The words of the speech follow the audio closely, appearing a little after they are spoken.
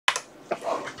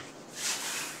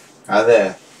Hi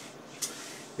there,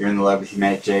 you're in the lab with your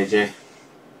mate JJ.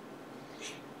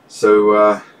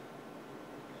 So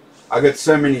I got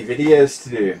so many videos to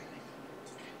do.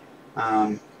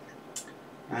 And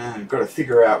I've got to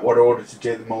figure out what order to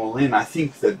do them all in. I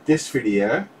think that this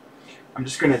video, I'm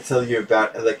just going to tell you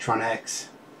about ElectroneX,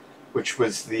 which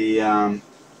was the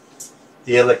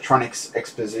ElectroneX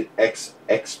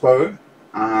Expo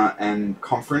and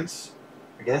conference,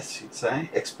 I guess you'd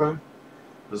say. Expo.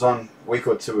 It was on a week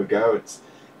or two ago. It's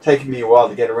taken me a while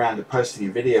to get around to posting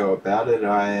a video about it.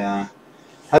 I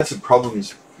had some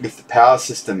problems with the power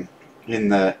system in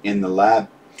the lab,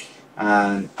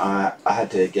 and I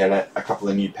had to get a couple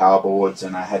of new power boards,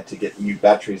 and I had to get new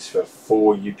batteries for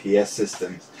 4 UPS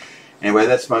systems. Anyway,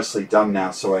 that's mostly done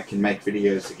now, so I can make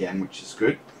videos again, which is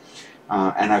good.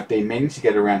 And I've been meaning to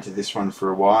get around to this one for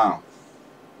a while.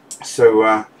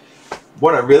 So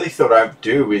what I really thought I'd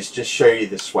do is just show you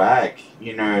the swag.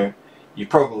 You know, you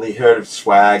probably heard of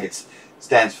swag. It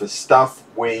stands for Stuff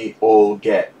We All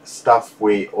Get. Stuff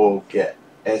We All Get.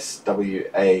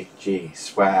 SWAG.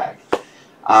 Swag.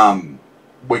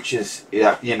 Which is,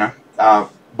 you know,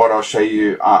 what I'll show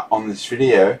you on this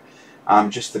video.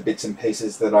 Just the bits and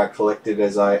pieces that I collected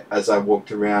as I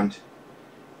walked around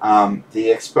the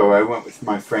expo. I went with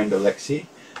my friend Alexi,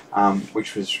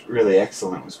 which was really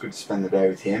excellent. It was good to spend the day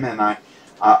with him, and I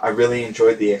really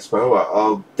enjoyed the expo.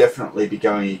 I'll definitely be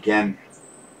going again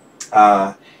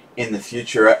in the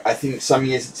future. I think some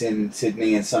years it's in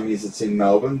Sydney and some years it's in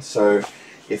Melbourne, so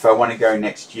if I want to go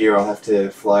next year I'll have to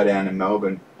fly down to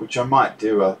Melbourne, which I might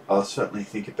do. I'll certainly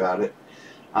think about it.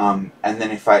 And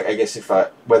then I guess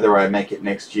whether I make it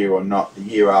next year or not, the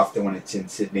year after when it's in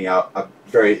Sydney, I'll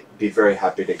be very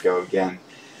happy to go again.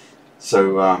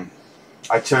 So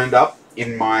I turned up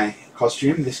in my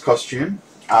costume, this costume,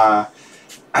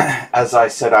 as I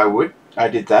said I would. I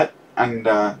did that, and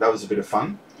that was a bit of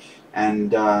fun.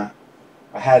 And I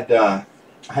had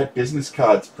business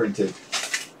cards printed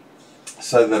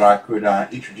so that I could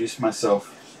introduce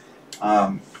myself.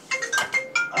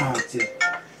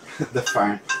 The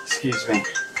phone, excuse me.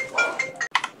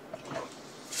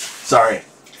 Sorry,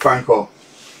 phone call.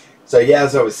 So yeah,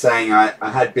 as I was saying, I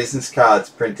had business cards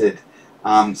printed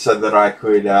so that I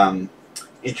could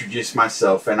introduce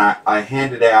myself, and I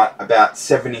handed out about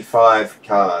 75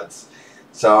 cards.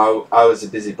 So I was a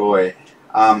busy boy.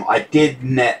 I did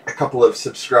net a couple of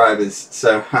subscribers,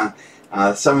 so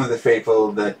some of the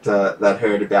people that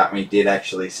heard about me did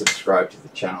actually subscribe to the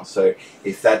channel. So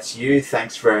if that's you,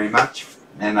 thanks very much.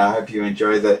 And I hope you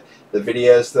enjoy the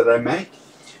videos that I make.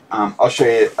 I'll show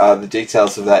you the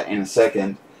details of that in a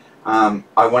second. I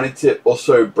wanted to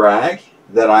also brag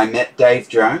that I met Dave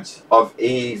Jones of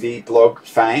EEV blog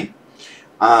fame.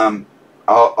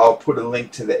 I'll put a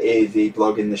link to the EEV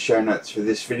blog in the show notes for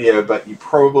this video, but you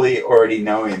probably already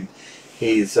know him.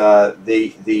 He's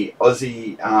the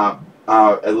Aussie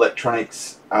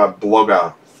electronics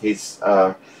blogger. He's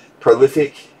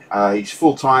prolific. He's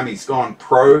full-time. He's gone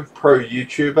pro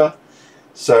YouTuber.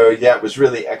 So yeah, it was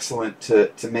really excellent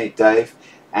to meet Dave,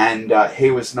 and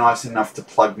he was nice enough to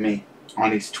plug me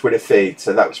on his Twitter feed,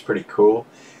 so that was pretty cool.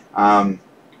 Got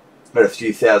a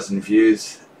few thousand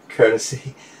views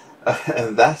courtesy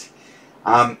of that.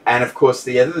 And of course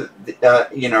the other,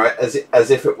 you know,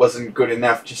 as if it wasn't good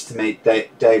enough just to meet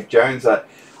Dave Jones,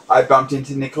 I bumped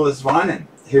into Nicholas Vinan,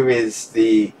 who is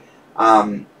the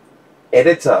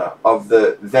editor of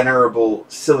the venerable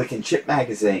Silicon Chip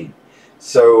magazine.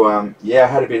 So yeah, I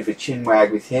had a bit of a chin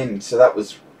wag with him, so that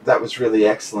was really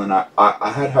excellent.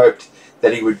 I had hoped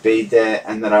that he would be there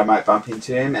and that I might bump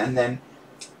into him, and then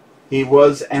he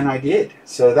was, and I did.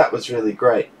 So that was really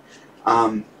great.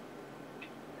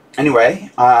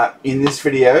 Anyway, in this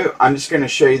video, I'm just going to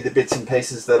show you the bits and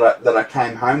pieces that I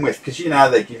came home with, because you know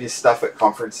they give you stuff at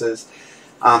conferences.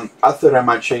 I thought I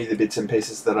might show you the bits and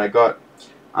pieces that I got.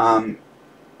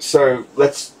 So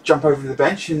let's jump over to the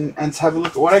bench and have a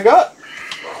look at what I got.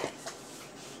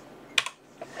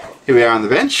 Here we are on the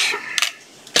bench.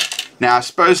 Now I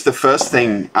suppose the first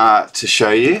thing to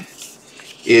show you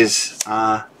is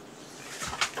the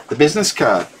business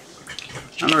card.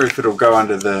 I don't know if it'll go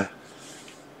under the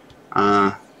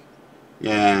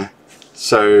yeah,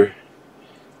 so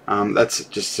that's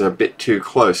just a bit too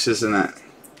close, isn't it?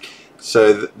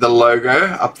 So the logo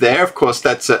up there, of course,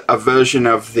 that's a version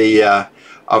of the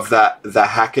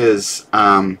Hackers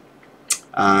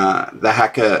the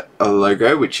Hacker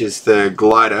logo, which is the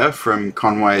glider from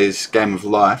Conway's Game of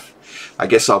Life. I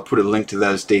guess I'll put a link to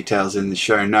those details in the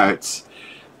show notes.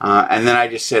 And then I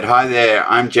just said, hi there,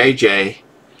 I'm JJ.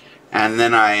 And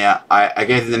then I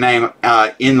gave the name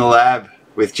In the Lab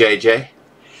with JJ.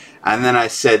 And then I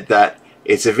said that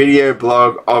It's a video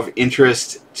blog of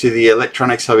interest to the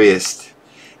electronics hobbyist.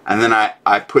 And then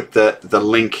I put the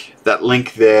link, that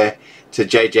link there to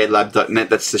jjlab.net.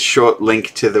 That's the short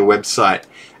link to the website.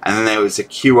 And then there was a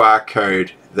QR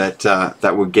code that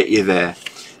that would get you there.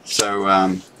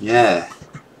 So yeah,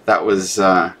 that was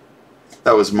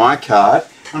my card.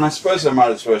 And I suppose I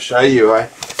might as well show you.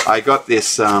 I got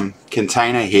this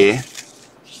container here,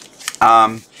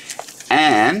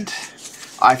 and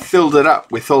I filled it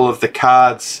up with all of the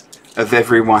cards of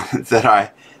everyone that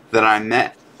I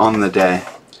met on the day.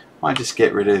 Might just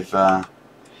get rid of that.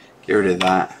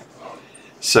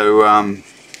 So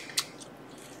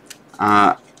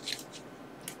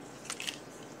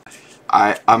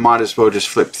I might as well just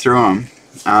flip through them.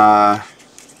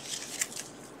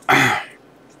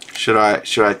 Should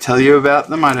I tell you about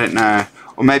them? I don't know.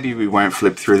 Or maybe we won't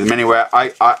flip through them. Anyway,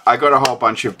 I got a whole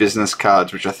bunch of business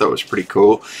cards, which I thought was pretty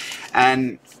cool.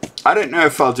 And I don't know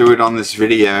if I'll do it on this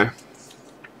video.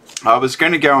 I was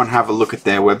going to go and have a look at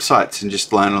their websites and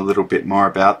just learn a little bit more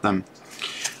about them.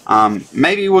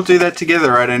 Maybe we'll do that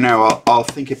together. I don't know. I'll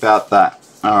think about that.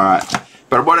 Alright.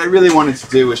 But what I really wanted to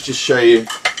do was just show you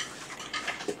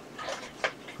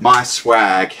my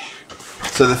swag.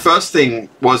 So the first thing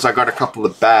was I got a couple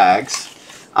of bags.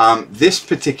 This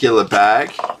particular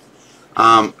bag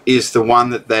is the one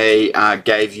that they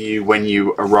gave you when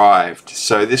you arrived.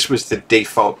 So this was the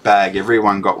default bag.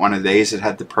 Everyone got one of these. It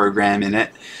had the program in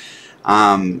it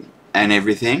and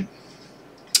everything.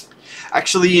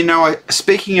 Actually, you know,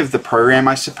 speaking of the program,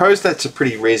 I suppose that's a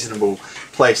pretty reasonable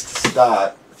place to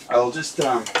start. I'll just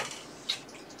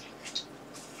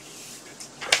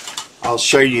I'll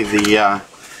show you the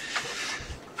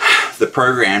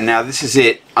program. Now this is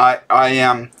it.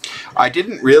 I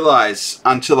didn't realize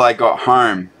until I got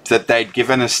home that they'd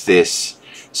given us this,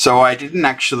 so I didn't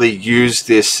actually use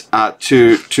this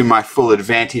to my full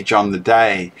advantage on the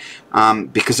day,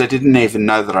 because I didn't even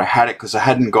know that I had it, because I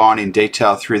hadn't gone in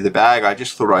detail through the bag. I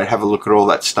just thought I'd have a look at all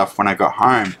that stuff when I got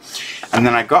home. And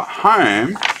then I got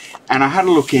home and I had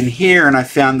a look in here and I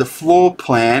found the floor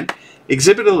plan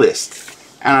exhibitor list.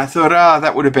 And I thought,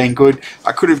 that would have been good.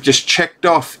 I could have just checked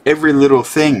off every little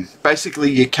thing. Basically,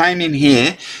 you came in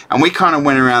here, and we kind of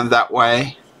went around that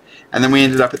way, and then we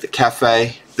ended up at the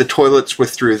cafe. The toilets were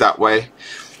through that way.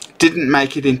 Didn't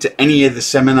make it into any of the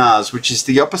seminars, which is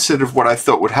the opposite of what I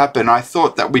thought would happen. I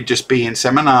thought that we'd just be in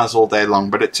seminars all day long,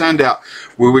 but it turned out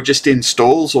we were just in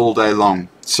stalls all day long.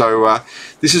 So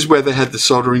this is where they had the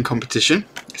soldering competition,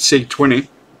 C20.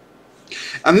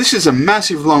 And this is a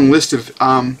massive long list of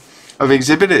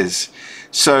exhibitors.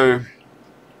 So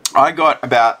I got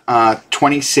about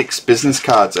 26 business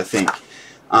cards, I think.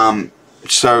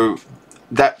 So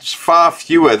that's far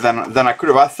fewer than I could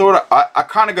have. I thought I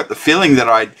kind of got the feeling that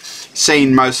I'd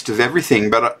seen most of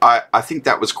everything, but I think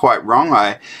that was quite wrong.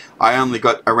 I only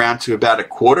got around to about a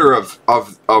quarter of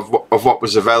what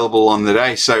was available on the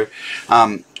day. So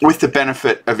with the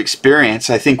benefit of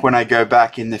experience, I think when I go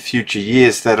back in the future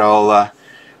years that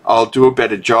I'll do a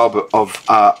better job of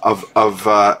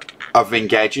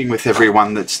engaging with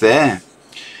everyone that's there.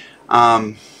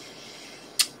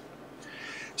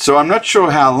 So I'm not sure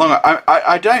how long.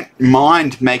 I don't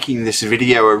mind making this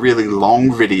video a really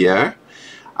long video.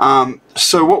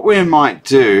 So what we might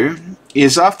do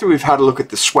is, after we've had a look at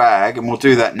the swag, and we'll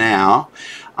do that now,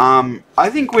 I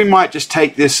think we might just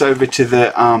take this over to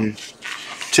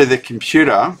the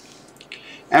computer,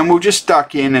 and we'll just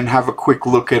duck in and have a quick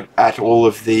look at all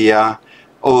of the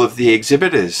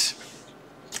exhibitors.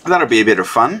 That'll be a bit of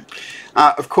fun.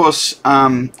 Of course,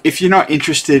 if you're not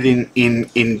interested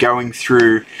in going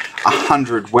through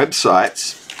 100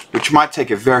 websites, which might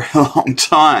take a very long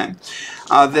time,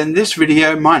 then this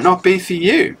video might not be for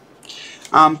you.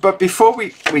 But before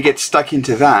we get stuck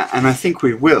into that, and I think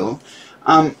we will,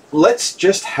 let's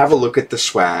just have a look at the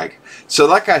swag. So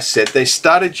like I said, they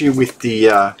started you with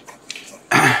the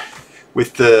I'm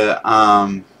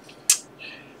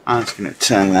just going to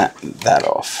turn that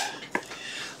off.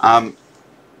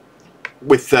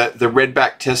 With the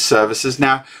Redback test services.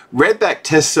 Now, Redback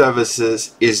test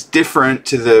services is different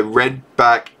to the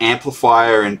Redback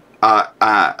amplifier and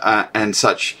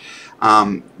such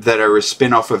that are a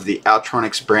spin-off of the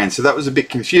ElectroneX brand. So that was a bit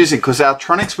confusing, because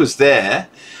ElectroneX was there,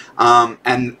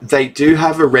 and they do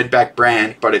have a Redback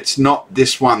brand, but it's not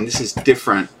this one. This is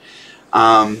different.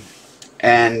 And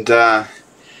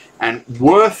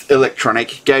Worth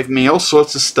Electronic gave me all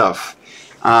sorts of stuff.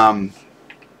 They're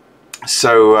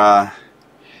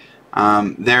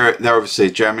obviously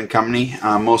a German company,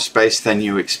 more space than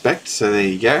you expect, so there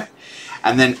you go.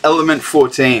 And then Element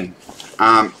 14,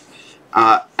 and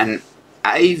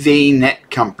AVNet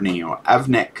Company or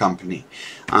AVNet Company.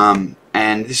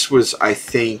 And this was, I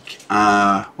think,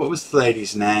 what was the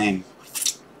lady's name?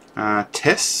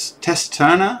 Tess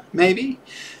Turner, maybe?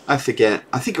 I forget.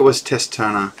 I think it was Tess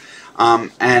Turner.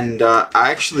 And I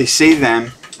actually see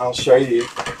them. I'll show you.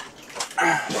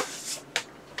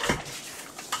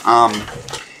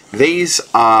 These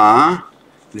are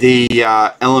the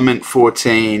Element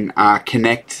 14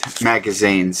 Connect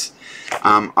magazines.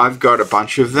 I've got a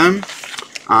bunch of them.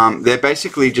 They're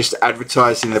basically just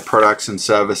advertising the products and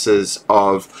services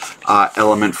of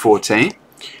Element 14.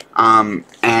 And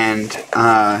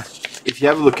if you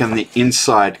have a look on the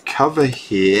inside cover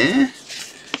here,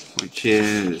 which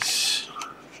is...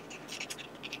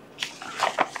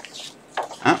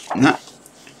 no.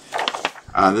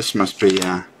 This must be...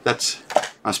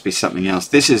 must be something else.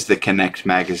 This is the Connect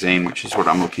magazine, which is what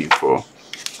I'm looking for.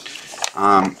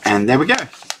 And there we go.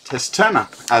 Tess Turner,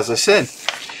 as I said.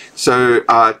 So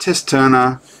Tess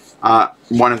Turner,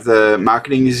 one of the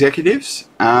marketing executives,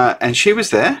 and she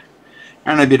was there,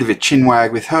 and a bit of a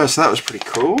chinwag with her, so that was pretty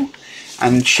cool.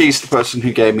 And she's the person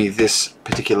who gave me this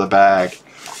particular bag.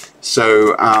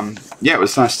 So yeah, it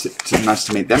was nice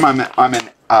to meet them. I'm an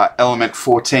Element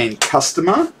 14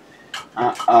 customer.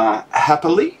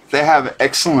 Happily, they have an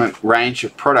excellent range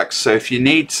of products, so if you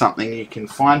need something you can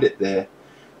find it there,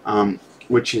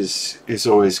 which is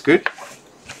always good.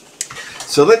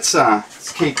 So let's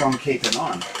keep on keeping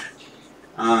on.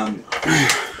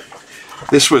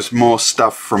 This was more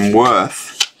stuff from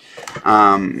Worth.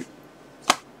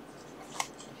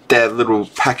 They're little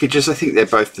packages. I think they're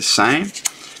both the same.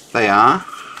 They are.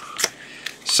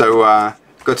 So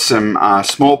got some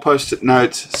small post-it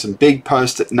notes, some big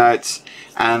post-it notes,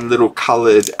 and little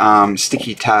coloured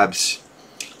sticky tabs.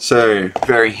 So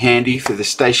very handy for the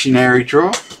stationery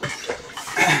drawer.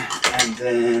 And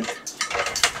then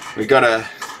we got a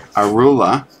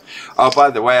ruler. Oh, by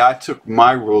the way, I took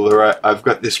my ruler. I've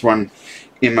got this one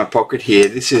in my pocket here.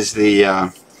 This is the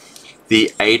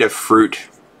Adafruit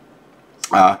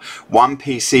 1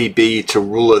 PCB to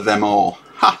ruler them all.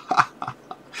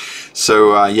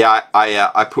 So yeah,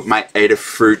 I put my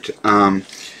Adafruit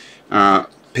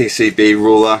PCB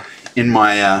ruler in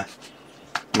my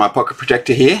my pocket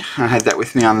protector here. I had that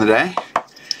with me on the day.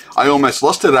 I almost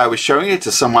lost it. I was showing it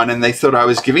to someone and they thought I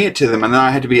was giving it to them, and then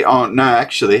I had to be, oh no,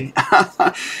 actually.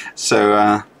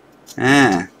 So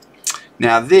yeah.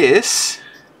 Now this,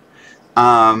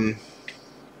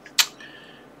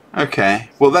 okay,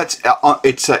 well that's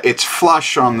it's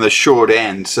flush on the short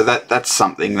end, so that's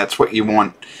something. That's what you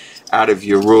want out of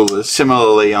your rulers.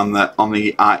 Similarly, on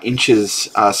the inches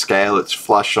scale, it's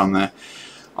flush on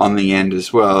the end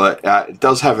as well. It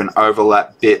does have an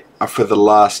overlap bit for the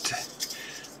last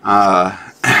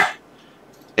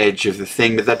edge of the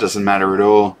thing, but that doesn't matter at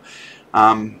all.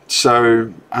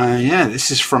 So yeah, this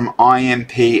is from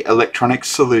IMP Electronics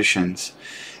Solutions,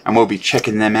 and we'll be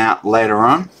checking them out later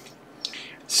on.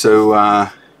 So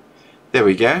there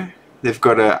we go. They've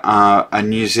got a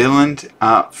New Zealand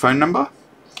phone number,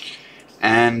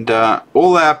 and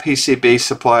all our PCB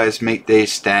suppliers meet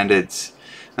these standards,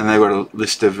 and they've got a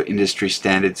list of industry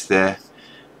standards there.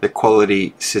 The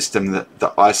quality system, the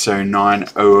ISO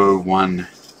 9001.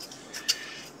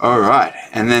 Alright,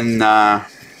 and then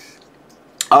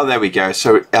oh, there we go.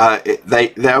 So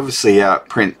they obviously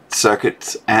print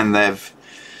circuits, and they've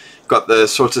got the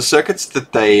sorts of circuits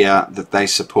that they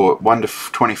support. 1 to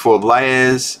 24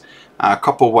 layers,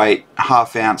 copper weight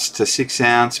 1/2 ounce to 6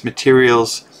 ounce,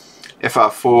 materials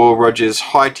FR4, Rogers,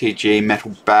 high TG,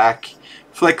 metal back,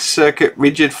 flex circuit,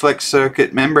 rigid flex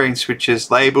circuit, membrane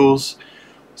switches, labels,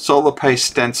 solar paste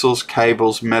stencils,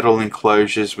 cables, metal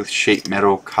enclosures with sheet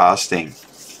metal casting.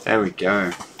 There we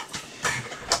go.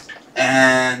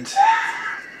 And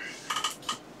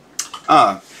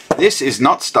oh, this is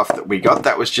not stuff that we got.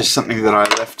 That was just something that I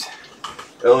left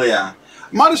earlier.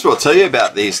 Might as well tell you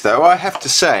about these though. I have to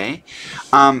say,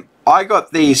 I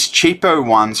got these cheapo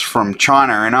ones from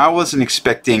China, and I wasn't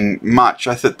expecting much.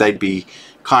 I thought they'd be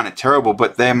kind of terrible,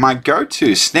 but they're my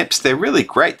go-to snips. They're really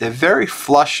great. They're very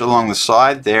flush along the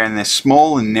side there, and they're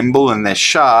small and nimble, and they're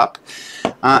sharp,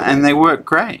 and they work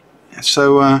great.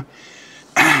 So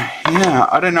yeah,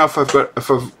 I don't know if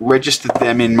I've registered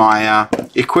them in my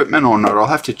equipment or not. I'll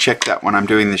have to check that when I'm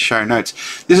doing the show notes.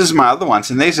 This is my other ones,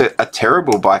 and these are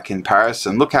terrible by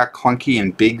comparison. Look how clunky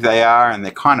and big they are, and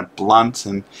they're kind of blunt,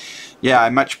 and yeah, I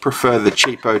much prefer the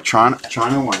cheapo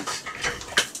China ones.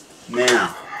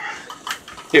 Now,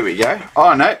 here we go.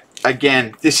 Oh no,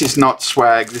 again, this is not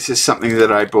swag. This is something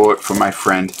that I bought for my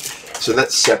friend. So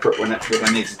that's separate when I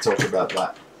need to talk about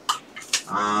that.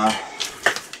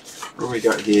 What do we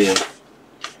got here?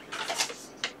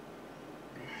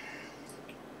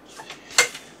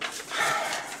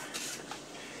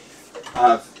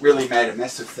 I've really made a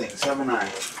mess of things, haven't I?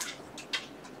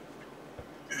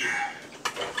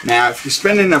 Now, if you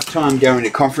spend enough time going to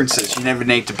conferences, you never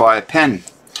need to buy a pen.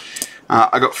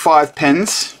 I got 5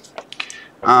 pens.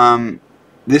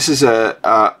 This is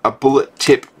a bullet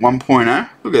tip 1.0.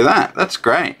 Look at that, that's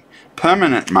great.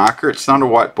 Permanent marker, it's not a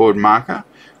whiteboard marker.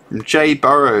 From J.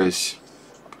 Burroughs.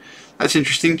 That's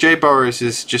interesting. J. Burroughs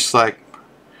is just like...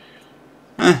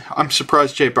 I'm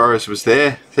surprised J. Burroughs was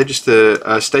there. They're just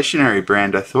a stationery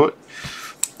brand, I thought.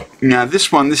 Now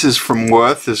this one, this is from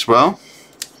Worth as well.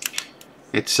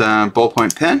 It's a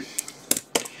ballpoint pen.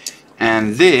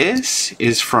 And this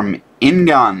is from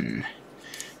InGun.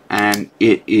 And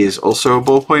it is also a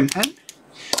ballpoint pen.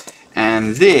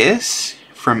 And this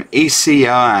from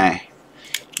ECI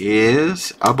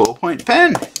is a ballpoint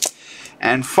pen.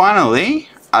 And finally,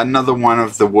 another one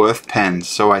of the Worth pens.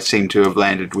 So I seem to have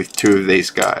landed with 2 of these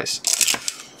guys.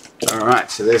 Alright,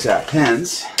 so there's our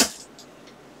pens.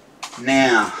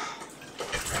 Now,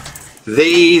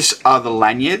 these are the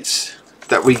lanyards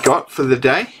that we got for the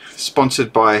day,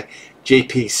 sponsored by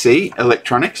GPC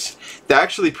ElectroneX. They're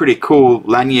actually pretty cool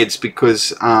lanyards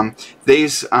because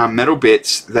these metal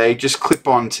bits, they just clip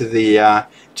on to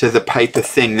the paper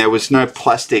thing. There was no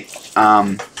plastic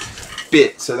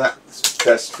bit, so that's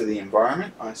best for the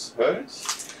environment, I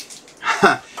suppose.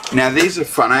 Now these are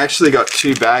fun. I actually got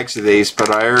 2 bags of these, but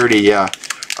I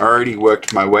already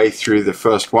worked my way through the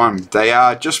first one. They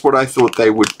are just what I thought they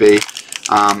would be.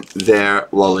 They're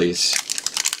lollies.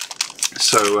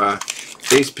 So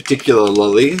these particular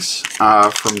lollies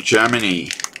are from Germany.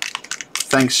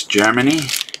 Thanks, Germany.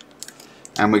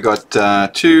 And we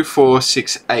got 2, 4,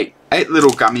 6, 8. 8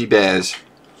 little gummy bears.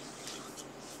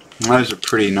 Those are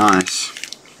pretty nice.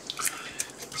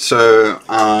 So,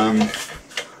 oh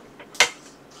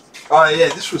yeah,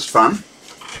 this was fun.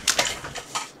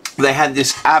 They had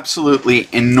this absolutely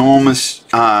enormous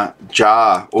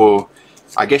jar, or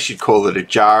I guess you'd call it a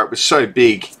jar. It was so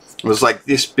big. It was like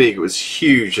this big. It was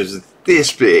huge. It was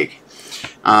this big.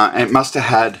 And it must have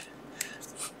had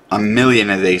 1 million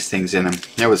of these things in them.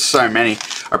 There was so many.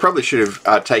 I probably should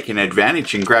have taken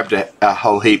advantage and grabbed a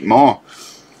whole heap more.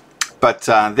 But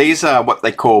these are what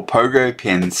they call pogo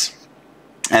pins.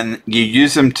 And you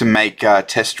use them to make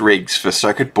test rigs for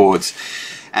circuit boards.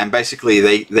 And basically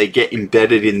they get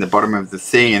embedded in the bottom of the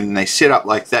thing and they sit up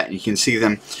like that. And you can see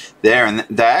them there, and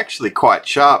they're actually quite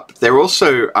sharp. They're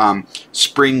also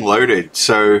spring loaded.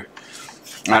 So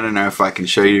I don't know if I can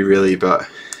show you really, but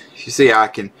you see I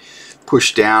can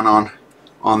push down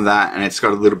on that and it's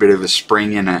got a little bit of a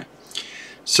spring in it.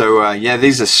 So yeah,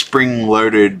 these are spring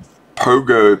loaded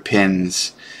pogo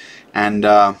pins. And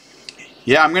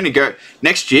yeah, I'm going to go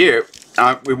next year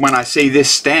when I see this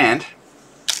stand.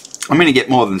 I'm going to get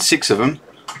more than 6 of them.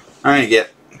 I'm going to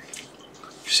get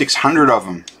 600 of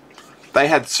them. They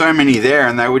had so many there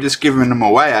and they were just giving them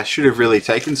away. I should have really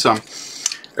taken some.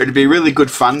 It'd be really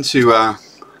good fun to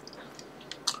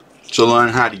learn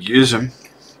how to use them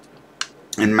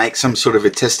and make some sort of a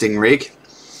testing rig.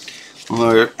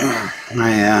 Although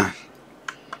I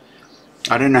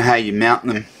don't know how you mount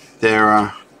them.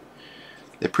 They're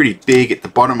pretty big at the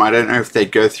bottom. I don't know if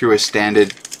they'd go through a standard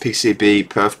PCB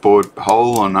perf board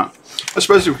hole or not. I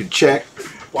suppose we could check.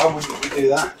 Why wouldn't we do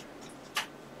that?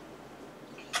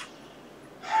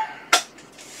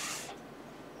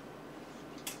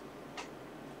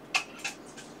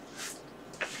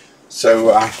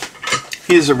 So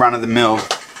here's a run-of-the-mill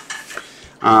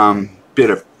bit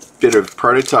of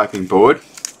prototyping board,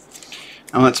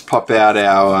 and let's pop out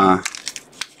our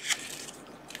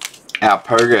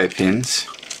pogo pins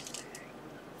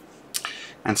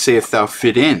and see if they'll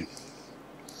fit in.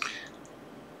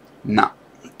 No,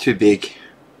 too big.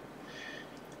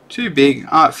 Too big.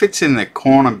 Oh, it fits in the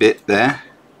corner bit there,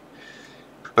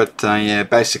 but yeah,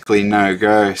 basically no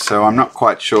go. So I'm not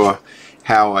quite sure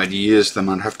how I'd use them.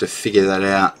 I'd have to figure that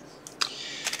out.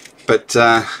 But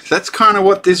that's kind of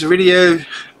what this video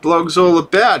blog's all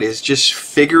about, is just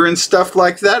figuring stuff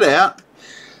like that out.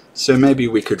 So maybe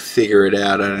we could figure it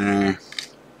out, I don't know.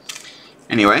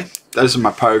 Anyway, those are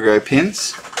my pogo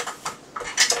pins.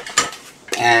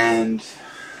 And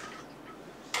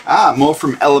more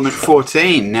from Element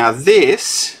 14. Now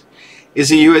this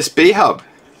is a USB hub.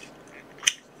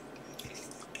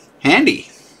 Handy.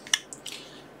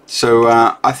 So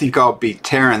I think I'll be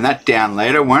tearing that down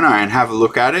later, won't I, and have a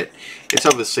look at it. It's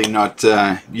obviously not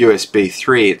USB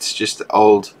 3, it's just the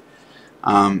old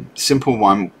simple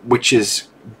one, which is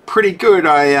pretty good.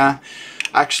 I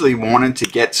actually wanted to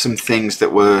get some things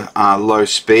that were low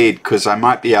speed, because I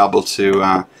might be able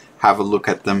to have a look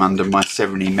at them under my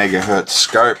 70 megahertz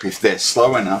scope if they're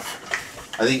slow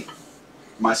enough. I think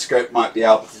my scope might be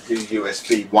able to do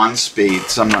USB 1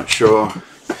 speeds, I'm not sure.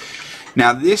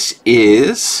 Now this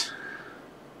is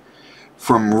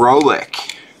from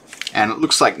Rolex, and it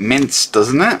looks like mints,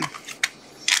 doesn't it?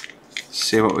 Let's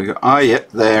see what we got. Oh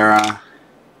yep, they're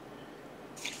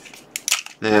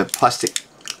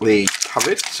plastically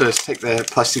covered, so let's take the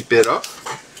plastic bit off,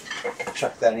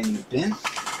 chuck that in the bin,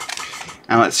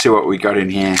 and let's see what we got in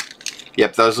here.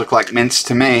 Yep, those look like mints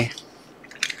to me.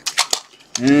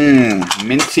 Mmm,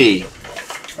 minty.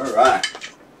 Alright.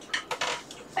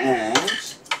 And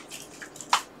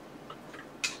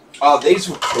oh, these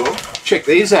were cool. Check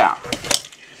these out.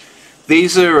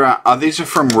 These are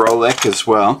from Rolex as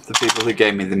well, the people who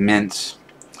gave me the mints.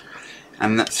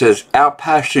 And that says, "Our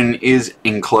passion is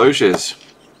enclosures."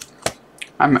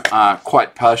 I'm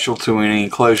quite partial to an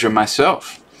enclosure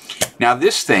myself. Now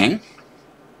this thing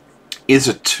is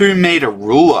a 2-meter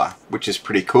ruler, which is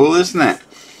pretty cool, isn't it?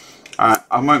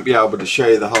 I won't be able to show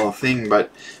you the whole thing,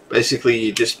 but basically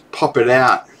you just pop it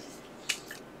out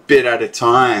bit at a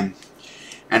time,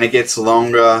 and it gets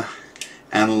longer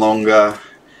and longer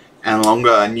and longer,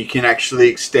 and you can actually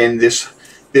extend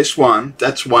this one.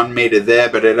 That's 1 meter there,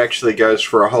 but it actually goes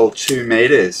for a whole 2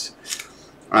 meters,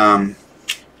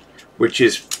 which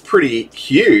is pretty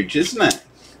huge, isn't it?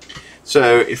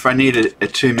 So if I need a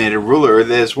 2-meter ruler,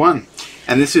 there's one.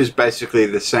 And this is basically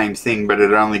the same thing, but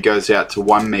it only goes out to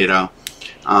 1 meter,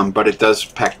 but it does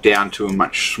pack down to a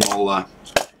much smaller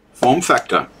form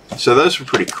factor. So those were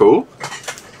pretty cool.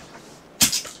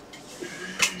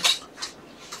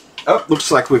 Oh,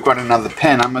 looks like we've got another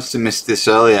pen. I must have missed this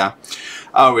earlier.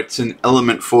 Oh, it's an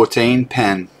Element 14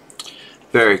 pen.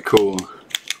 Very cool.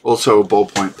 Also a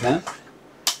ballpoint pen.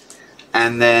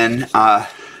 And then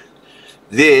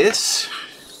this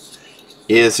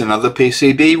is another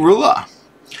PCB ruler.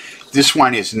 This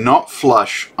one is not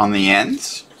flush on the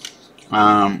ends,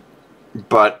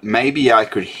 but maybe I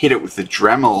could hit it with the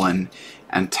Dremel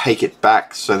and take it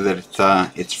back so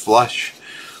that it's flush.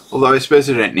 Although I suppose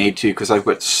I don't need to, because I've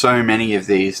got so many of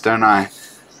these, don't I?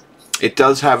 It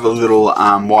does have a little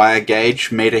wire gauge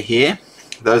meter here.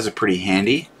 Those are pretty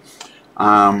handy.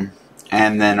 And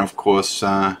then of course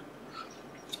there's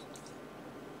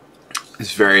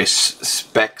various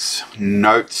specs,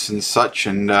 notes and such,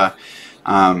 and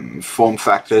form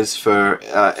factors for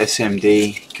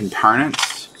SMD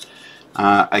components.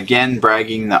 Again,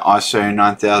 bragging the ISO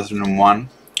 9001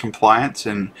 compliance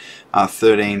and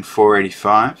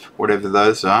 13485, whatever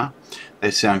those are.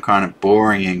 They sound kind of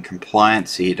boring and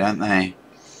compliance-y, don't they?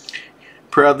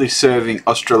 Proudly serving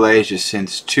Australasia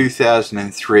since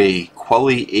 2003,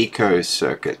 Quali Eco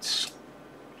Circuits.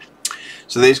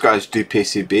 So these guys do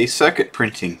PCB circuit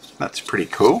printing. That's pretty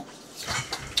cool.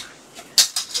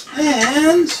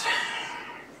 And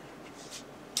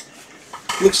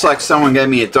looks like someone gave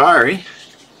me a diary.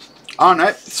 Oh no,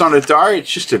 it's not a diary,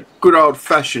 it's just a good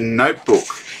old-fashioned notebook.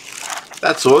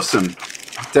 That's awesome.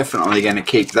 Definitely going to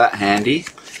keep that handy.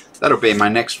 That'll be my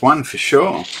next one for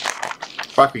sure.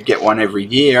 If I could get one every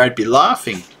year, I'd be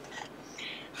laughing.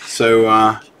 So,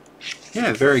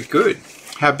 yeah, very good.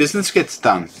 How business gets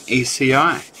done.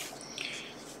 ECI.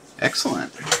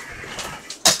 Excellent.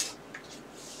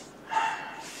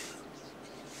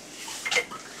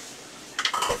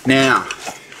 Now,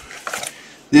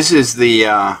 this is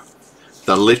the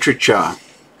literature.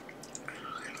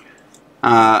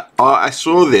 I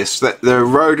saw this, that the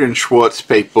Rode and Schwartz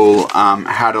people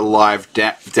had a live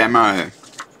demo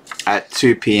at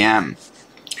 2 p.m.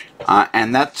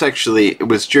 And that's actually, it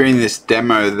was during this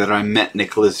demo that I met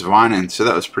Nicholas Vinen, so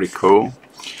that was pretty cool.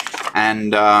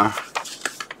 And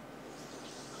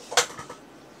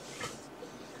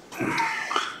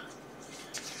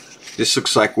this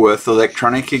looks like Worth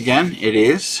Electronic again. It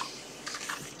is.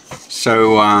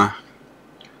 So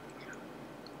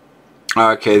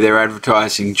okay, they're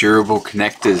advertising durable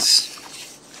connectors.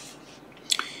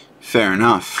 Fair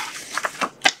enough.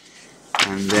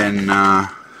 And then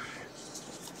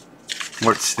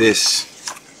what's this?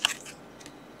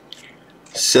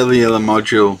 Cellular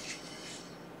module.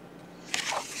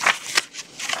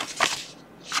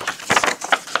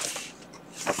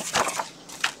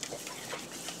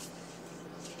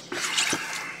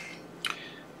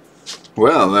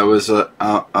 Well, there was a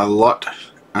lot.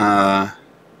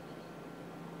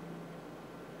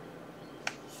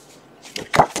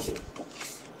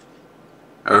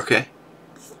 Okay.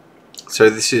 So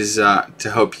this is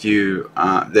to help you,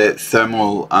 the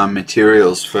thermal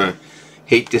materials for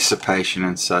heat dissipation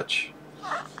and such.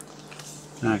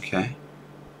 Okay.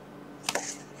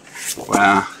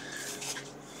 Wow.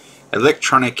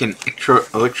 Electronic and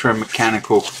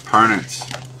electromechanical components.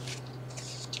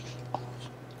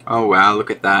 Oh wow,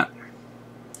 look at that.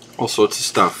 all sorts of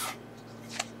stuff.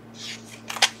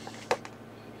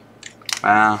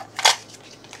 Wow.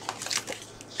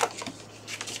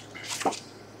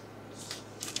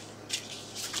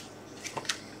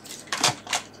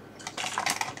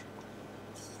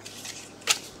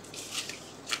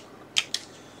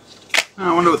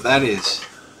 I wonder what that is.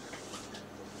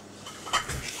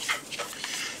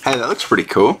 Hey, that looks pretty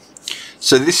cool.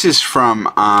 So this is from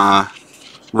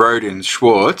Rohde &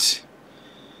 Schwarz,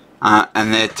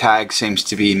 and their tag seems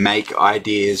to be "Make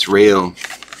Ideas Real,"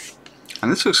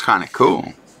 and this looks kind of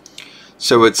cool.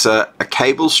 So it's a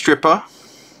cable stripper,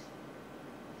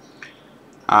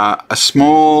 a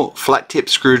small flat tip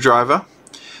screwdriver,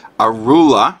 a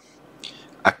ruler,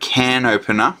 a can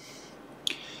opener,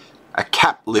 a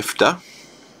cap lifter,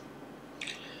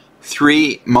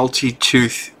 3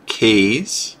 multi-tooth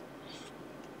keys,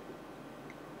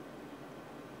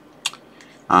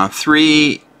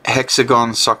 3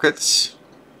 hexagon sockets,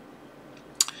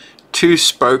 2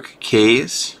 spoke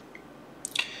keys,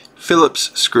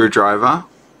 Phillips screwdriver,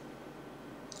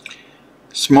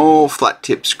 small flat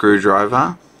tip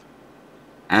screwdriver,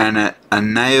 and a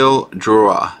nail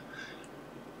drawer.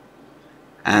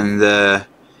 And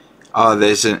oh,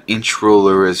 there's an inch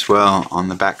ruler as well on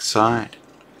the back side.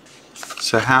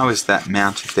 So how is that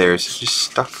mounted there? Is it just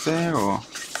stuck there, or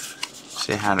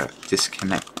see how to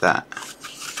disconnect that?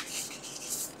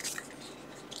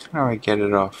 How do I get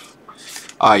it off?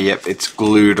 Oh, yep, it's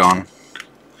glued on.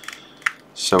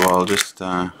 So I'll just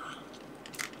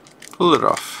pull it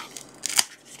off.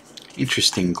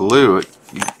 Interesting glue. It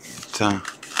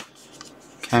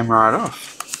came right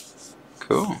off.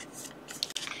 Cool.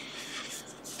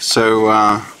 So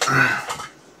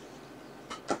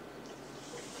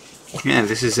yeah,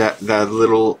 this is the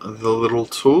little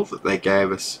tool that they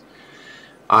gave us.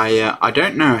 I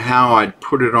don't know how I'd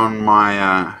put it on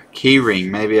my keyring.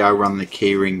 Maybe I run the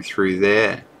keyring through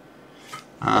there.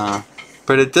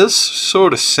 But it does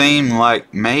sort of seem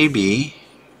like maybe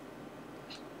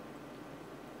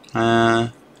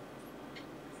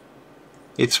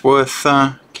it's worth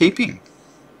keeping.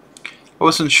 I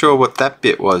wasn't sure what that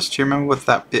bit was. Do you remember what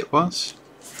that bit was?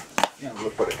 Yeah,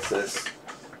 look what it says.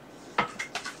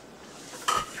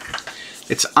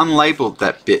 It's unlabeled,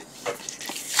 that bit.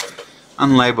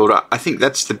 Unlabeled. I think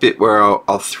that's the bit where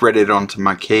I'll thread it onto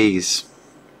my keys.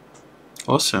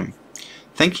 Awesome.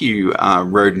 Thank you,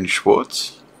 Rohde &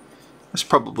 Schwarz. That's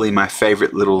probably my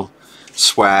favorite little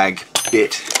swag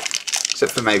bit.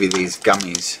 Except for maybe these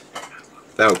gummies.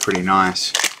 They were pretty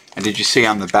nice. And did you see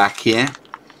on the back here?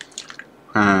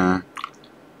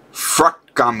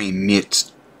 Fruchtgummi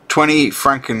mit 20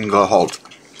 Frankengehalt.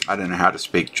 I don't know how to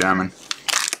speak German.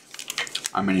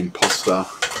 I'm an imposter.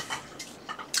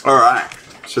 Alright,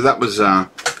 so that was a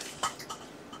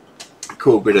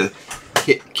cool bit of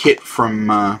kit from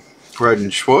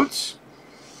Rohde & Schwarz.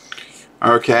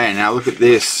 Okay, now look at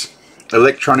this.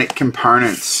 Electronic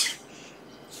components.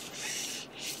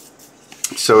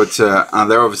 So it's they're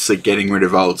obviously getting rid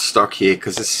of old stock here,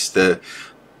 because this is the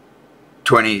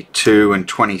 22 and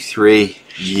 23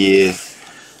 year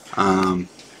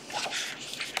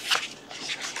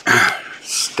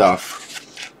stuff.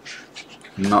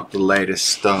 Not the latest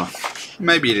stuff.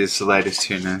 Maybe it is the latest,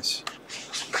 who knows.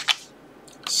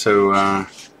 So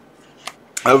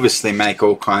obviously make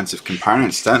all kinds of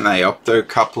components, don't they?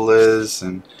 Optocouplers,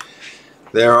 and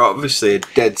they're obviously a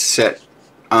dead set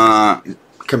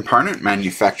component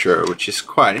manufacturer, which is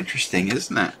quite interesting,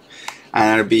 isn't it?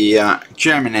 And it'll be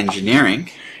German engineering.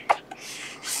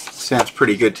 Sounds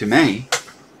pretty good to me.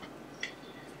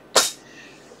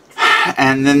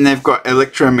 And then they've got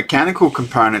electromechanical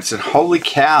components, and holy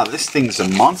cow, this thing's a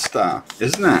monster,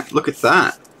 isn't it? Look at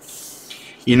that.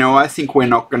 You know, I think we're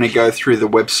not going to go through the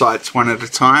websites one at a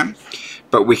time,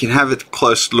 but we can have a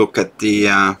close look at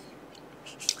the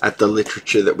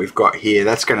literature that we've got here.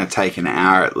 That's going to take an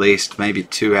hour at least, maybe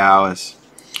 2 hours.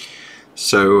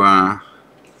 So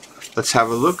let's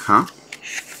have a look, huh?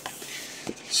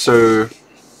 So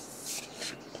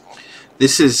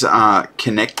this is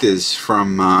connectors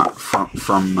from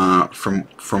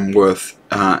Worth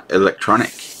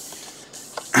Electronic,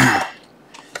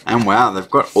 and wow, they've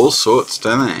got all sorts,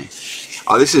 don't they?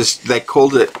 Oh, this is, they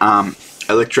called it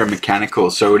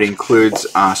electromechanical, so it includes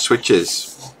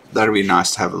switches. That'll be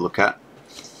nice to have a look at.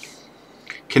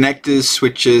 Connectors,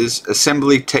 switches,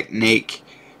 assembly technique,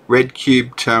 red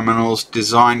cube terminals,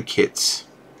 design kits.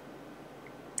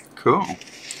 Cool.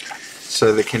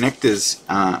 So the connectors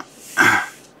are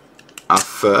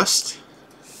first.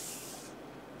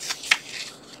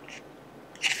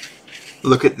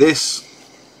 Look at this.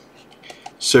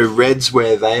 So red's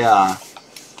where they are.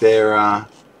 They're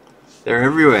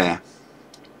everywhere.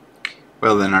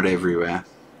 Well, they're not everywhere,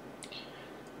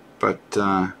 but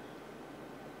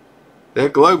they're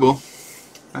global,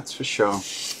 that's for sure.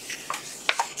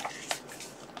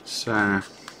 So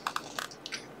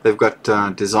they've got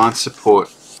design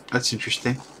support. That's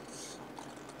interesting.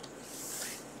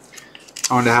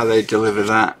 I wonder how they deliver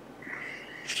that.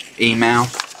 Email?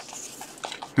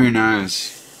 Who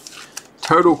knows?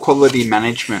 Total quality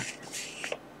management.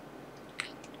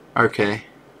 Okay.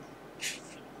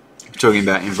 I'm talking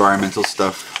about environmental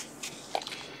stuff.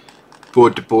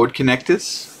 Board-to-board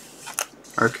connectors.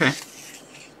 Okay.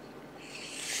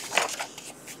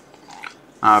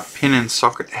 Pin and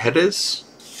socket headers.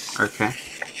 Okay.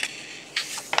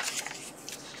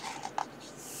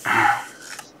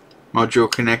 Module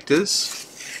connectors.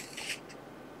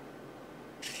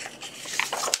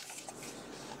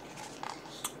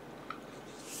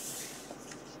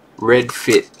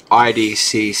 Redfit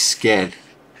IDC SCED.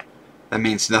 That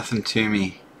means nothing to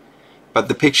me. But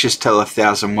the pictures tell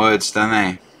 1,000 words, don't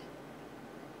they?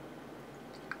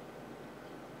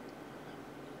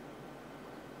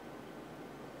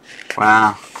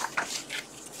 Wow.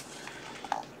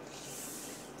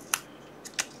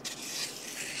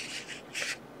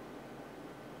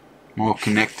 More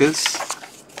connectors.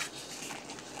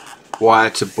 Wire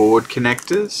to board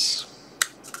connectors.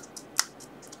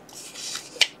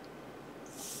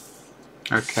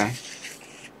 Okay.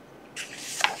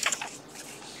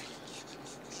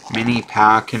 Mini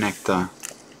power connector.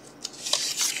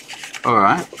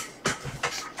 Alright.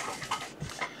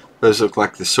 Those look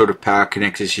like the sort of power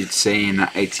connectors you'd see in an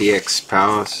ATX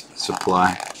power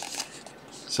supply.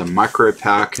 It's a micro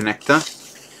power connector.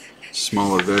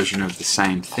 Smaller version of the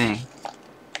same thing.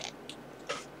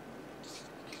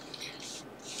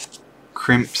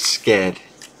 Crimp SCED.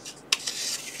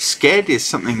 SCED is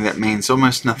something that means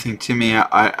almost nothing to me.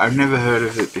 I've never heard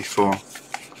of it before.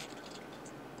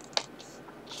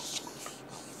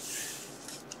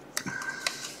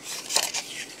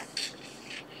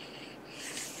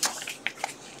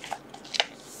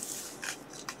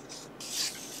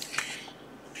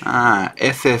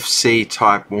 FFC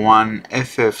type 1,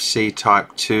 FFC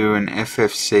type 2 and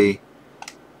FFC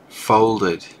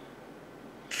folded.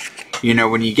 You know,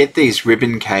 when you get these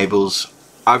ribbon cables,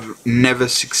 I've never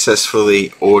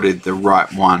successfully ordered the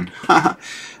right one.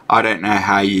 I don't know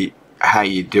how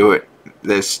you do it.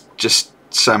 There's just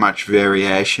so much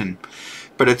variation.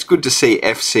 But it's good to see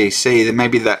FCC. Then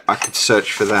maybe that I could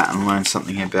search for that and learn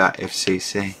something about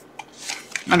FCC.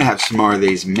 I'm going to have some more of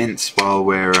these mints while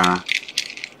we're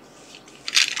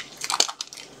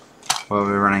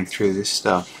running through this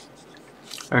stuff.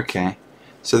 Okay,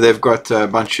 so they've got a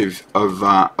bunch of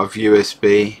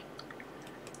USB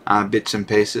bits and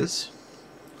pieces,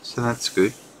 so that's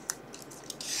good.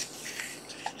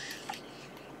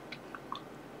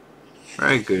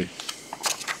 Very good.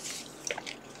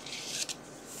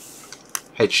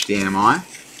 HDMI.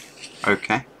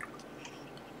 Okay.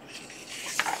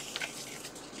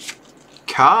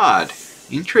 Card.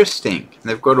 Interesting.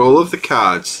 They've got all of the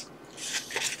cards.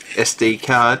 SD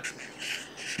card,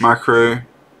 micro,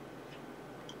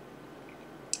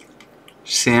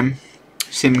 SIM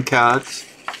cards.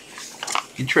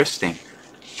 Interesting.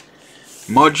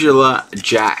 Modular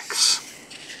jacks.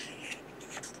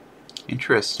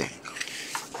 Interesting.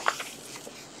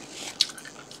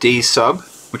 D-sub,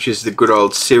 which is the good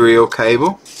old serial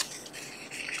cable.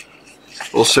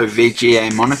 Also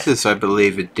VGA monitors, I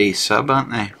believe, are D-sub,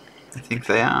 aren't they? I think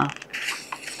they are.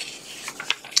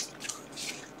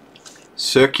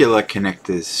 Circular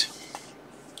connectors.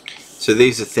 So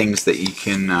these are things that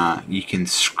you can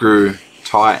screw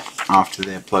tight after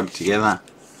they're plugged together.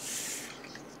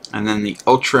 And then the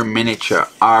ultra miniature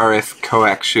RF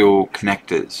coaxial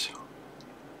connectors.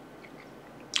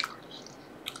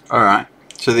 Alright,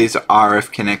 so these are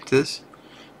RF connectors.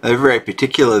 They're very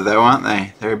particular though, aren't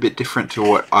they? They're a bit different to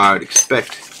what I would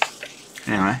expect.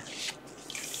 Anyway,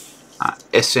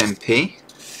 SMP.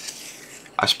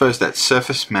 I suppose that's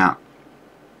surface mount.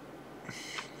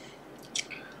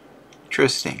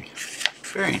 Interesting.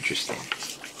 Very interesting.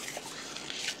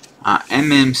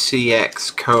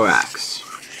 MMCX coax.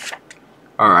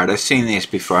 Alright, I've seen these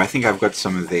before. I think I've got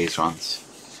some of these ones.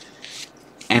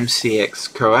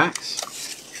 MCX coax.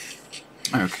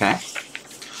 Okay.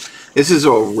 This is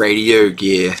all radio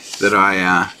gear that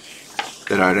I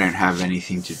don't have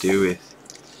anything to do with.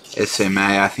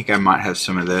 SMA, I think I might have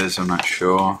some of those, I'm not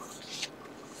sure.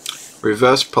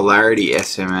 Reverse polarity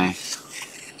SMA.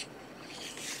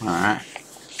 Alright.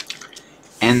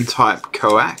 N-type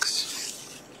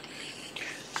coax.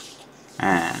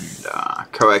 And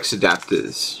coax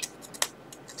adapters.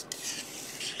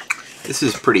 This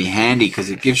is pretty handy because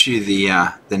it gives you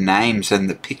the names and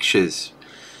the pictures,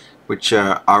 which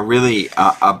are really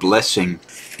a blessing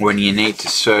when you need to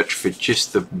search for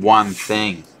just the one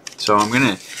thing. So I'm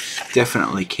going to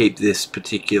definitely keep this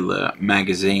particular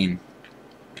magazine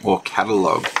or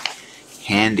catalog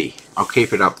handy. I'll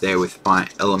keep it up there with my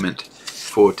Element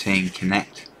 14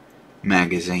 Connect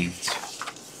magazines.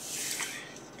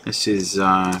 This is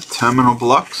terminal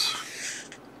blocks.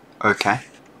 Okay.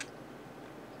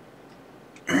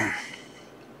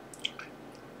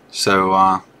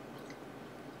 So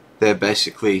they're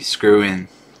basically screw-in.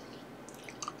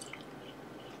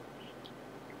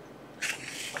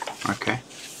 Okay.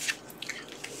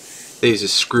 These are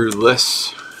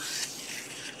screwless.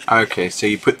 Okay, so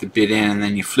you put the bit in and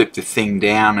then you flip the thing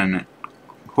down and it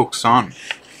hooks on.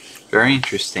 Very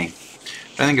interesting.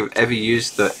 I don't think I've ever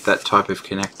used that type of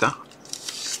connector.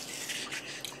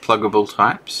 Pluggable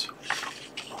types.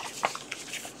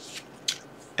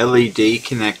 LED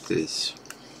connectors.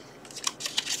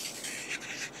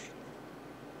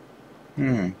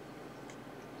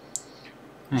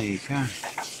 There you go.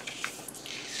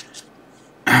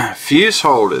 Fuse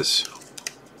holders.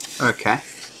 Okay.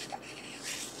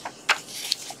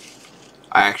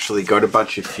 I actually got a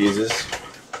bunch of fuses.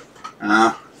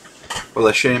 Will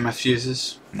I show you my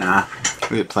fuses? Nah,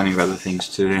 we have plenty of other things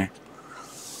to do.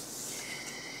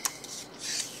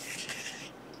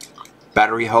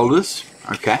 Battery holders.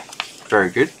 Okay,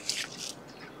 very good.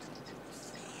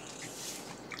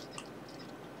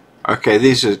 Okay,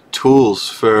 these are tools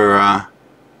for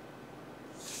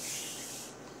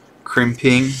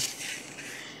crimping.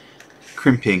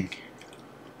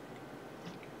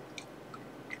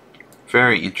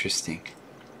 Very interesting.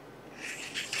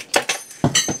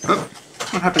 Oh,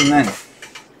 what happened then?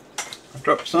 I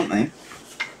dropped something.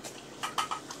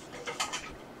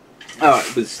 Oh,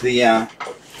 it was the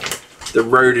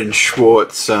Roden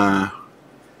Schwartz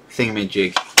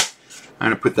thingamajig. I'm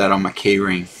going to put that on my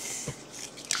keyring.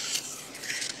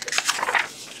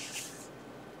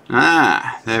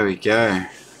 Ah, there we go.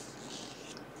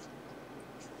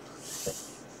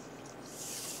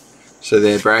 So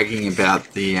they're bragging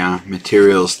about the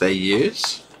materials they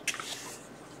use.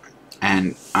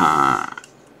 And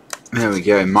there we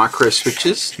go, micro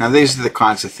switches. Now these are the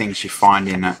kinds of things you find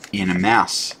in a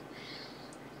mouse.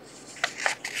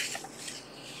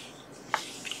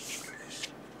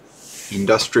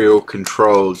 Industrial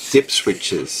controlled dip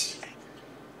switches.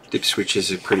 Dip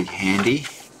switches are pretty handy.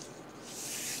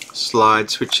 Slide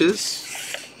switches.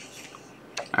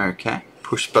 Okay,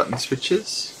 push button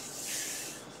switches.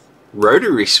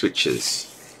 Rotary switches.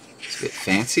 It's a bit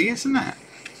fancy, isn't it?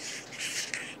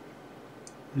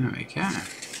 There we go.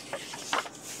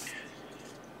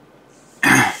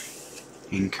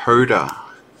 Encoder.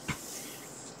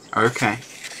 Okay.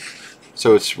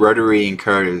 So it's rotary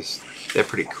encoders. They're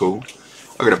pretty cool.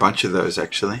 I've got a bunch of those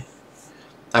actually.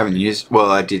 I haven't used, well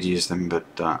I did use them, but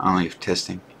only for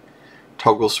testing.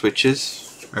 Toggle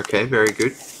switches. Okay, very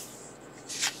good.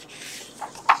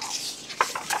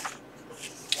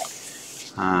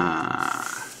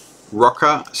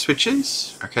 Rocker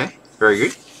switches. Okay, very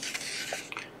good.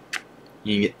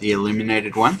 You can get the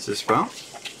illuminated ones as well.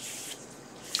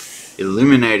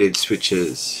 Illuminated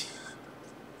switches.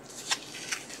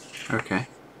 Okay,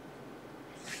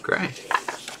 great.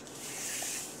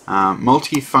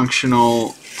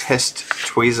 Multifunctional test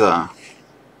tweezer.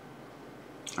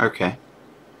 Okay.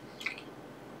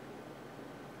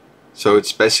 So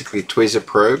it's basically tweezer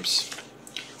probes.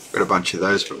 Got a bunch of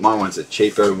those, but my ones are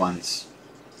cheapo ones.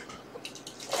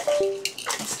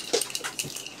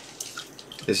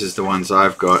 This is the ones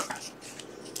I've got.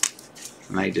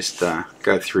 And they just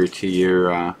go through to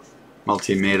your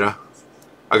multimeter.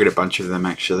 I got a bunch of them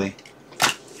actually.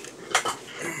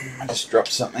 I just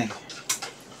dropped something.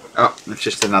 Oh, it's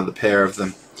just another pair of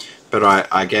them. But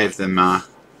I gave them.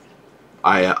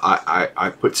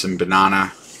 I put some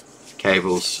banana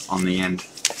cables on the end.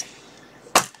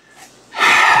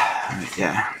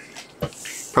 Yeah,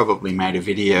 probably made a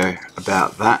video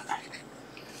about that.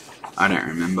 I don't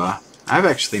remember. I've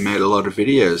actually made a lot of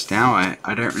videos now.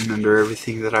 I don't remember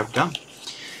everything that I've done.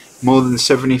 More than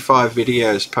 75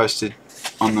 videos posted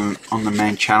on the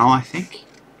main channel, I think,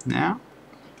 now.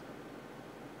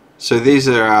 So these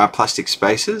are plastic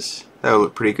spacers. They all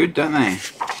look pretty good, don't they?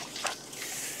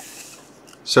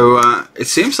 So it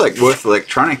seems like Worth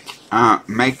Electronic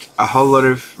make a whole lot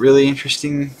of really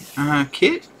interesting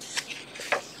kit.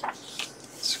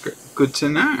 It's good to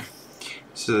know.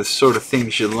 So the sort of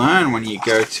things you learn when you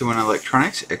go to an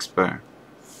electronics expo.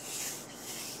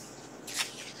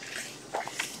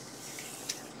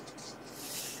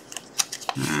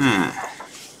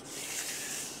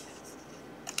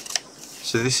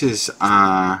 So this is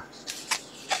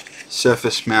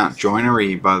surface mount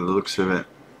joinery by the looks of it.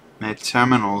 They're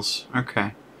terminals.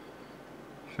 Okay.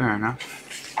 Fair enough.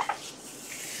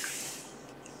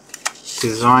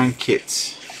 Design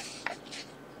kits.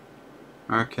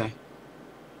 Okay.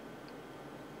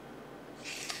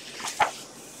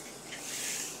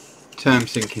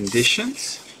 Terms and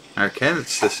conditions. Okay,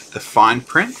 that's the fine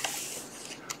print.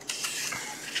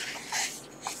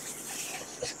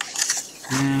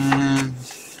 And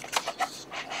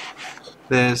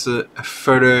there's a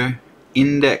photo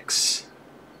index,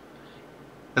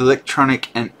 electronic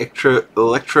and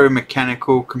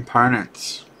electromechanical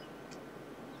components.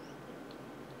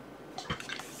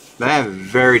 They have a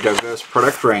very diverse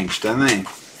product range, don't they?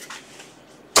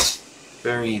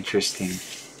 Very interesting.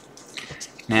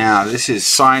 Now, this is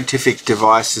Scientific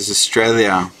Devices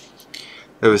Australia.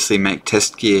 They obviously make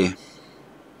test gear.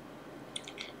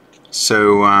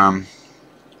 So,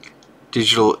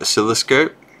 digital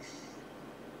oscilloscope.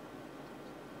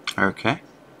 Okay.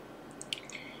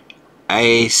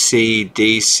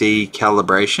 AC/DC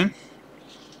calibration.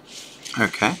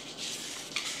 Okay.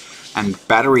 And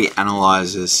battery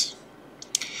analyzers.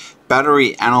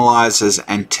 Battery analyzers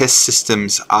and test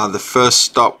systems are the first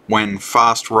stop when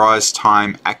fast rise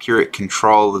time, accurate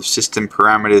control of system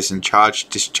parameters and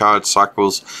charge-discharge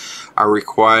cycles are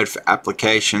required for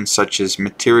applications such as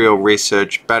material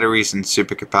research, batteries and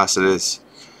supercapacitors.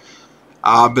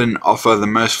 Arbon offer the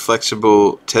most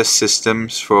flexible test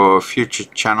systems for future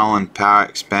channel and power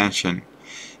expansion.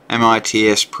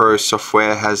 MITS Pro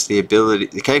software has the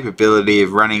capability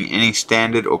of running any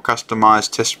standard or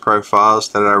customized test profiles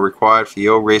that are required for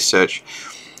your research,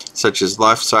 such as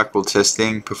life cycle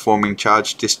testing, performing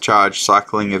charge-discharge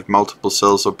cycling of multiple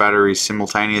cells or batteries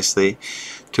simultaneously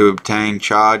to obtain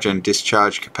charge and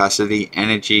discharge capacity,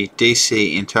 energy,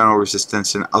 DC, internal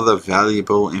resistance, and other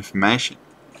valuable information.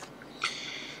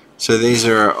 So these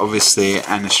are obviously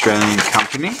an Australian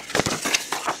company.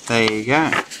 There you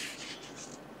go.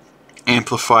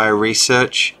 Amplifier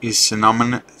research is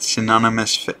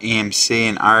synonymous for EMC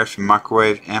and RF and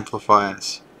microwave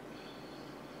amplifiers.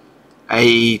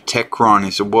 AE Techron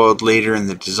is a world leader in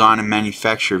the design and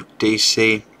manufacture of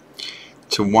DC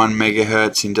to 1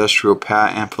 MHz industrial power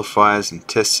amplifiers and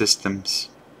test systems.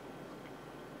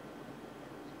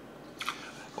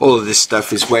 All of this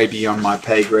stuff is way beyond my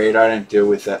pay grade. I don't deal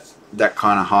with that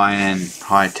kind of high-end,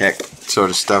 high-tech sort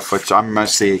of stuff, which I'm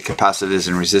mostly capacitors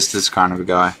and resistors kind of a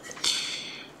guy.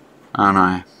 I don't know.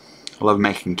 I love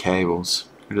making cables.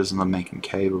 Who doesn't love making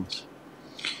cables?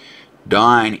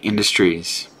 Dyne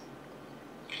Industries.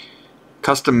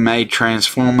 Custom-made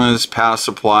transformers, power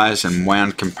supplies, and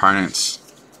wound components.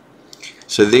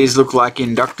 So these look like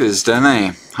inductors, don't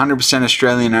they? 100%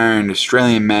 Australian owned,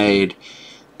 Australian made,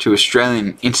 to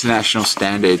Australian international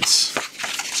standards.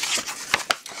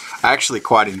 I actually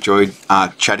quite enjoyed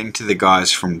chatting to the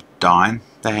guys from Dyne.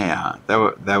 They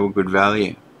were good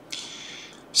value.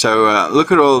 So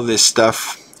look at all of this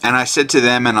stuff, and I said to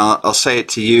them, and I'll say it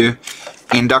to you,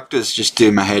 inductors just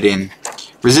do my head in.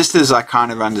 Resistors I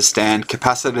kind of understand,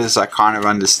 capacitors I kind of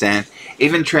understand,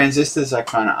 even transistors I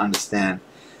kind of understand.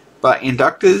 But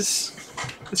inductors,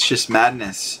 it's just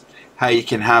madness. How you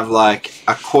can have like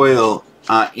a coil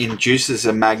induces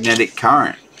a magnetic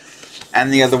current,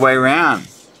 and the other way around.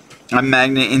 A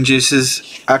magnet induces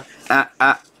an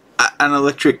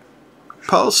electric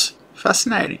pulse.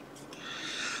 Fascinating.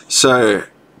 So,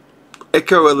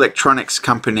 ElectroneX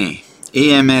company,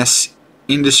 EMS,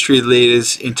 industry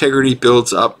leaders, integrity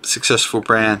builds up successful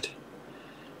brand.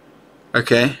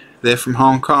 Okay, they're from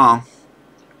Hong Kong.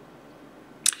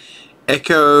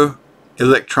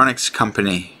 ElectroneX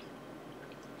company.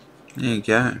 There you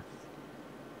go.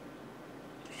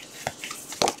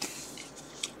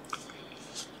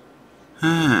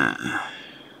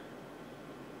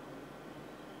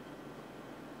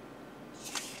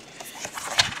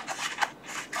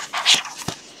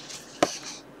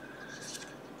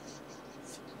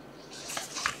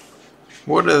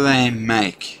 What do they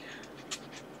make?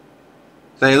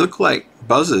 They look like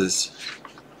buzzers.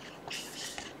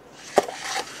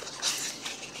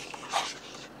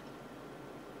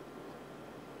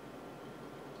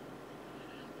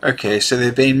 Okay, so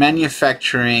they've been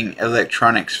manufacturing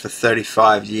electronics for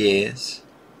 35 years.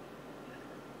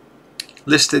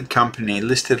 Listed company,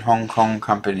 listed Hong Kong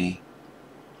company.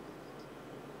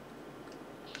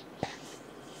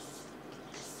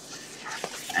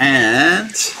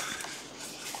 And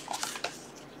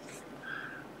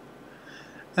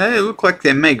they look like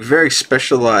they make very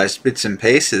specialized bits and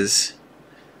pieces.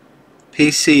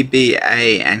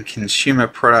 PCBA and consumer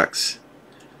products.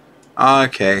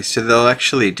 Okay, so they'll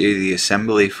actually do the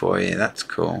assembly for you. That's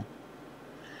cool.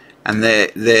 And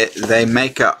they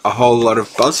make a whole lot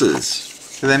of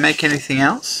buzzers. Do they make anything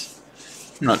else?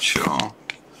 I'm not sure.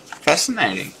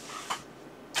 Fascinating.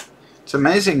 It's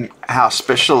amazing how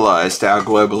specialized our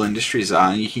global industries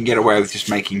are, and you can get away with just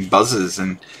making buzzers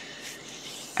and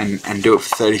do it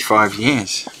for 35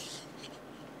 years.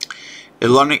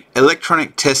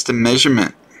 Electronic test and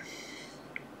measurement.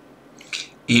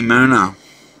 EMONA.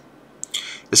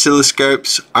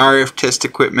 Oscilloscopes, RF test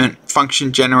equipment,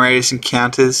 function generators and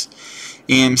counters,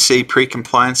 EMC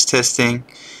pre-compliance testing,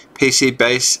 PC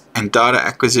base and data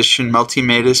acquisition,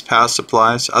 multimeters, power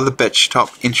supplies, other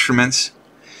benchtop instruments,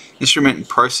 instrument and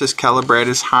process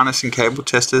calibrators, harness and cable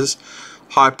testers,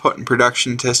 high pot and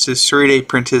production testers, 3D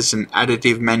printers and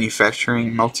additive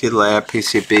manufacturing, multi-layer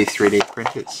PCB 3D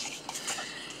printers.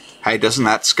 Hey, doesn't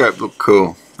that scope look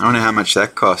cool? I wonder how much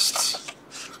that costs.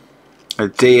 A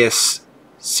DS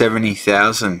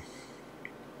 70,000.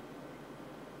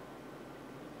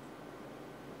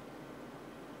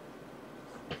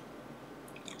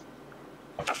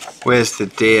 Where's the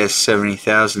DS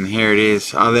 70,000? Here it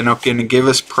is. Oh, they're not going to give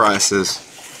us prices.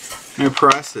 No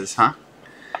prices, huh?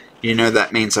 You know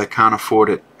that means I can't afford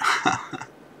it.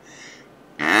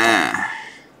 Yeah.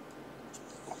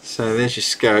 So there's your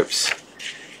scopes.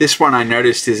 This one I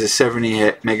noticed is a 70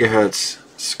 megahertz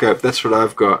scope. That's what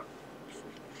I've got.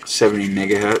 70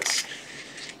 megahertz.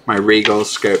 My Regal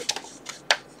scope.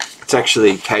 It's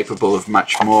actually capable of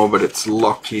much more, but it's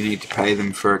locked. You need to pay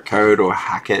them for a code or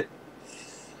hack it.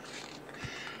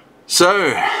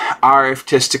 So, RF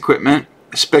test equipment,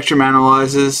 spectrum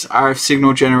analyzers, RF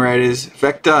signal generators,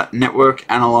 vector network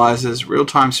analyzers,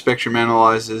 real-time spectrum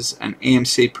analyzers, and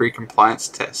EMC pre-compliance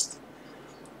test.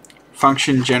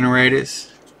 Function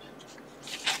generators,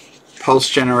 pulse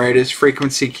generators,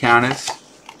 frequency counters,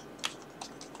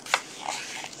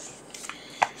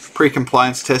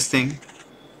 pre-compliance testing,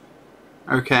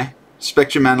 okay,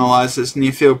 spectrum analyzers,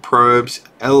 near-field probes,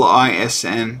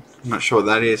 LISN, I'm not sure what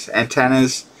that is,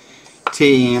 antennas,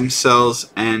 TEM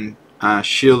cells, and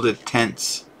shielded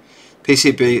tents,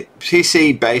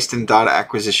 PC based and data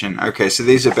acquisition. Okay, so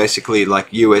these are basically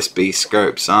like USB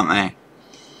scopes, aren't they?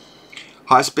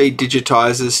 High-speed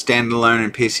digitizers, standalone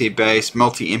and PC based,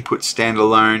 multi-input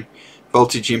standalone,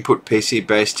 voltage input PC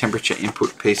based, temperature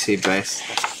input PC based.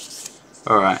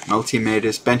 Alright,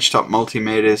 multimeters, benchtop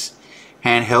multimeters,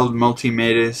 handheld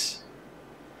multimeters.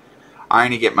 I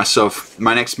only get myself,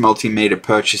 my next multimeter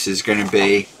purchase is going to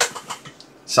be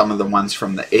some of the ones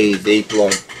from the EED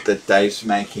blog that Dave's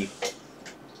making.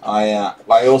 I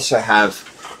also have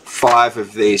 5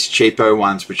 of these cheapo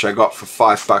ones which I got for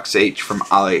 $5 each from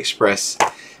AliExpress.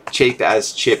 Cheap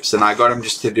as chips, and I got them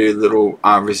just to do little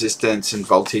resistance and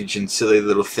voltage and silly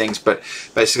little things, but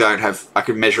basically I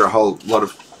could measure a whole lot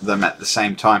of them at the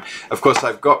same time. Of course,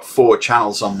 I've got 4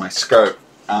 channels on my scope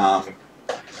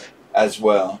as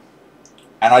well,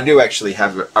 and I do actually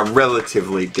have a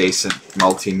relatively decent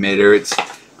multimeter. It's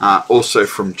also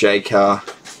from JCar,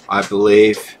 I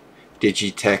believe,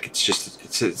 Digitech. It's just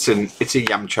it's a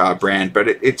Yumcha brand, but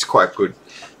it's quite good.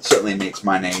 It certainly meets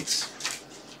my needs,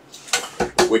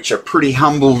 which are pretty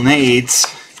humble needs.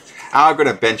 I've got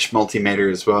a bench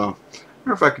multimeter as well. I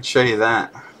wonder if I could show you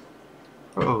that.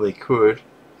 Probably could.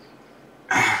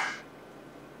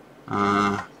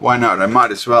 Why not? I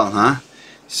might as well, huh?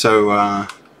 So,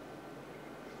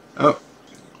 oh,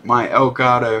 my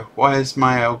Elgato. Why is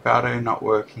my Elgato not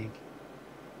working?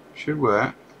 Should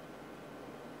work.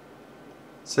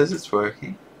 It says it's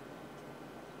working.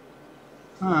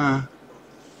 I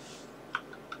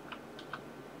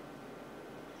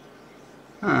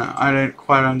don't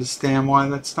quite understand why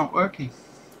that's not working.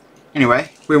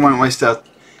 Anyway, we won't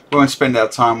spend our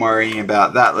time worrying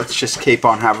about that. Let's just keep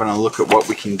on having a look at what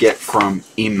we can get from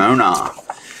EMONA.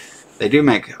 They do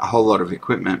make a whole lot of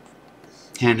equipment.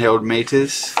 Handheld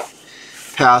meters,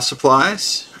 power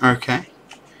supplies, okay.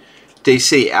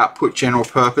 DC output general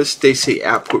purpose, DC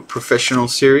output professional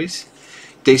series,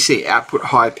 DC output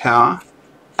high power,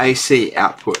 AC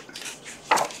output.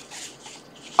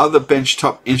 Other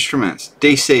benchtop instruments,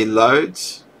 DC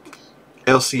loads,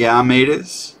 LCR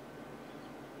meters,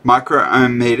 micro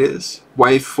ohm meters,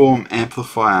 waveform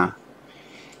amplifier,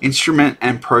 instrument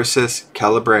and process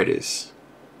calibrators,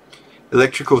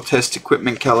 electrical test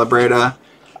equipment calibrator,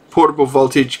 portable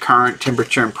voltage, current,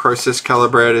 temperature and process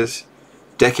calibrators,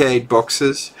 decade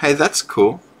boxes. Hey, that's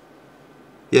cool.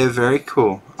 Yeah, very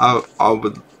cool. I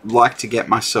would like to get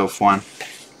myself one.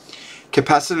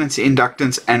 Capacitance,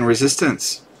 inductance and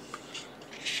resistance.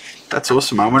 That's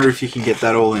awesome. I wonder if you can get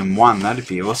that all in one. That'd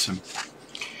be awesome.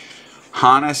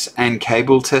 Harness and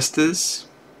cable testers.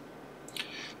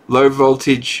 low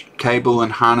voltage cable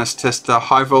and harness tester,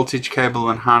 high voltage cable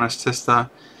and harness tester,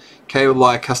 cable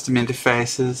eye custom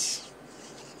interfaces,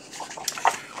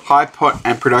 high pot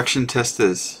and production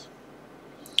testers,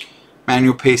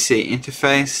 manual PC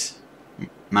interface,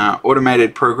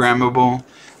 automated programmable,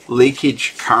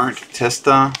 leakage current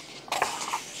tester,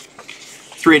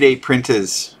 3D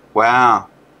printers. Wow.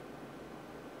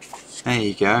 There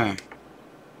you go.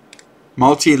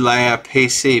 Multi-layer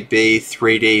PCB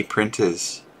 3D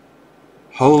printers.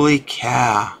 Holy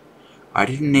cow. I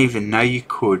didn't even know you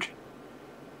could.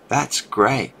 That's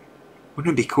great.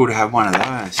 Wouldn't it be cool to have one of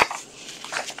those?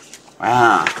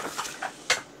 Wow.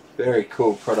 Very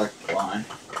cool product line.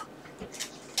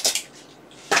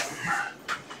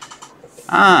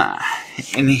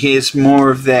 And here's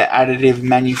more of their additive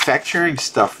manufacturing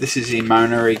stuff. This is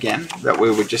Emona again, that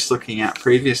we were just looking at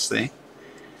previously.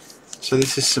 So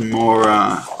this is some more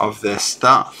of their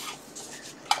stuff.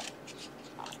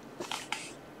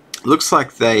 Looks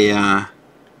like they, I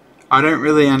don't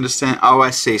really understand. Oh,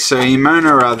 I see. So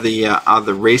Emona are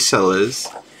the resellers,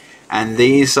 and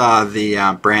these are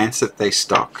the brands that they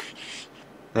stock.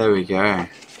 There we go.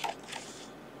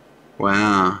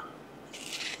 Wow.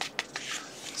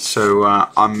 So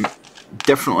I'm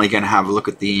definitely going to have a look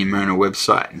at the Emona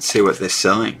website and see what they're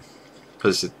selling,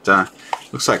 because it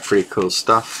looks like pretty cool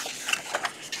stuff.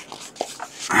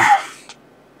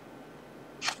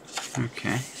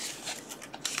 Okay.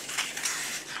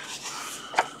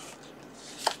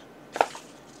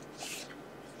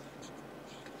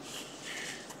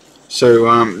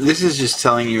 So this is just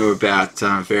telling you about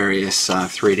various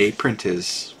 3D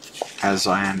printers, as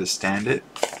I understand it.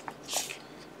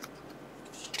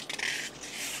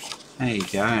 There you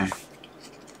go.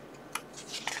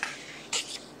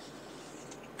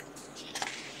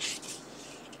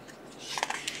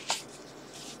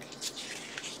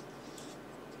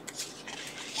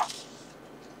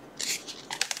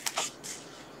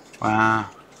 Wow.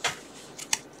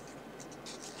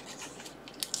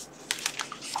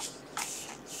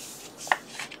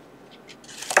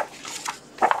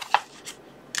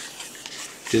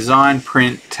 Design,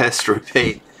 print, test,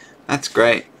 repeat. That's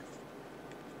great.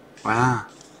 Wow.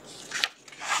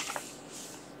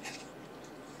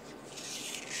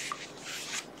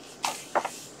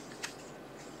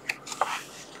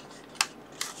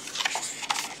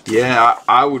 Yeah,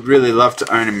 I would really love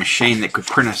to own a machine that could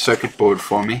print a circuit board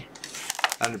for me.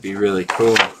 That'd be really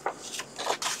cool.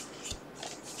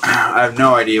 I have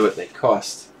no idea what they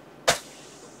cost.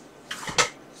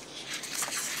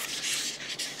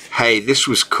 Hey, this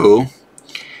was cool.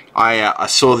 I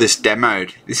saw this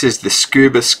demoed. This is the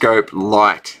Scuba Scope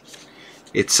Lite.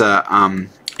 It's a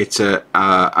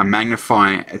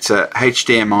magnifying. It's a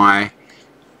HDMI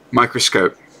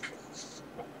microscope.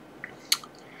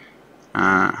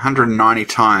 190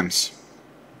 times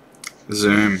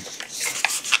zoom.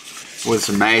 It was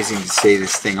amazing to see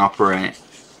this thing operate.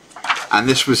 And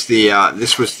this was the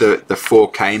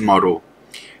 4K model,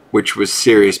 which was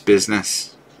serious business.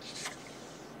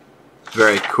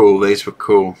 Very cool. These were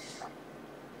cool.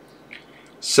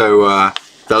 So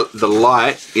the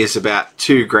Lite is about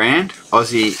 $2 grand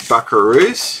Aussie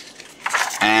buckaroos,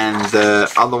 and the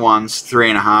other one's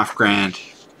 $3.5 grand.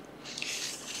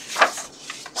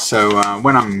 So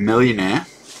when I'm a millionaire,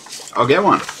 I'll get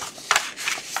one.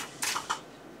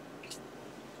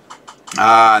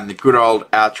 And the good old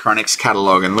ElectroneX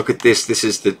catalog. And look at this. This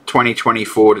is the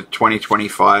 2024 to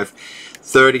 2025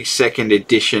 32nd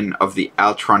edition of the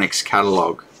ElectroneX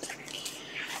catalog.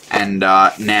 And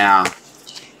now,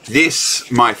 this,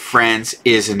 my friends,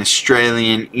 is an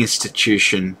Australian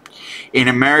institution. In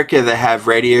America, they have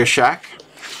Radio Shack.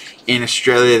 In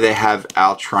Australia, they have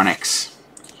ElectroneX.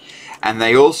 And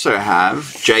they also have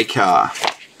JCar.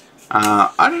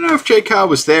 I don't know if JCar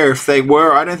was there. If they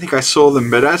were, I don't think I saw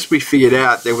them. But as we figured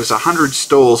out, there was 100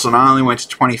 stalls and I only went to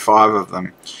 25 of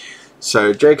them.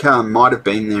 So JCar might have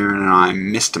been there and I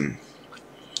missed them.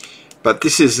 But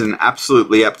this is an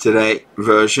absolutely up-to-date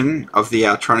version of the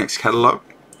ElectroneX catalog.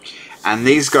 And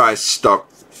these guys stock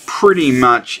pretty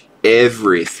much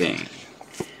everything.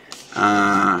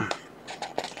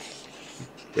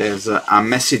 There's a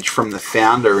message from the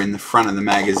founder in the front of the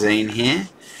magazine here.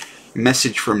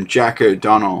 Message from Jack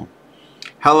O'Donnell.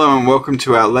 Hello and welcome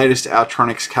to our latest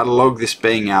ElectroneX catalog, this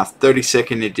being our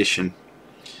 32nd edition.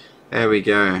 There we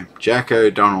go. Jack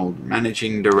O'Donnell,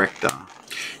 Managing Director.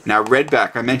 Now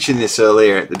Redback, I mentioned this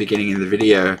earlier at the beginning of the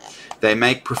video. They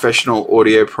make professional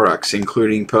audio products,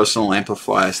 including personal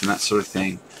amplifiers and that sort of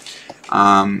thing.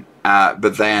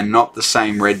 But they are not the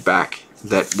same Redback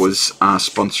that was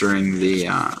sponsoring the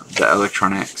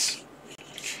ElectroneX.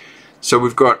 So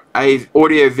we've got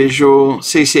audio visual,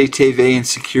 CCTV and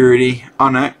security. Oh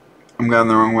no, I'm going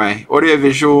the wrong way. Audio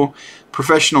visual,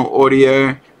 professional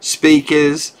audio,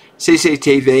 speakers,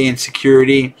 CCTV and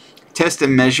security, test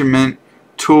and measurement,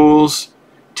 tools,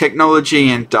 technology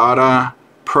and data,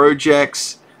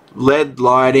 projects, LED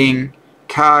lighting,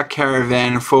 car,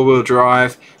 caravan, four-wheel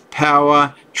drive,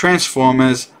 power,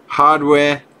 transformers,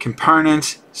 hardware,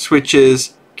 components,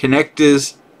 switches,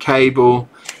 connectors, cable,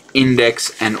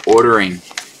 index, and ordering.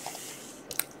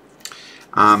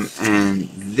 And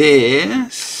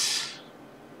this,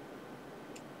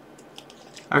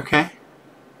 okay,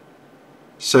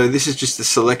 so this is just a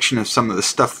selection of some of the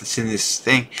stuff that's in this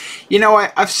thing. You know,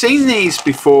 I've seen these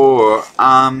before,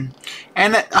 and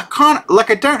I can't, like,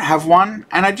 I don't have one,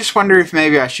 and I just wonder if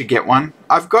maybe I should get one.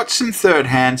 I've got some third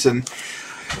hands, and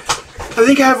I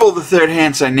think I have all the third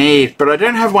hands I need, but I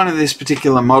don't have one of this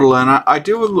particular model, and I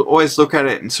do always look at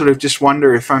it and sort of just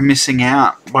wonder if I'm missing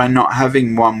out by not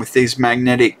having one with these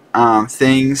magnetic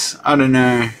things. I don't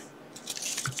know.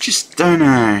 I just don't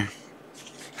know.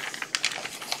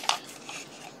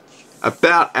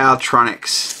 About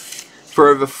ElectroneX. For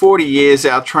over 40 years,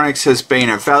 ElectroneX has been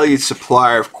a valued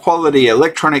supplier of quality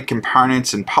electronic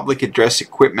components and public address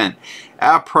equipment.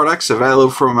 Our products,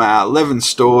 available from our 11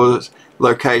 stores,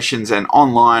 locations and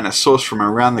online, are sourced from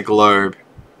around the globe.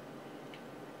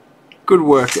 Good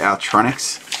work,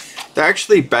 ElectroneX. They're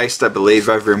actually based, I believe,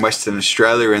 over in Western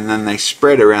Australia, and then they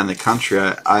spread around the country.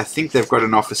 I think they've got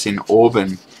an office in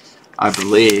Auburn, I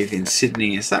believe, in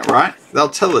Sydney. Is that right? They'll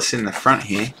tell us in the front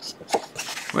here.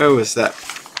 Where was that?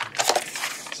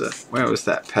 Where was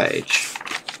that page?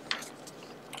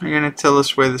 Are you going to tell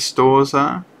us where the stores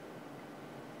are?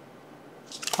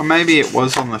 Or maybe it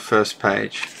was on the first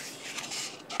page.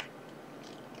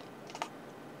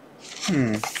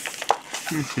 I'm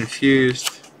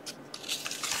confused.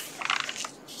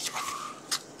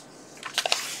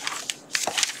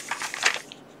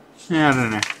 Yeah, I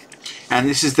don't know. And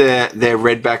this is their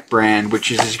Redback brand,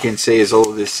 which is, as you can see, is all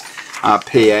of this PA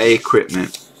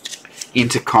equipment,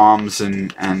 intercoms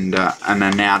and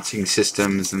announcing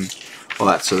systems and all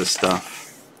that sort of stuff.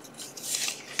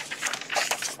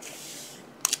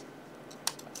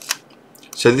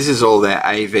 So this is all their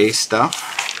AV stuff.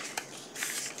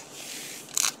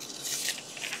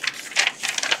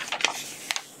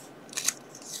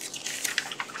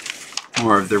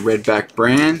 More of the Redback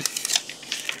brand.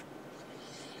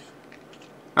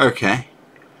 Okay,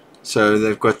 so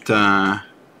they've got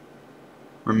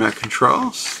remote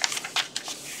controls.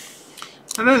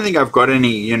 I don't think I've got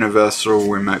any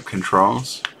universal remote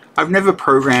controls. I've never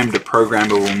programmed a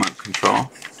programmable remote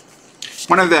control.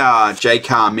 One of our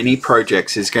JCar mini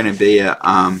projects is going to be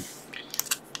an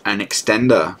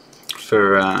extender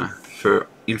for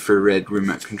infrared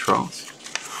remote controls.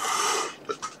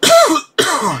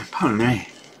 Pardon me.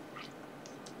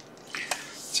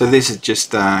 So these are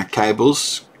just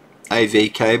cables,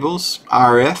 AV cables,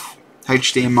 RF,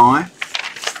 HDMI.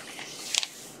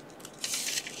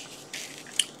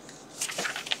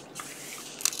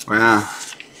 Wow.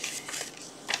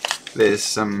 There's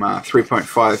some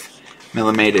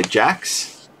 3.5mm jacks.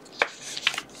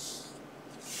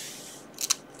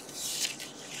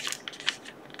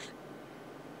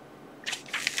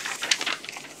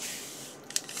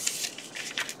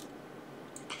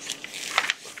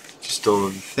 All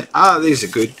of the these are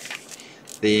good.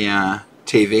 The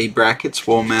TV brackets,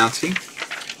 wall mounting.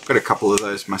 Got a couple of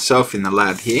those myself in the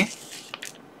lab here.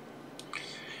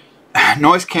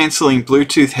 Noise cancelling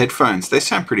Bluetooth headphones. They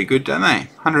sound pretty good, don't they?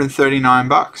 139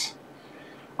 bucks.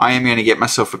 I am going to get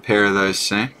myself a pair of those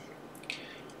soon,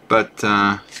 but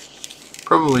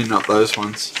probably not those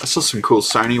ones. I saw some cool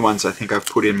Sony ones I think I've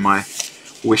put in my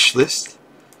wish list.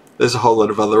 There's a whole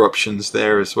lot of other options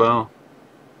there as well.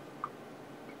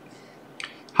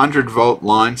 100-volt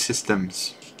line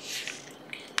systems.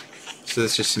 So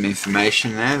there's just some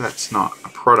information there. That's not a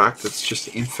product, that's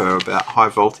just info about high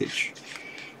voltage.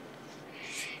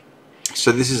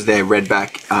 So this is their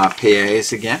Redback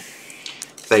PAs again.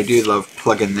 They do love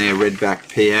plugging their Redback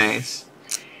PAs.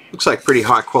 Looks like pretty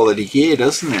high quality gear,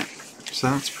 doesn't it? So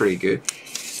that's pretty good.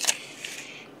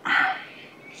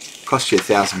 Cost you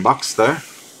 $1,000 though.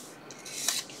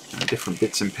 Different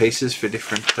bits and pieces for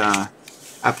different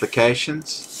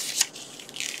applications.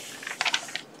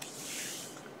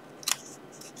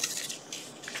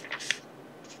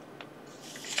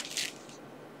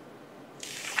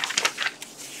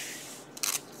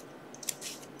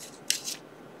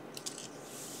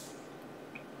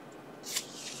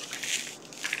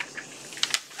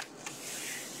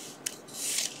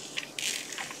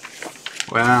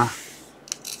 Wow.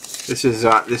 This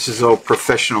is all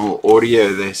professional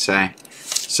audio, they say.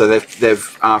 So they've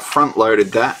front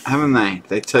loaded that, haven't they?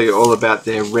 They tell you all about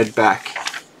their Redback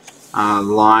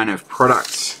line of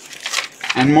products.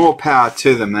 And more power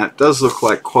to them. That does look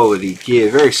like quality gear.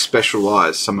 Very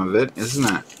specialized, some of it, isn't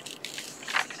it?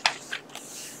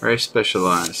 Very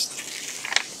specialized.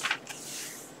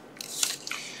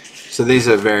 So these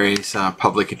are various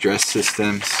public address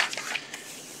systems.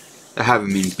 They have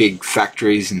them in big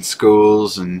factories and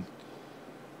schools and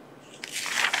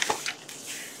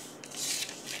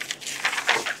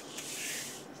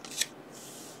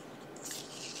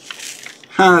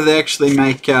they actually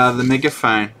make the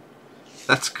megaphone.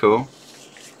 That's cool.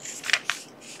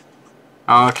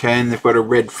 Oh, okay, and they've got a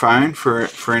red phone for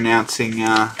announcing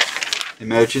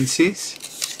emergencies.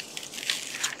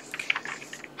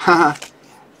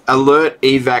 Alert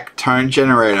evac tone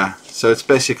generator. So it's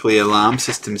basically alarm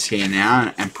systems here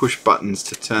now and push buttons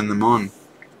to turn them on.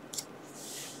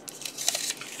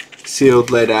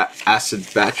 Sealed lead acid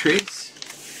batteries.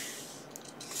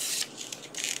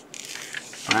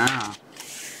 Wow.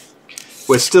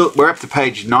 We're up to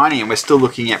page 90 and we're still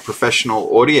looking at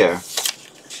professional audio.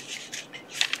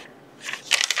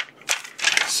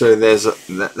 So there's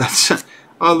that's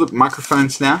oh look,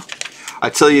 microphones now. I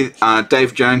tell you,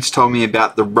 Dave Jones told me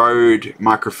about the Rode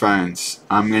microphones.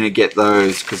 I'm going to get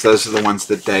those because those are the ones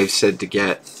that Dave said to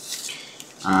get.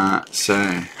 So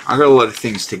I got a lot of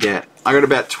things to get. I got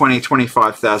about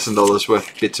 $25,000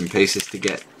 worth of bits and pieces to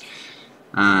get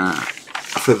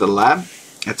for the lab.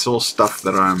 It's all stuff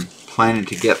that I'm planning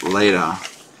to get later.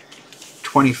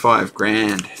 25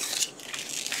 grand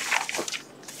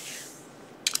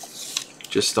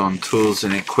just on tools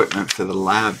and equipment for the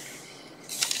lab.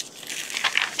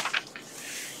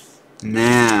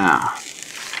 Now,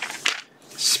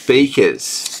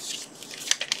 speakers.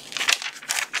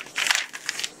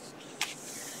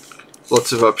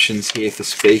 Lots of options here for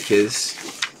speakers.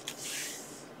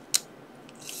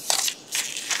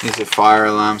 These are fire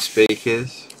alarm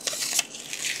speakers.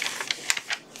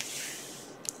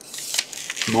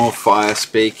 More fire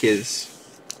speakers.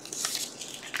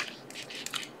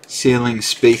 Ceiling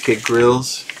speaker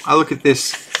grills. I look at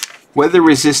this. Weather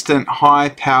resistant high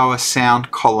power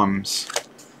sound columns.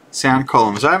 Sound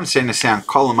columns. I haven't seen a sound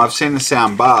column. I've seen a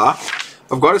sound bar.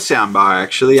 I've got a sound bar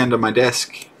actually under my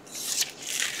desk.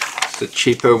 It's a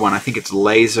cheaper one. I think it's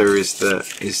Laser is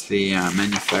the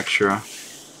manufacturer.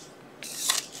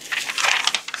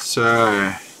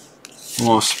 So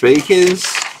more speakers.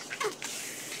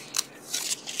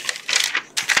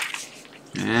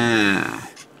 Yeah.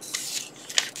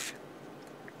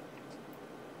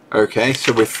 Okay,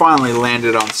 so we've finally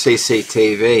landed on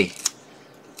CCTV.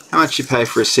 How much you pay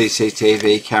for a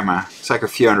CCTV camera? It's like a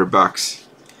few $100.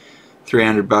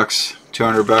 300 bucks,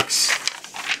 200 bucks.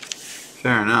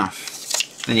 Fair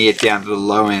enough. Then you get down to the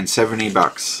low end, 70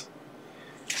 bucks.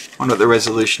 I wonder what the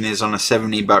resolution is on a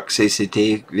 70 buck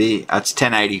CCTV. It's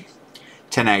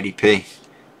 1080p,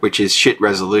 which is shit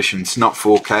resolution. It's not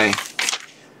 4K.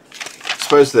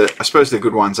 I suppose the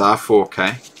good ones are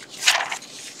 4K.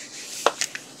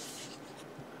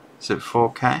 Is it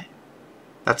 4K?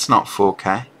 That's not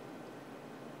 4K.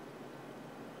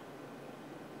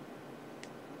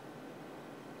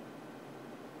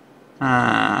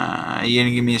 Are you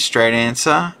gonna give me a straight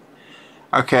answer?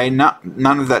 Okay,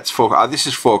 none of that's 4K. Oh, this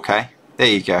is 4K. There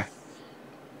you go.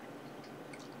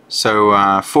 So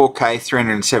 4K,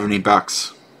 370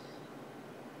 bucks.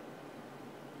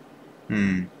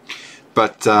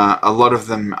 But a lot of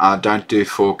them don't do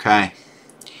 4K.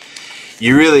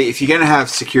 You really, if you're going to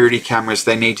have security cameras,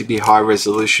 they need to be high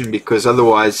resolution because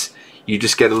otherwise you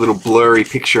just get a little blurry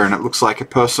picture and it looks like a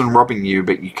person robbing you,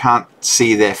 but you can't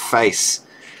see their face,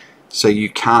 so you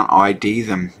can't ID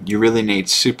them. You really need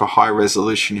super high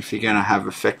resolution if you're going to have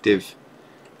effective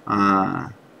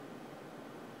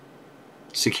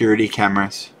security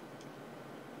cameras.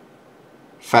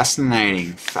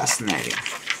 Fascinating, fascinating.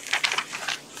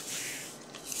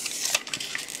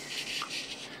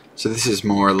 So this is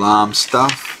more alarm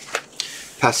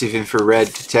stuff. Passive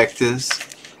infrared detectors.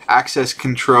 Access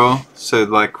control, so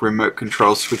like remote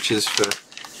control switches for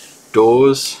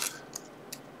doors.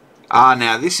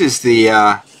 Now this is the,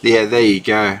 yeah, there you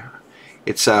go.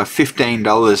 It's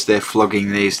 $15 they're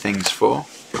flogging these things for.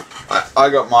 I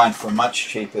got mine for much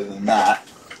cheaper than that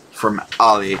from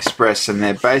AliExpress, and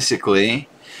they're basically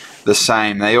the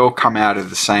same. They all come out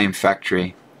of the same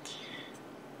factory.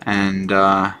 And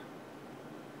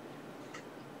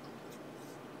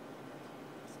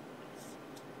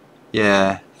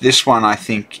yeah, this one I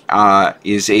think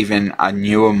is even a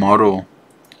newer model.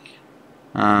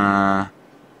 Not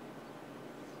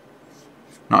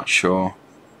sure.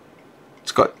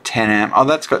 It's got 10 amp. Oh,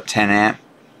 that's got 10 amp.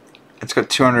 It's got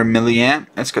 200 milliamp.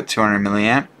 That's got 200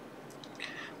 milliamp.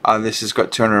 This has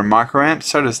got 200 microamp.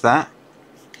 So does that.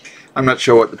 I'm not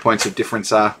sure what the points of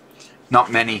difference are.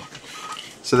 Not many.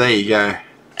 So there you go.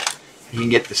 You can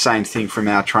get the same thing from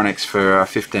ElectroneX for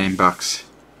 15 bucks.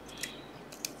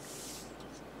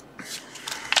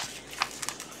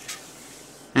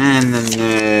 And then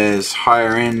there's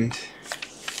higher end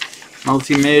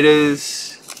multimeters.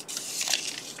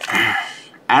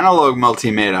 Analog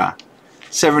multimeter,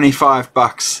 75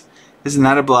 bucks. Isn't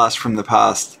that a blast from the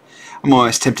past? I'm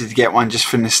almost tempted to get one just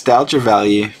for nostalgia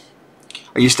value.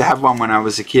 I used to have one when I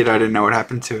was a kid. I didn't know what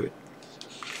happened to it.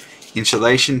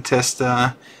 Insulation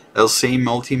tester, LC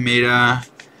multimeter,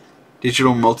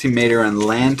 digital multimeter and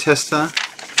LAN tester.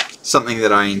 Something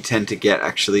that I intend to get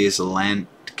actually is a LAN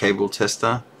cable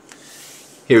tester.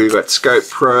 Here we've got scope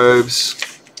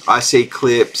probes, IC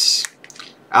clips,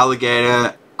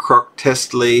 alligator, croc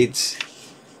test leads,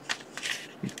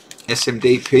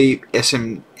 SMD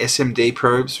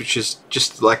probes, which is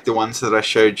just like the ones that I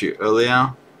showed you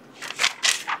earlier.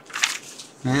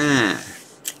 Yeah.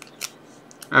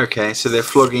 Okay, so they're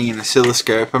flogging an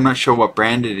oscilloscope. I'm not sure what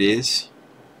brand it is.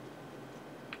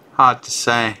 Hard to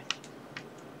say.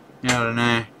 Yeah, I don't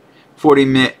know. 40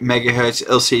 megahertz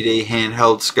LCD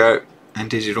handheld scope and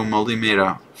digital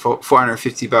multimeter for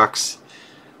 450 bucks,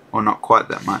 or not quite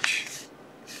that much.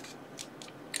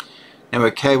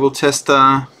 Network cable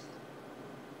tester,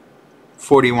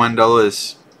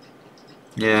 $41.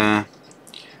 Yeah,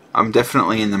 I'm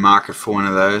definitely in the market for one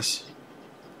of those.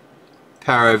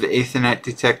 Power over Ethernet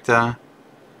detector,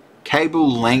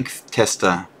 cable length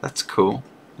tester. That's cool,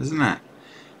 isn't it?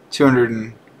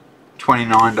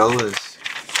 $229.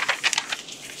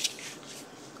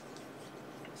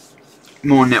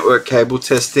 More network cable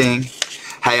testing.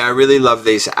 Hey, I really love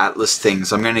these Atlas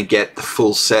things. I'm going to get the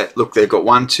full set. Look, they've got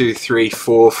 1, 2, 3,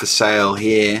 4 for sale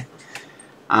here.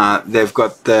 They've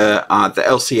got the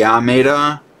LCR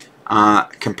meter,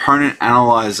 component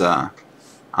analyzer,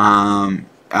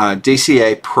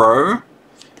 DCA Pro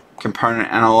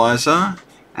component analyzer,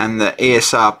 and the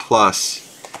ESR Plus.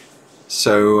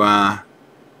 So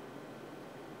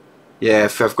yeah,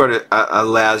 if I've got a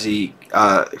lousy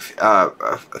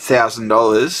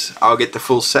 $1,000, I'll get the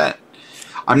full set.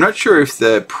 I'm not sure if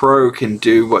the Pro can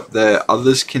do what the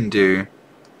others can do.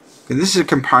 This is a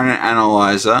component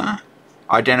analyzer.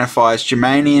 Identifies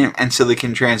germanium and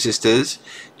silicon transistors,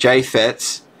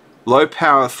 JFETs, low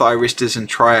power thyristors and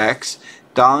triacs,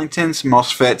 Darlingtons,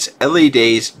 MOSFETs,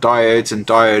 LEDs, diodes and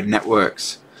diode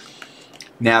networks.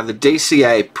 Now the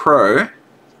DCA Pro,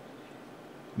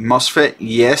 MOSFET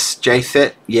yes,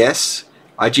 JFET yes,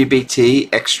 IGBT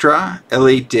extra,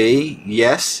 LED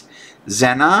yes,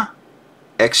 Zener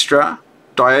extra,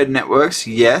 diode networks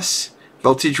yes,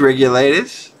 voltage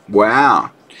regulators, wow,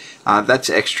 that's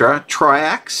extra,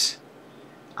 triacs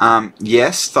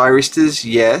yes, thyristors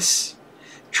yes,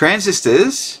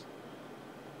 transistors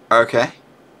okay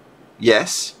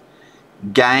yes,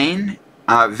 gain,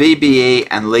 VBE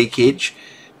and leakage,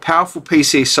 powerful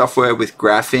PC software with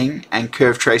graphing and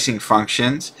curve tracing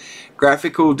functions,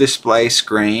 graphical display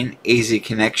screen, easy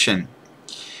connection.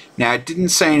 Now it didn't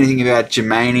say anything about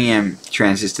germanium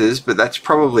transistors, but that's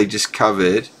probably just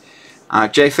covered.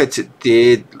 JFETs it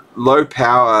did, low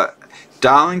power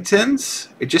Darlingtons,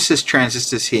 it just says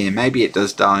transistors here, maybe it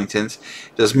does Darlingtons,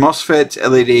 it does MOSFETs,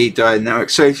 LED, diode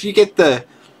networks. So if you get the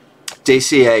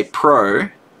DCA Pro,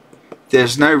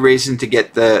 there's no reason to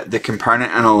get the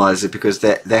component analyzer because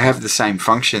they have the same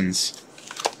functions.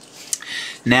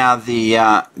 Now the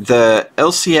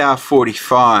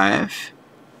LCR45,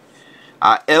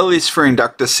 L is for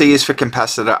inductor, C is for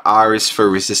capacitor, R is for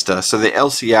resistor. So the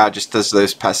LCR just does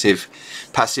those passive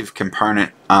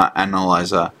component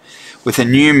analyzer. With a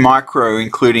new micro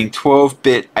including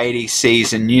 12-bit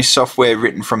ADCs and new software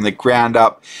written from the ground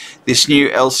up, this new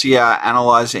LCR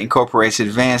analyzer incorporates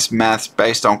advanced maths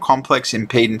based on complex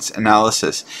impedance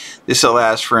analysis. This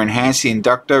allows for enhanced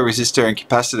inductor, resistor and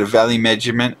capacitor value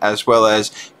measurement as well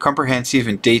as comprehensive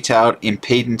and detailed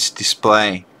impedance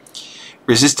display.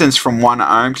 Resistance from 1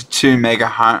 ohm to 2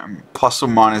 megaohm plus or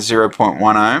minus 0.1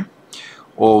 ohm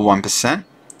or 1%.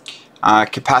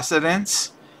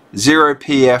 Capacitance 0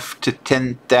 PF to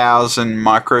 10,000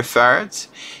 microfarads.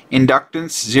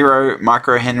 Inductance 0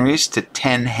 microhenries to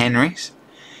 10 henries.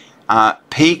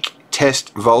 Peak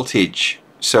test voltage,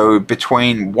 so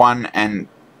between 1 and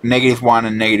 -1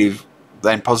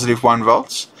 and positive 1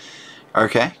 volts.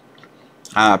 Okay.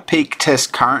 Peak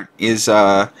test current is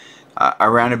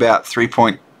around about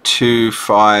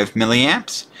 3.25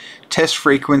 milliamps. Test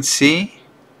frequency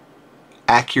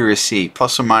accuracy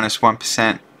plus or minus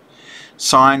 1%.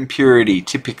 Sine purity,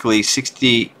 typically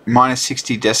minus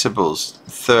 60 decibels,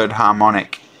 third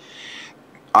harmonic.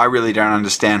 I really don't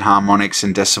understand harmonics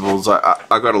and decibels.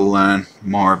 I got to learn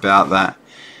more about that.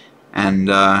 And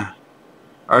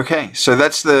okay, so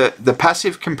that's the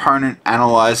passive component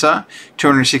analyzer,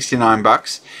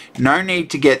 $269. No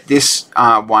need to get this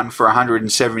one for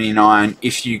 $179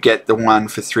 if you get the one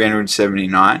for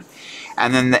 $379.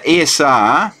 And then the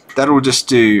ESR, that'll just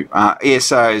do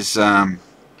ESR is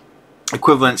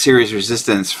equivalent series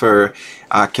resistance for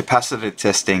capacitor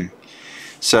testing.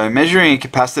 So measuring a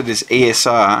capacitor's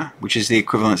ESR, which is the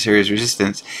equivalent series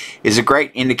resistance, is a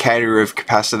great indicator of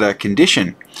capacitor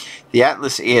condition. The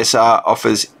Atlas ESR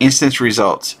offers instant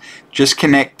results. Just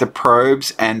connect the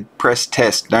probes and press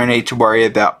test. No need to worry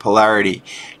about polarity.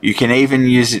 You can even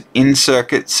use it in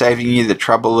circuit, saving you the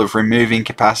trouble of removing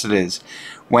capacitors.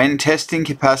 When testing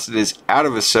capacitors out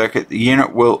of a circuit, the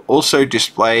unit will also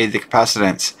display the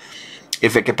capacitance.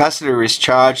 If a capacitor is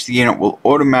charged, the unit will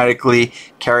automatically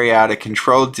carry out a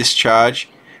controlled discharge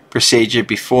procedure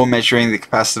before measuring the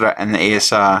capacitor and the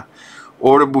ESR.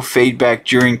 Audible feedback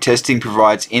during testing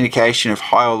provides indication of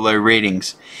high or low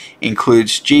readings.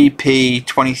 Includes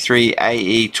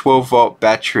GP23AE 12-volt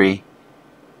battery.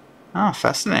 Oh,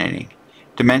 fascinating.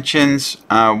 Dimensions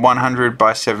 100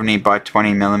 by 70 by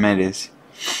 20 millimeters.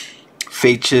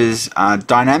 Features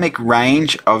dynamic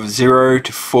range of 0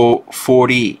 to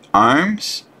 40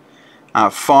 ohms,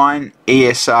 fine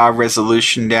ESR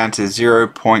resolution down to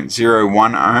 0.01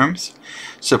 ohms,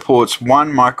 supports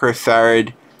 1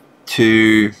 microfarad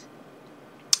to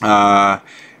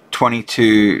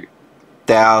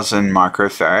 22,000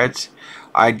 microfarads,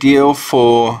 ideal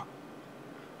for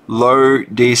low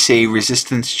DC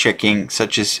resistance checking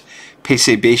such as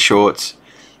PCB shorts.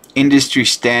 Industry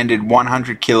standard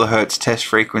 100 kilohertz test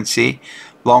frequency,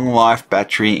 long life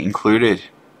battery included.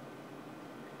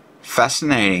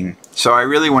 Fascinating. So I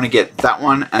really want to get that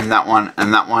one and that one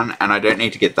and that one, and I don't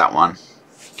need to get that one.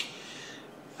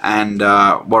 And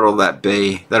what'll that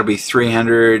be? That'll be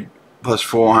 300 plus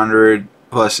 400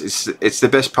 plus. It's the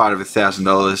best part of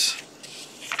 $1,000.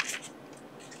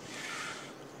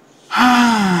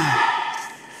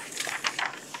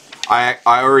 I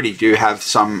already do have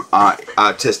some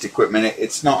test equipment.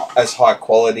 It's not as high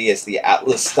quality as the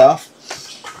Atlas stuff.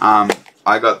 I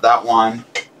got that one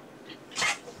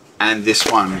and this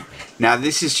one. Now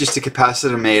this is just a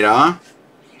capacitor meter,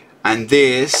 and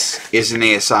this is an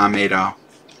ESR meter.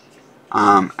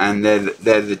 And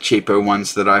they're the cheaper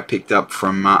ones that I picked up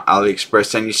from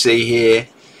AliExpress. And you see here,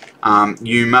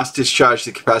 you must discharge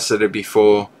the capacitor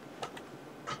before.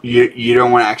 You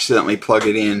don't want to accidentally plug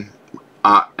it in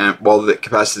and while the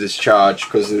capacitor is charged,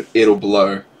 because it'll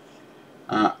blow.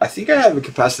 I think I have a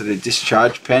capacitor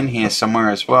discharge pen here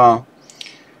somewhere as well.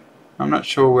 I'm not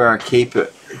sure where I keep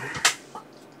it.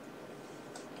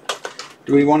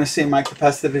 Do we want to see my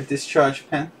capacitor discharge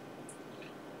pen?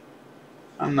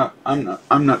 I'm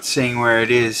not seeing where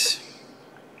it is.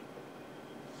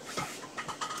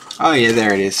 Oh yeah,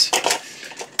 there it is.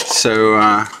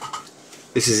 So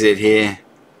this is it here.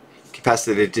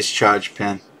 Capacitor discharge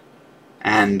pen.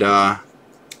 And yeah,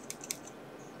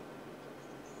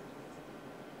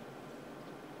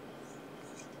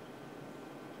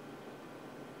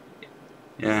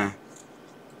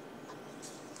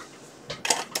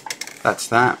 that's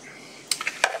that.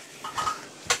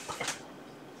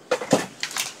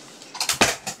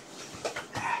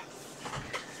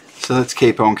 So let's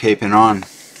keep on keeping on.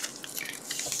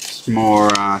 Some more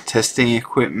testing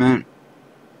equipment.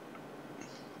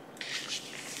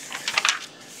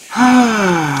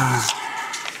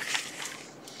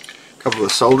 Couple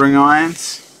of soldering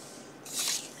irons.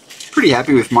 Pretty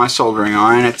happy with my soldering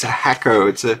iron. It's a Hakko.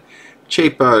 It's a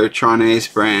cheapo Chinese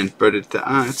brand, but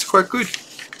it's quite good.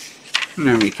 I don't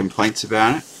have any complaints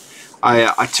about it.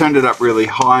 I turned it up really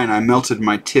high and I melted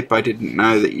my tip. I didn't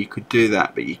know that you could do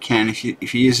that, but you can. If you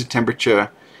use a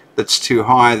temperature that's too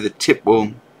high, the tip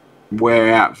will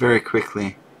wear out very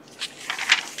quickly.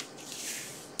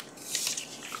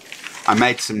 I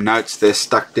made some notes. They're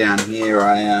stuck down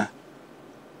here.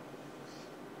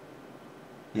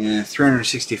 Yeah,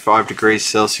 365 degrees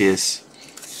Celsius.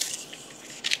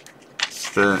 It's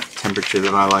the temperature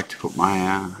that I like to put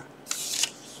my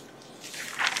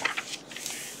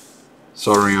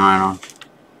soldering iron on.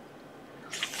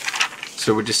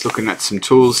 So we're just looking at some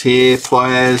tools here: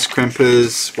 pliers,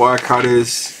 crimpers, wire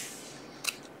cutters.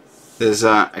 There's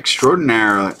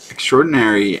extraordinary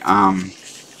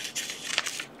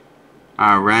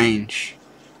range.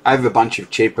 I have a bunch of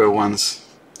cheaper ones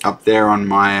up there on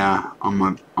my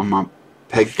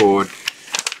pegboard,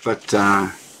 but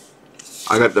I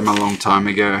got them a long time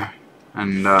ago.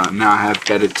 and now I have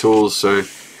better tools. So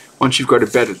once you've got a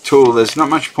better tool, there's not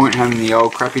much point having the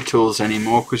old crappy tools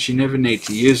anymore, because you never need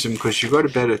to use them because you've got a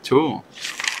better tool.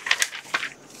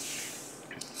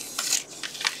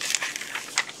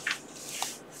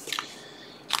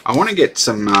 I want to get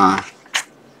some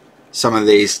of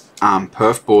these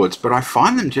perf boards, but I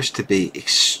find them just to be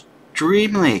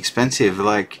extremely expensive.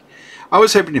 Like, I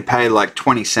was hoping to pay like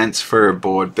 20 cents for a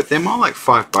board, but they're more like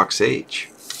 $5 each.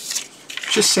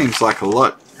 Just seems like a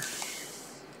lot.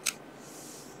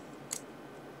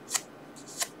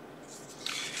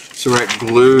 So we're at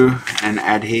glue and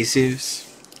adhesives,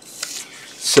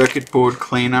 circuit board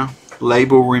cleaner,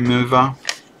 label remover,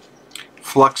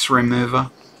 flux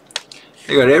remover.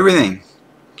 They got everything.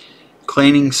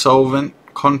 Cleaning solvent,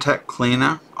 contact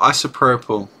cleaner,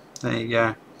 isopropyl. There you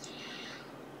go.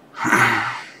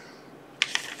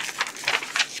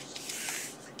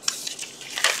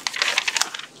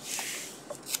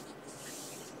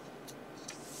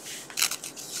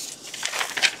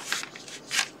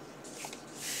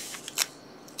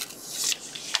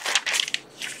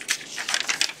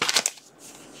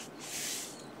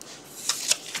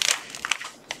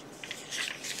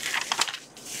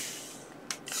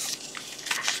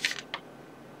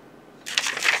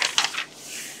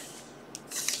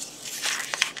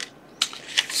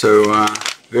 So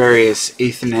various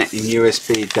Ethernet and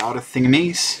USB data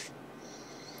thingamies.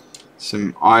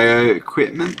 Some I/O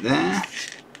equipment there.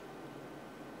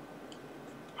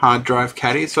 Hard drive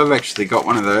caddies. I've actually got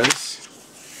one of those.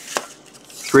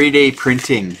 3D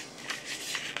printing.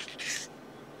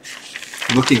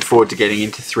 I'm looking forward to getting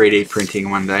into 3D printing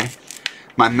one day.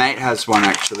 My mate has one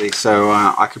actually, so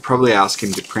I could probably ask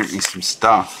him to print me some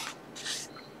stuff.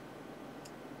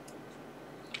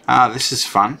 This is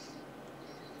fun.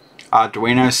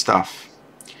 Arduino stuff.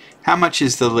 How much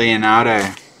is the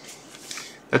Leonardo?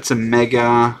 That's a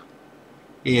Mega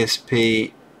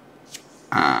ESP.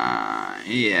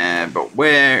 Yeah, but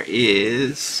where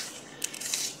is...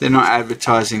 They're not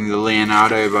advertising the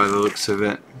Leonardo by the looks of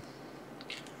it.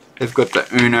 They've got the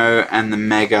Uno and the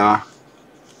Mega.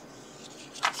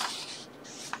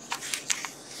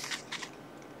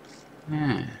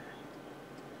 Yeah.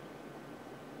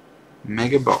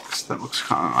 Mega box. That looks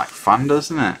kind of like fun,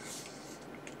 doesn't it?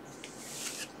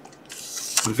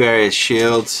 Various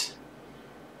shields.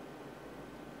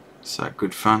 So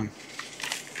good fun.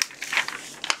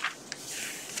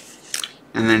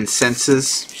 And then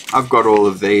sensors. I've got all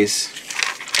of these.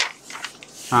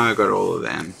 I've got all of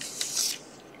them.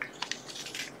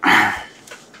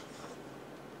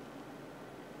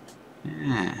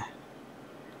 Yeah.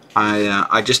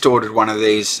 I just ordered one of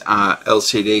these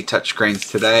LCD touchscreens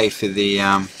today for the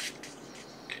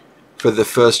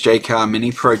first JCar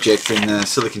mini project in the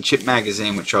Silicon Chip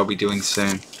magazine, which I'll be doing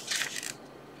soon.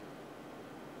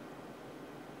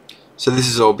 So this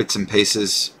is all bits and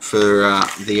pieces for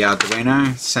the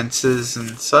Arduino sensors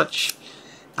and such.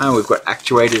 We've got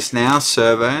actuators now,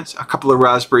 servos, a couple of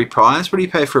Raspberry Pis. What do you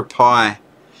pay for a Pi?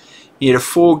 You get a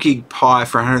 4 gig Pi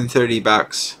for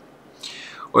 $130,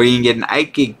 or you can get an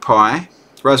 8 gig Pi,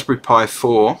 Raspberry Pi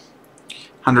 4,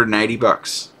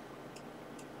 $180.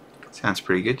 Sounds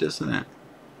pretty good, doesn't it?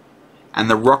 And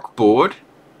the Rock board,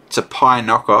 it's a Pi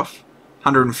knockoff,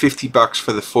 $150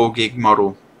 for the 4 gig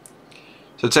model.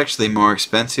 So it's actually more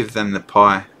expensive than the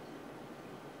Pi.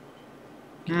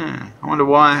 I wonder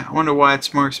why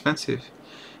it's more expensive.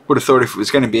 Would have thought if it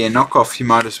was going to be a knockoff, you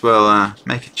might as well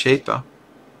make it cheaper.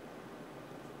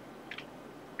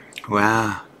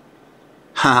 Wow.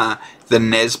 The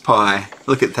NES Pi.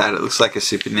 Look at that, it looks like a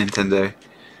Super Nintendo.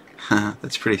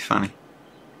 That's pretty funny.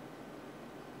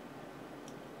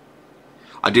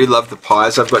 I do love the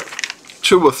Pis. I've got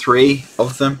 2 or 3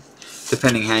 of them,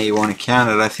 depending how you want to count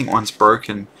it. I think one's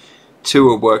broken, 2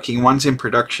 are working, one's in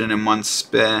production and one's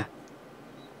spare.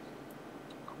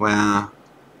 Wow.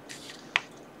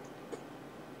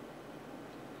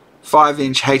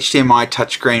 5-inch HDMI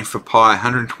touchscreen for Pi,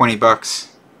 $120.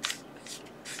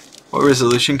 What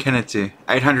resolution can it do?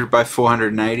 800 by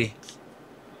 480.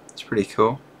 That's pretty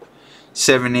cool.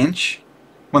 7-inch,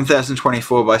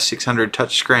 1024 by 600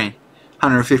 touchscreen,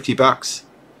 $150.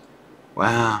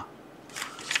 Wow.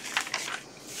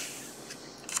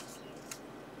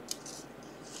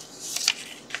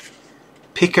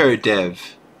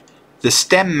 PicoDev. The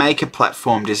STEM Maker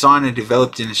platform designed and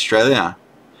developed in Australia.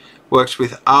 Works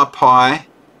with RPi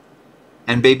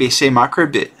and BBC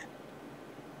Microbit.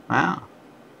 Wow.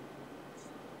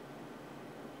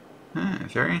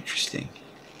 Very interesting.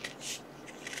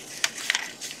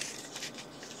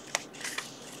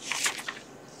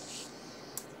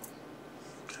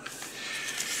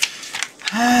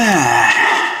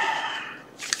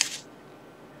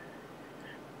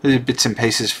 These are bits and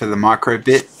pieces for the micro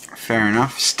bit. Fair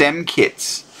enough. STEM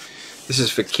kits. This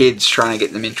is for kids trying to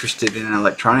get them interested in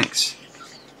electronics.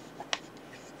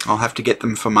 I'll have to get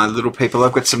them for my little people.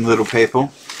 I've got some little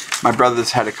people. My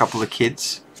brother's had a couple of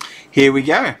kids. Here we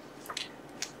go.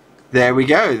 There we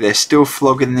go. They're still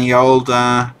flogging the old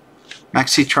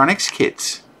Maxitronics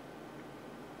kits.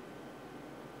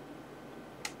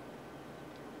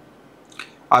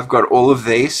 I've got all of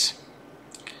these.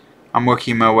 I'm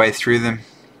working my way through them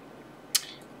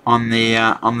on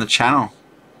the channel.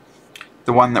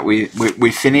 The one that we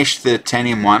finished the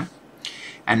 10-in-1,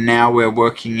 and now we're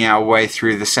working our way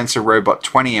through the Sensor Robot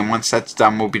 20, and once that's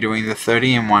done we'll be doing the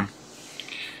 30-in-1.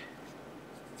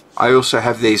 I also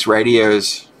have these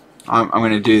radios. I'm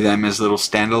going to do them as little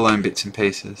standalone bits and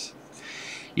pieces.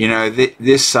 You know,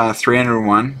 this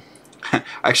 301, I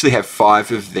actually have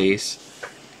 5 of these.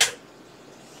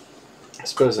 I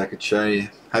suppose I could show you.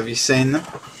 Have you seen them?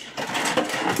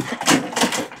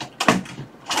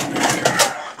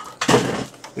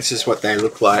 This is what they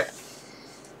look like.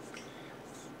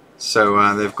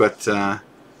 So they've got a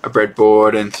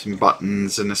breadboard and some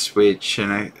buttons and a switch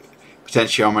and a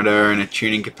potentiometer and a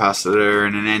tuning capacitor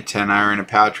and an antenna and a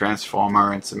power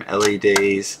transformer and some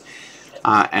LEDs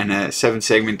and a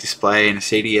 7-segment display and a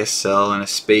CDS cell and a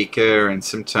speaker and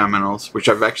some terminals, which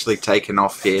I've actually taken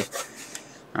off here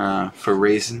for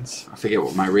reasons. I forget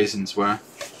what my reasons were.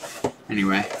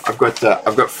 Anyway, I've got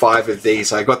 5 of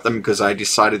these. I got them because I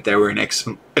decided they were an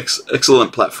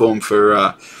excellent platform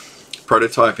for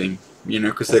prototyping. You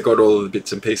know, because they've got all of the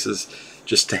bits and pieces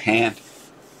just to hand.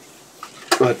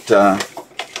 But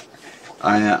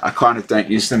I kind of don't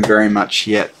use them very much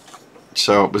yet.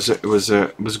 So it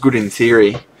was good in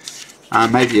theory.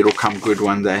 Maybe it'll come good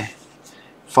one day.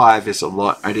 5 is a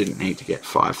lot. I didn't need to get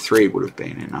 5. 3 would have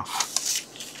been enough.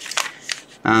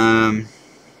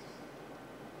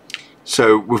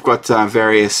 So we've got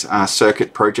various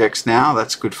circuit projects now.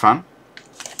 That's good fun.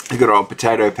 We've got our old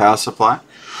potato power supply.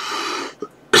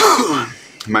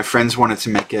 My friends wanted to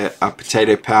make a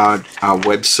potato powered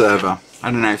web server.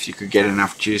 I don't know if you could get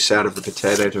enough juice out of the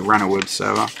potato to run a web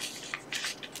server.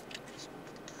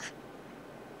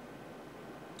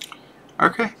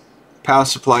 Okay, power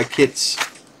supply kits,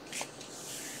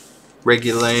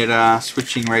 regulator,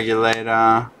 switching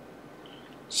regulator,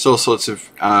 it's all sorts of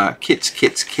kits.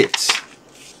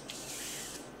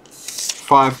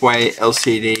 5-way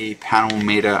LCD panel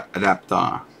meter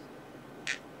adapter.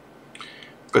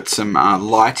 Got some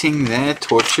lighting there,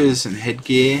 torches and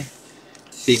headgear,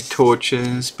 big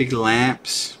torches, big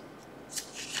lamps.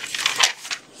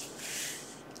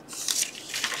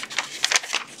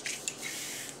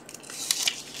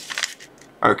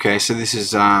 Okay, so this is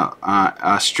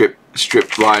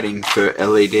strip lighting for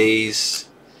LEDs,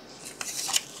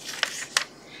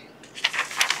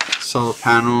 solar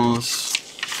panels,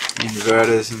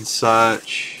 inverters and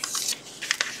such.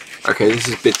 Okay, this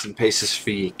is bits and pieces for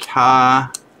your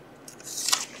car.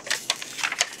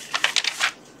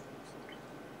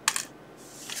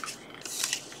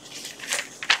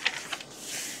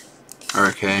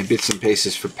 Okay, bits and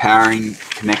pieces for power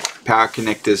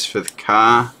connectors for the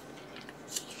car.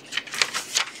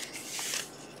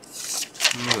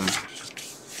 Oh,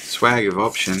 swag of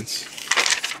options.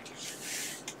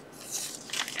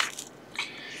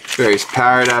 Various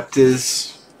power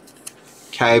adapters,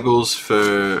 cables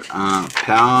for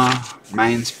power,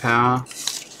 mains power.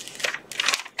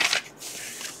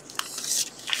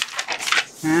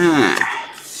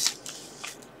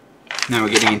 Now we're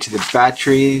getting into the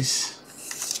batteries.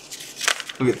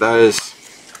 Look at those.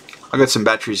 I got some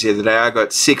batteries the other day. I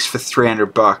got 6 for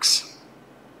 $300.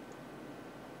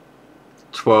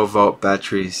 12-volt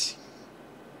batteries.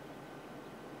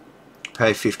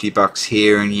 Pay $50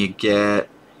 here and you get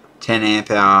 10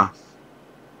 amp hour.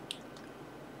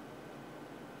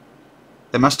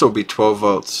 They must all be 12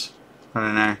 volts. I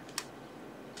don't know.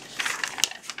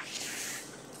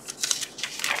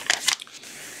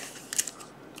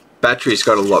 Batteries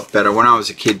got a lot better. When I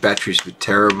was a kid, batteries were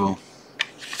terrible.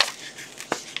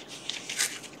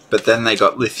 But then they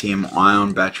got lithium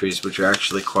ion batteries, which are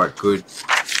actually quite good.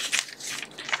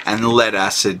 And the lead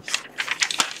acid,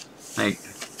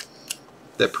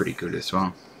 they're pretty good as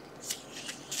well.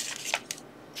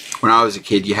 When I was a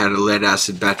kid, you had a lead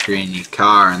acid battery in your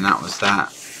car, and that was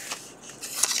that.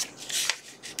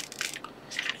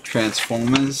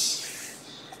 Transformers.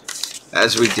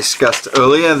 As we discussed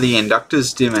earlier, the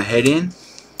inductors dim a head in.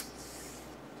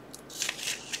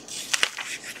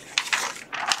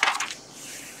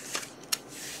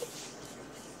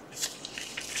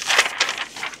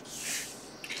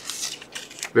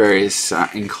 Various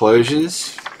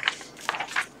enclosures.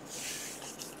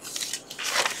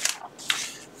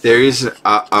 there is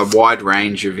a wide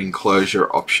range of enclosure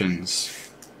options.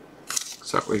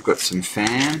 So we've got some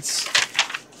fans,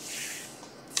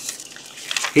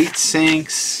 heat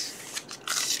sinks,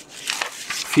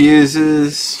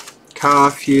 fuses, car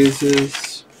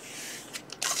fuses,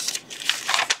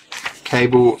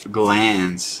 cable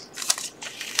glands,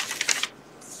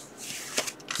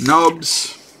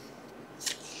 knobs.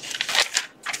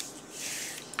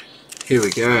 Here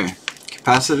we go.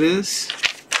 Capacitors.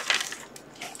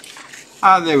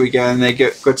 There we go, and they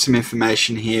got some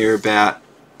information here about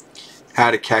how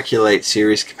to calculate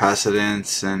series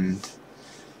capacitance and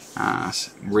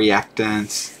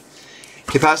reactance.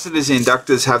 Capacitors and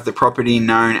inductors have the property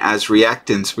known as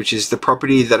reactance, which is the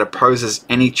property that opposes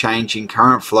any change in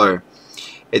current flow.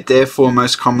 It therefore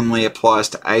most commonly applies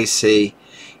to AC.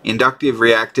 Inductive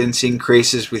reactance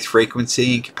increases with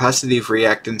frequency and capacitive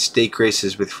reactance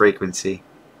decreases with frequency.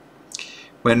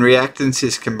 When reactance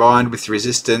is combined with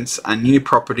resistance, a new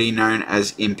property known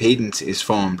as impedance is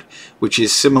formed, which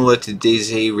is similar to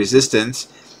DC resistance,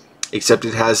 except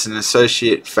it has an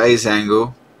associate phase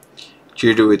angle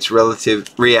due to its relative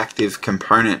reactive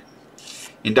component.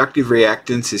 Inductive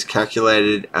reactance is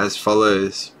calculated as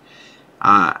follows.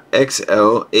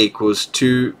 XL equals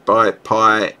 2 by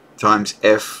pi times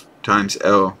F times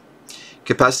L.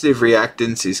 Capacitive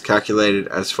reactance is calculated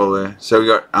as follows. So we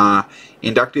got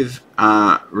inductive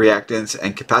reactance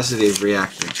and capacitive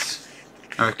reactance.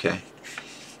 Okay.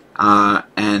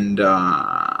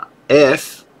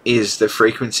 F is the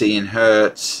frequency in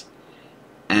hertz,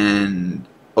 and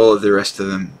all of the rest of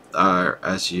them are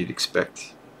as you'd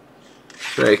expect.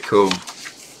 Very cool.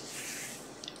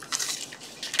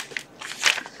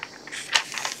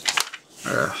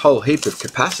 A whole heap of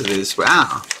capacitors,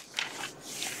 wow.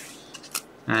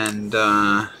 And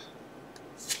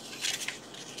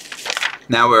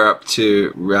now we're up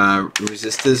to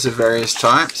resistors of various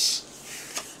types.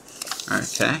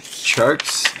 Okay,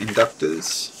 chokes,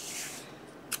 inductors.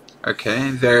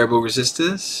 Okay, variable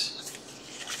resistors.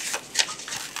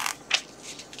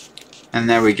 And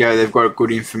there we go, they've got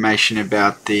good information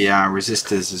about the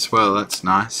resistors as well, that's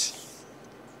nice.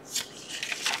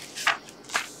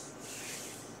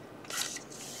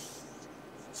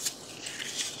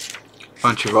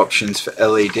 Bunch of options for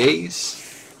LEDs.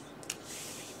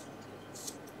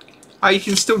 Oh, you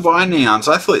can still buy neons.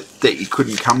 I thought that you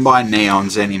couldn't come by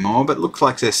neons anymore, but it looks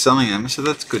like they're selling them, so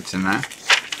that's good to know.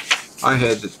 I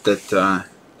heard that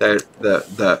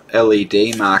the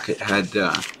LED market had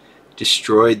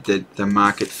destroyed the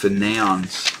market for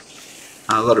neons.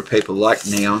 A lot of people like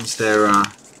neons. They're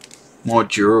more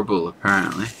durable,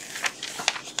 apparently.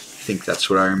 I think that's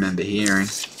what I remember hearing.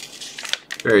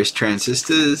 Various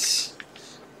transistors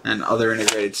and other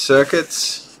integrated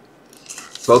circuits,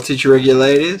 voltage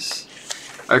regulators.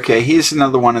 Okay, here's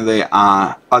another one of the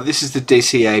this is the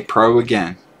DCA Pro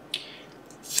again.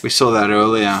 We saw that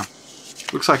earlier.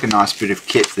 Looks like a nice bit of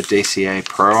kit, the DCA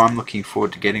Pro. I'm looking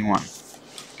forward to getting one.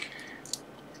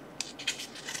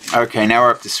 Okay, now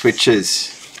we're up to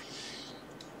switches.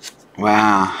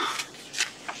 Wow,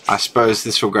 I suppose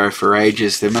this will go for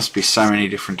ages. There must be so many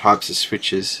different types of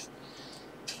switches.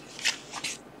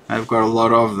 They've got a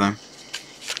lot of them.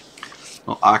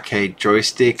 Little arcade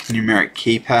joystick, numeric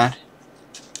keypad.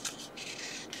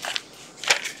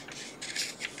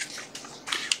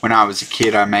 When I was a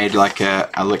kid, I made like a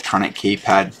electronic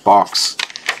keypad box,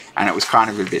 and it was kind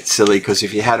of a bit silly because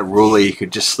if you had a ruler, you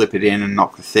could just slip it in and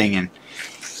knock the thing in.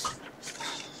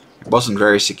 It wasn't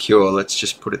very secure, let's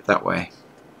just put it that way.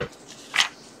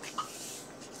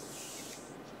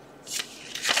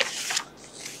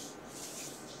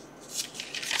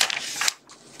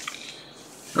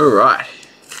 Alright,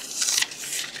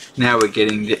 now we're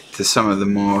getting to some of the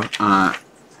more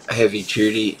heavy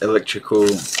duty electrical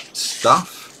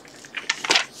stuff.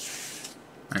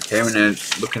 Okay, we're now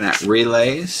looking at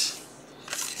relays,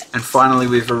 and finally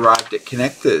we've arrived at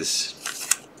connectors.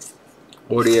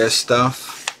 Audio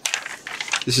stuff.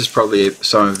 This is probably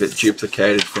some of it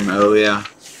duplicated from earlier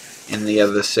in the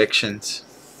other sections.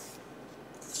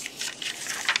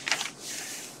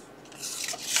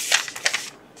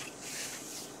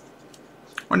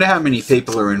 Wonder how many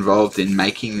people are involved in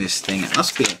making this thing. It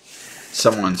must be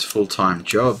someone's full-time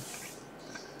job.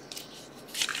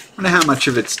 Wonder how much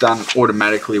of it's done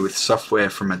automatically with software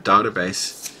from a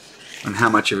database, and how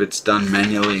much of it's done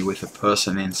manually with a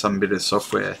person in some bit of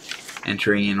software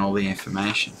entering in all the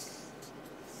information.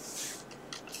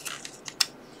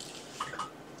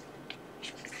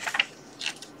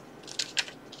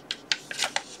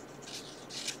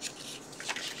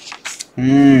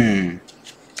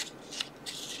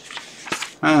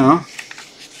 Well,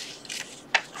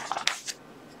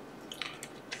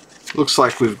 looks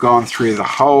like we've gone through the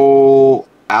whole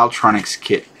ElectroneX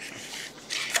kit.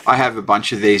 I have a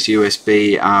bunch of these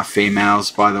USB females,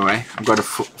 by the way. I've got a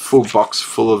full box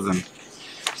full of them.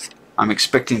 I'm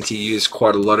expecting to use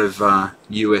quite a lot of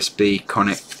USB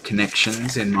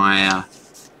connections in my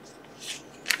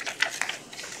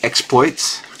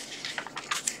exploits.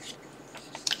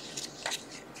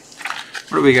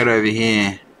 What do we got over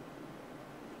here?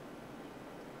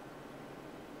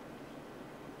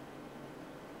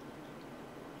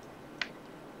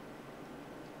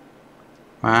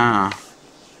 Wow.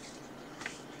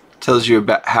 Tells you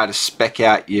about how to spec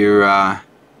out your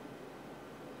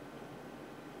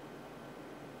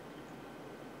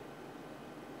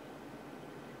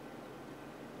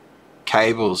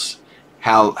cables,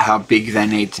 how big they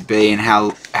need to be and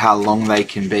how long they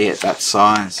can be at that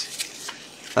size.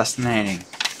 Fascinating.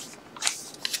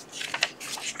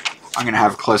 I'm going to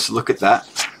have a closer look at that.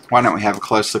 Why don't we have a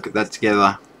close look at that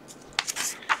together?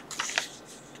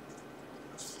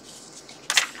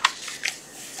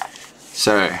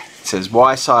 So, it says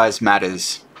why size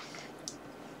matters.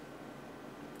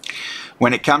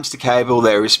 When it comes to cable,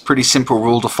 there is a pretty simple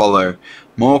rule to follow.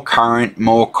 More current,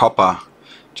 more copper.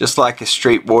 Just like a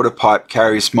street water pipe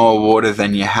carries more water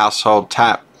than your household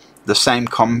tap, the same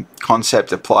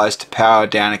concept applies to power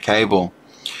down a cable.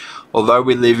 Although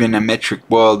we live in a metric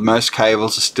world, most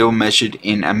cables are still measured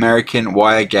in American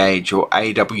wire gauge or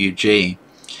AWG.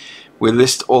 We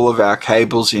list all of our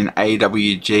cables in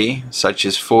AWG, such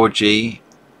as 4G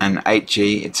and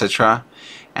 8G, etc.,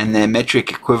 and their metric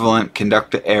equivalent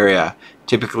conductor area,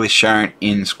 typically shown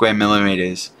in square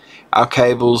millimeters. Our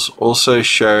cables also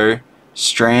show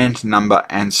strand number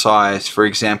and size. For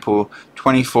example,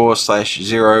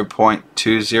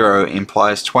 24/0.20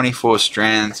 implies 24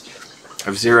 strands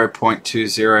of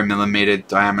 0.20 millimeter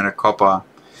diameter copper.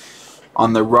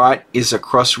 On the right is a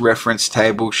cross-reference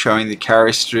table showing the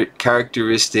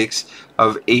characteristics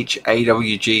of each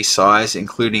AWG size,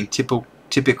 including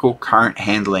typical current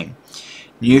handling.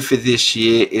 New for this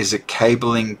year is a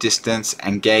cabling distance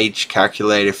and gauge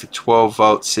calculator for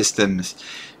 12-volt systems,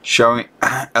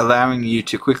 allowing you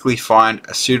to quickly find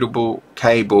a suitable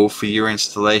cable for your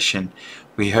installation.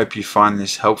 We hope you find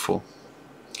this helpful.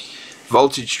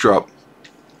 Voltage drop.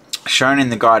 Shown in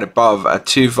the guide above are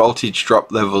two voltage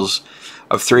drop levels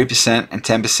of 3% and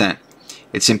 10%.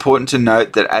 It's important to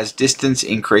note that as distance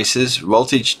increases,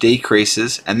 voltage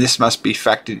decreases, and this must be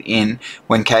factored in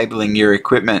when cabling your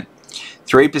equipment.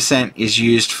 3% is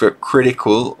used for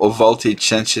critical or voltage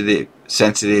sensitive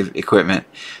equipment.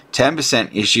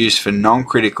 10% is used for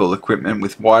non-critical equipment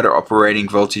with wider operating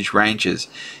voltage ranges.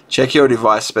 Check your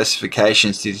device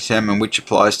specifications to determine which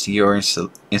applies to your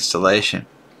installation.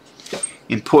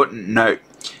 Important note: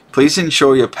 please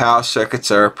ensure your power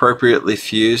circuits are appropriately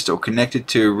fused or connected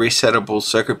to a resettable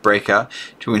circuit breaker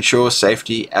to ensure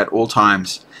safety at all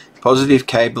times. Positive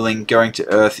cabling going to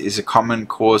earth is a common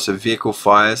cause of vehicle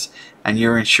fires, and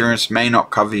your insurance may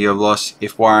not cover your loss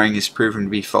if wiring is proven to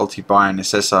be faulty by an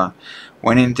assessor.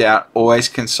 When in doubt, always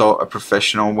consult a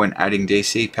professional when adding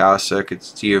DC power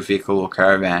circuits to your vehicle or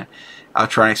caravan.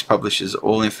 ElectroneX publishes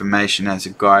all information as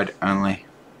a guide only.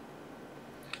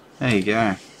 There you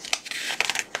go.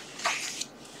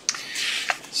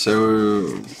 So,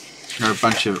 there are a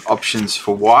bunch of options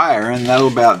for wire, and that'll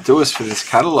about do us for this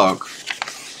catalogue.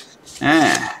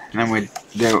 Yeah, and then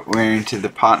we're into the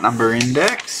part number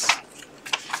index,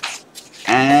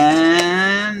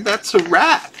 and that's a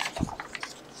wrap.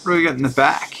 What do we got in the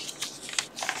back?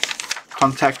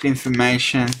 Contact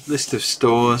information, list of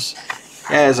stores.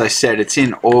 Yeah, as I said, it's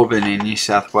in Auburn in New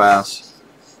South Wales,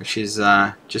 which is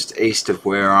just east of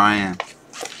where I am.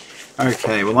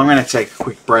 Okay, well I'm going to take a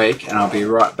quick break and I'll be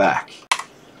right back.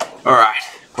 Alright,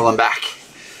 well I'm back.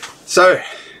 So,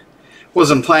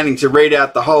 wasn't planning to read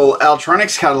out the whole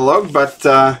ElectroneX catalogue, but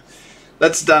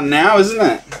that's done now, isn't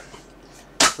it?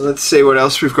 So let's see what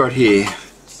else we've got here.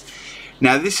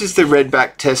 Now this is the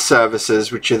Redback Test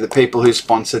Services, which are the people who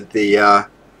sponsored the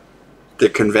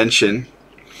convention,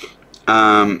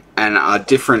 and are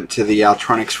different to the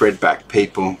ElectroneX Redback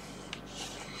people.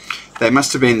 They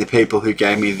must have been the people who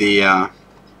gave me the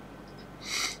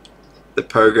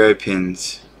pogo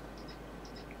pins.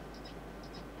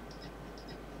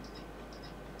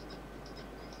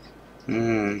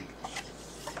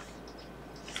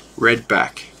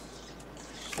 Redback.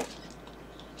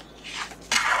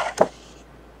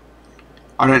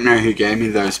 I don't know who gave me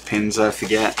those pins, I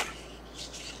forget.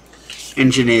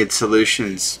 Engineered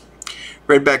Solutions.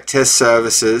 Redback Test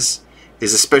Services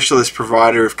is a specialist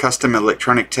provider of custom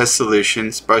electronic test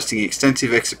solutions, boasting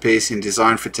extensive expertise in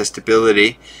design for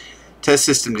testability, Test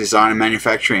system design and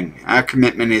manufacturing. Our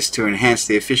commitment is to enhance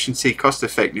the efficiency, cost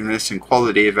effectiveness and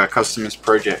quality of our customers'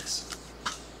 projects.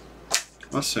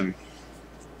 Awesome.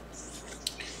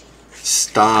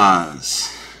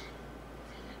 Stars.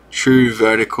 True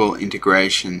vertical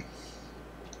integration.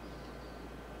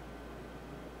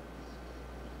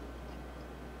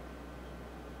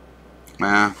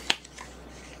 Wow.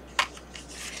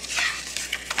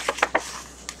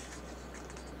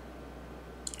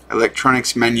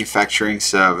 ElectroneX manufacturing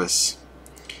service.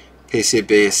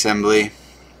 PCB assembly.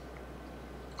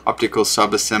 Optical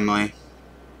subassembly.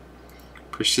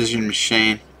 Precision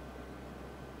machine.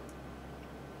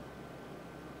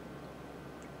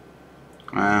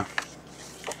 Wow.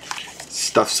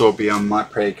 Stuff's all beyond my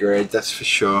pay grade, that's for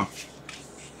sure.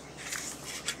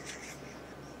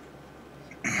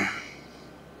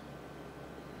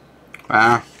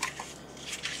 Wow.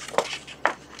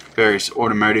 Various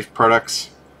automotive products.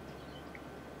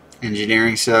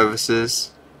 Engineering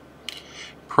services.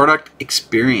 Product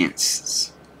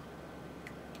experiences.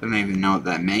 I don't even know what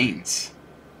that means.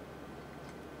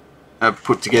 I've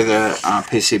put together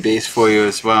PCBs for you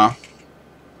as well.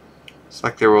 It's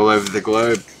like they're all over the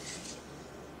globe.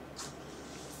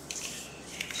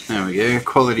 There we go.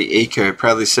 Quality Eco,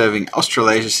 proudly serving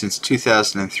Australasia since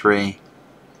 2003.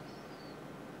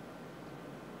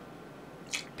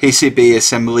 PCB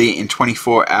assembly in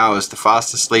 24 hours, the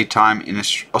fastest lead time in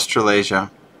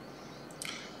Australasia.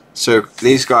 So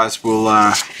these guys will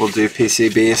do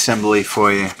PCB assembly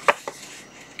for you.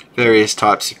 Various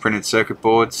types of printed circuit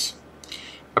boards.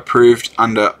 Approved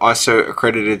under ISO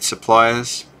accredited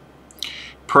suppliers.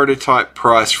 Prototype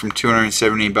price from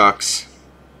 $270.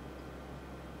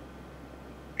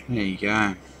 There you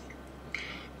go.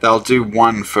 They'll do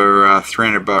one for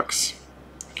 $300.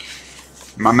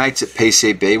 My mates at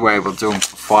PCB were able to do them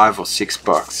for $5 or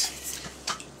 $6.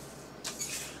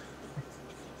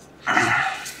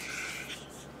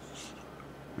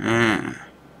 Yeah.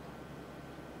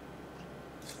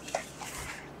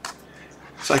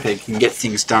 Looks like they can get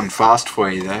things done fast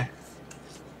for you though.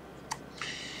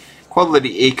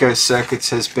 Quality Eco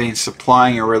Circuits has been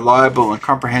supplying a reliable and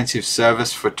comprehensive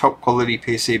service for top quality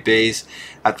PCBs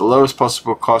at the lowest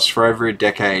possible cost for over a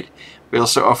decade. We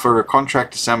also offer a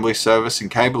contract assembly service and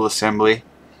cable assembly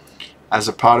as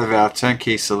a part of our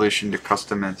turnkey solution to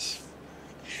customers.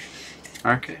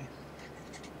 Okay.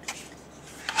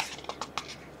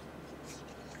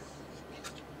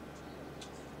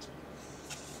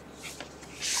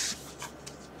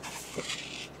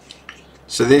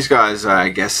 So these guys, I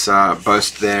guess,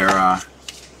 boast their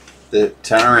the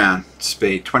turnaround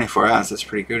speed, 24 hours. That's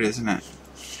pretty good, isn't it?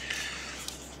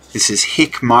 This is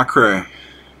HIC Micro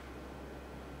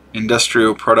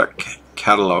Industrial Product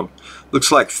Catalog.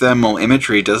 Looks like thermal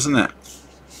imagery, doesn't it?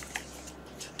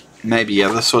 Maybe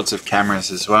other sorts of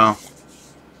cameras as well.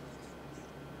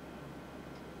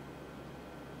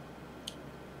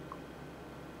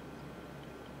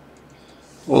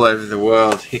 All over the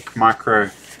world, HIC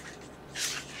Micro.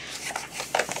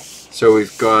 So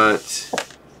we've got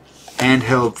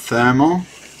handheld thermal,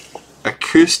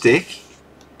 acoustic,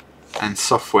 and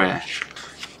software.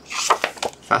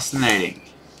 Fascinating.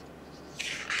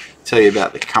 Tell you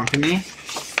about the company,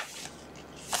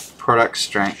 product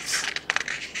strengths,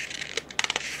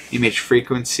 image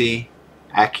frequency,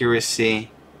 accuracy,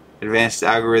 advanced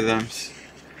algorithms,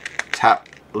 tap,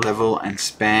 level and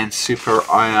span, super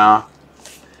IR,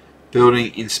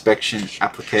 building inspection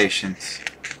applications,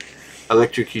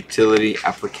 electric utility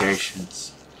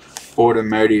applications,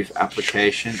 automotive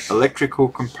application, electrical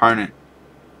component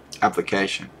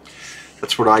application.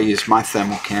 That's what I use my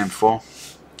thermal cam for.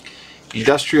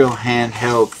 Industrial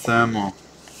handheld thermal.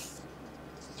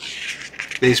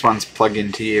 These ones plug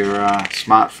into your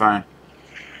smartphone.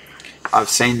 I've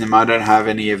seen them. I don't have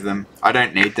any of them. I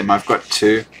don't need them. I've got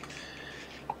two.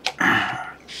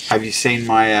 Have you seen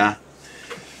my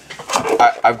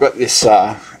I've got this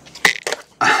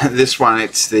this one.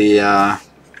 It's the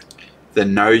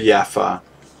No Yaffa,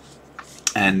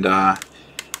 and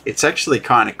it's actually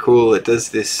kind of cool. It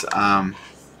does this.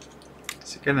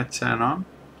 Is it going to turn on?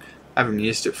 I haven't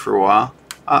used it for a while.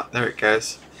 Oh, there it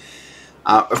goes.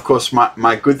 Of course,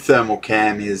 my good thermal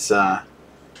cam is. I'll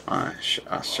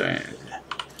show you.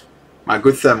 My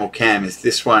good thermal cam is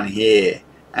this one here,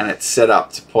 and it's set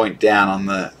up to point down on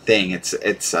the thing.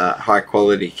 It's a high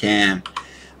quality cam,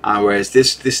 whereas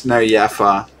this No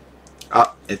Yaffa,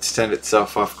 it's turned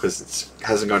itself off because it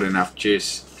hasn't got enough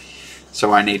juice.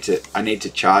 So I need to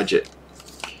charge it.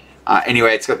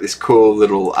 Anyway, it's got this cool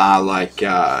little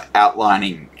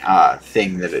outlining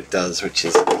thing that it does, which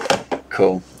is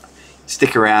cool.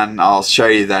 Stick around, I'll show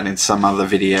you that in some other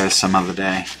video some other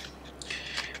day.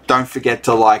 don't forget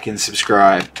to like and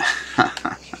subscribe.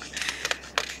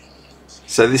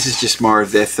 So this is just more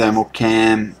of their thermal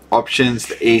cam options,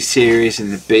 the E series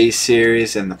and the B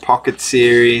series and the Pocket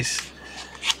series.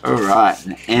 Alright,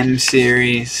 and the M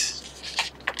series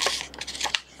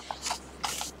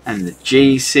and the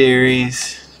G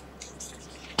series.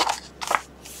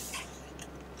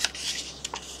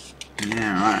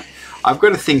 Yeah, right. I've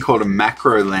got a thing called a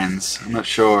macro lens. I'm not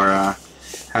sure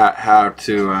how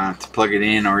to plug it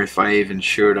in, or if I even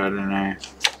should. I don't know.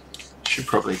 Should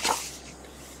probably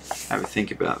have a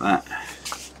think about that.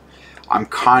 I'm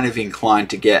kind of inclined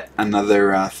to get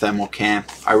another thermal cam.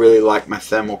 I really like my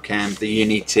thermal cam, the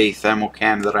Uni-T thermal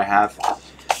cam that I have.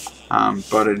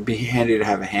 But it'd be handy to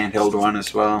have a handheld one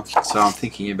as well. So I'm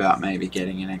thinking about maybe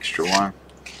getting an extra one.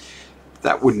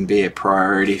 That wouldn't be a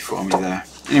priority for me though.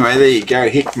 Anyway, there you go.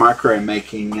 Hick Micro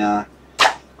making...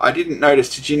 I didn't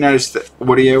notice. Did you notice the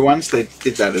audio ones? They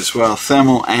did that as well.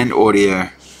 Thermal and audio.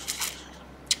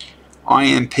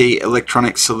 IMP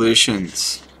Electronic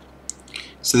Solutions.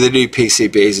 So they do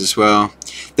PCBs as well.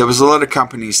 There was a lot of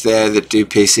companies there that do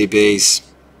PCBs.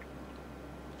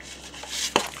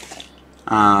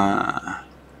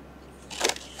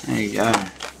 There you go.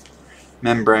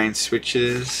 Membrane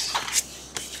switches.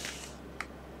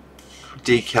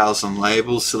 Decals on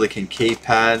labels. Silicon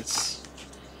keypads.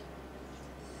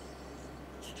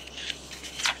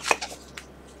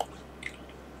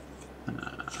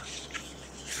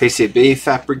 PCB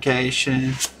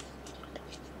fabrication.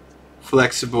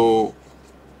 Flexible,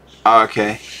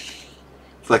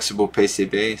 flexible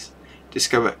PCBs.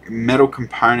 Discover metal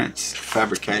components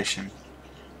fabrication.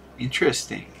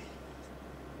 Interesting.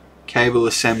 Cable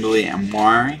assembly and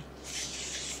wiring.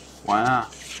 Wow.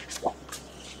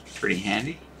 Pretty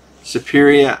handy.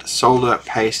 Superior solder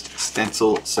paste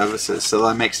stencil services. So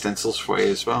they make stencils for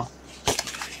you as well.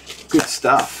 Good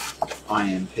stuff,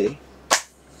 IMP.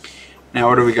 Now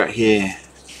what do we got here?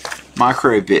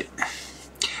 Microbit.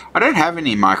 I don't have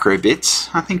any microbits.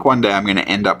 I think one day I'm going to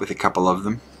end up with a couple of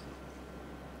them.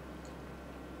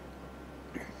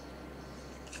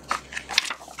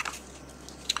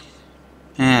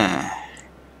 Yeah.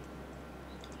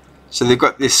 So they've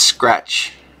got this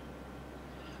Scratch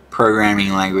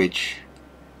programming language.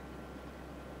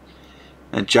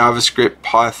 JavaScript,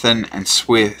 Python and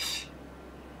Swift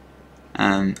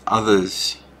and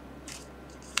others.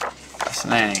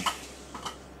 Fascinating.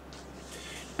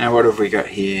 Now what have we got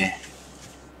here?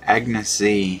 Agnes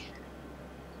Z.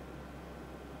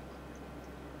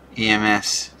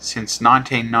 EMS since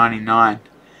 1999.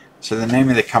 So the name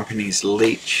of the company is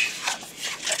Leech.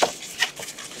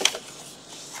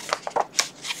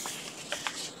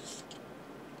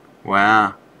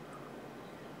 Wow.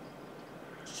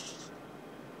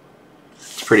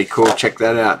 It's pretty cool. Check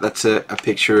that out. That's a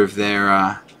picture of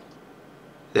their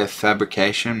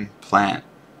fabrication plant.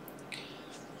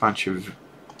 Bunch of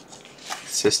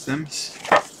systems.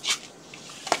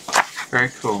 Very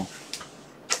cool.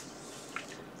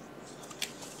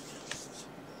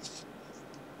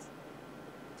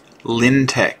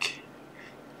 Lintech.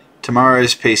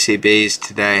 Tomorrow's PCBs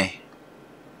today.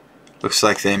 Looks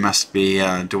like they must be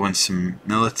doing some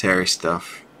military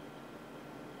stuff.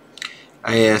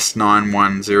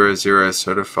 AS9100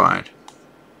 certified.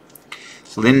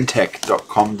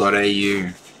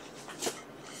 Lintech.com.au.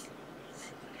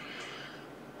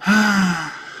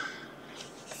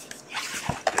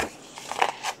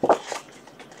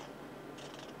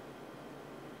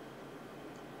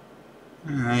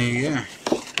 There you go.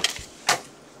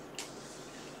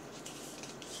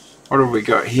 What have we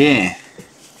got here?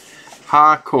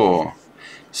 Hardcore.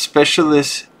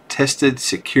 Specialist tested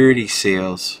security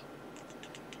seals.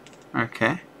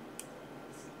 Okay.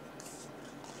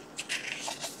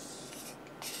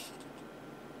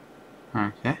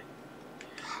 Okay.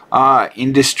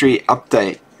 Industry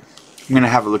update. I'm going to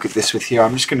have a look at this with you.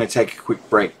 I'm just going to take a quick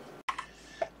break.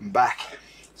 I'm back.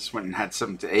 Just went and had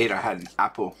something to eat. I had an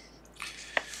apple.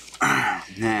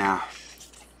 Now,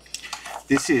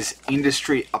 this is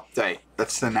Industry Update.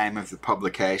 That's the name of the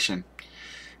publication.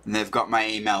 And they've got my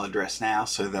email address now,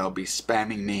 so they'll be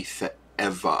spamming me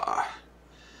forever.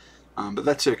 But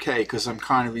that's okay, because I'm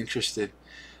kind of interested.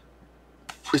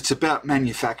 It's about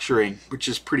manufacturing, which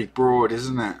is pretty broad,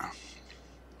 isn't it?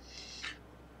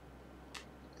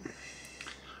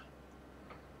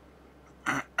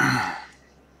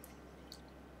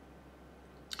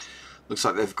 Looks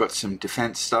like they've got some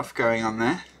defense stuff going on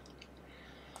there.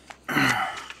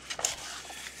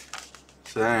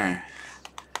 So,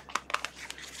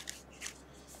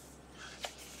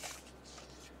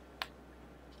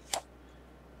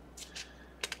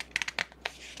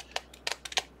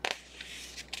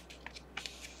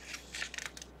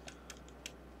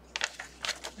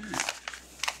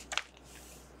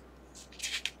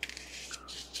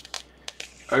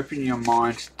 Open your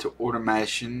mind to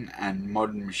automation and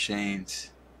modern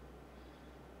machines.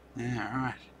 Yeah,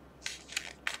 alright.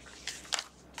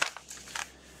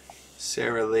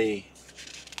 Sarah Lee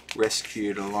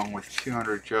rescued along with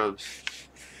 200 jobs.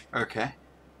 Okay.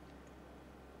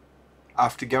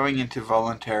 After going into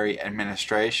voluntary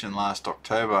administration last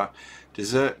October,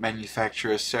 dessert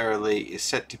manufacturer Sarah Lee is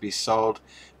set to be sold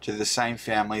to the same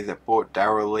family that bought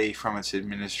Darryl Lee from its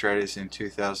administrators in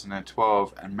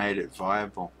 2012 and made it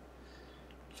viable.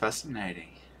 Fascinating.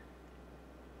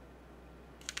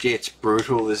 Gee, it's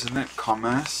brutal, isn't it?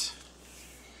 Commerce.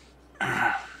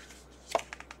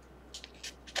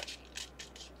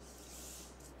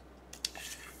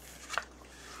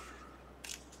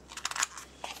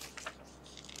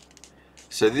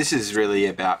 So this is really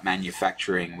about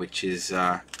manufacturing, which is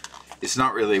it's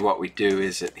not really what we do,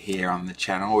 is it, here on the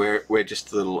channel? We're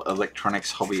just little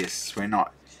electronics hobbyists. We're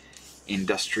not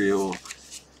industrial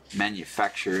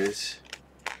manufacturers.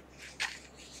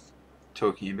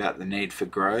 Talking about the need for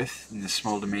growth in the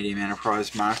small to medium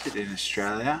enterprise market in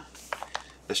Australia.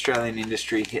 Australian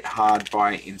industry hit hard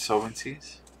by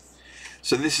insolvencies.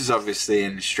 So this is obviously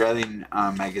an Australian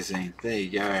magazine. There you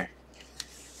go.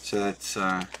 So that's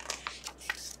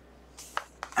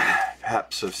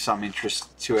perhaps of some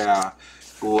interest to our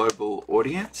global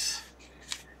audience.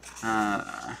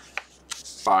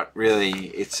 But really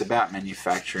it's about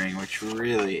manufacturing, which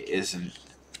really isn't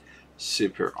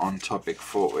super on topic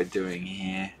for what we're doing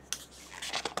here.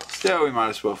 Still, we might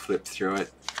as well flip through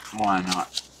it. Why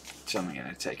not? It's only going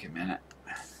to take a minute.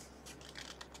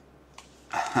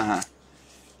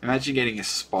 Imagine getting a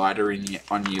spider on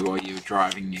you while you're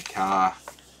driving your car.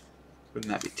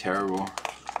 Wouldn't that be terrible?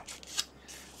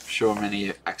 I'm sure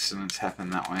many accidents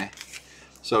happen that way.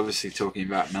 So obviously talking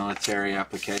about military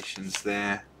applications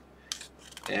there.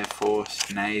 Air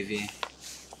Force, Navy.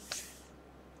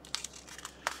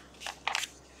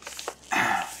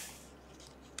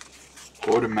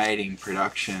 Automating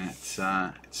production, it's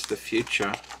the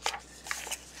future.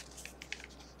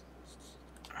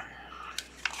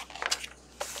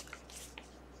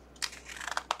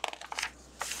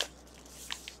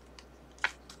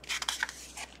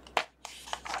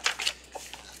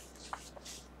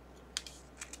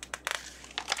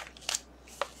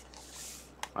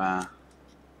 Wow.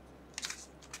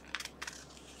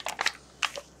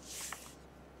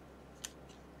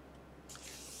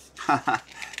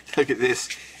 Look at this.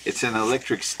 It's an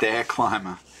electric stair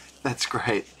climber. That's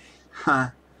great. Huh.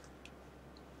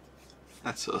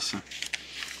 That's awesome.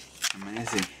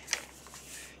 Amazing.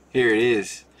 Here it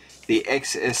is. The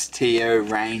XSTO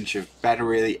range of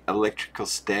battery electrical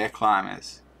stair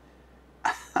climbers.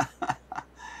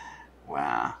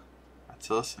 Wow.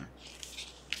 That's awesome.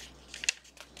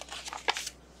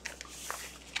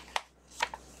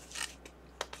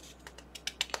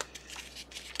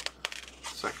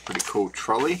 It's like a pretty cool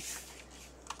trolley.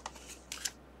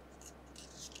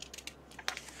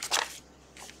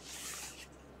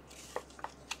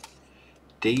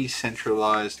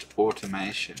 Decentralized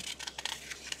automation.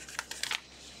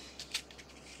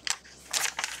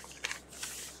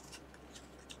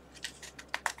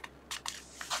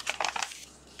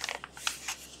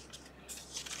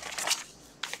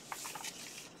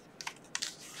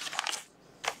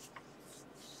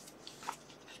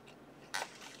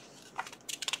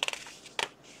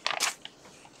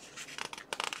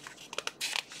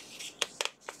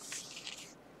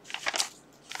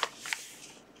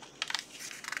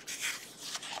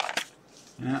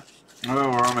 Yeah. Oh,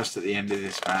 we're almost at the end of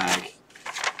this bag.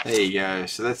 There you go.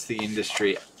 So that's the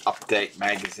Industry Update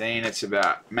magazine. It's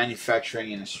about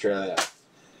manufacturing in Australia.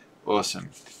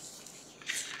 Awesome.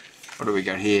 What do we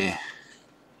got here?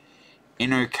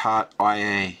 InnoCart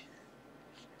IA.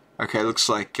 Okay, looks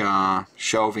like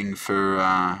shelving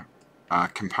for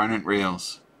component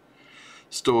reels.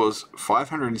 Stores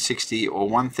 560 or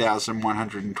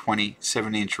 1,120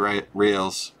 7-inch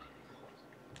reels,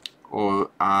 or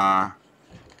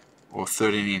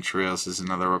 13-inch reels is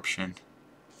another option.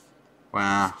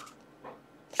 Wow.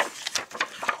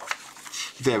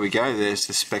 There we go, there's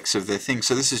the specs of their thing.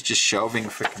 So this is just shelving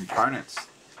for components.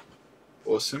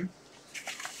 Awesome.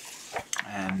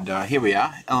 And here we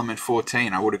are, element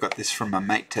 14. I would have got this from my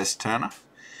mate Tess Turner.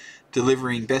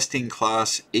 Delivering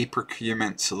best-in-class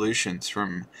e-procurement solutions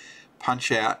from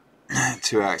punch out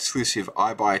to our exclusive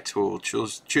iBuy tool.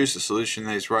 Choose a solution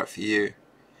that is right for you.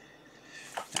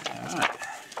 Alright,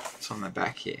 what's on the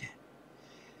back here?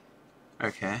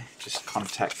 Okay, just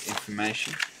contact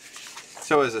information.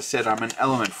 So as I said, I'm an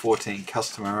element 14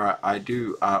 customer. I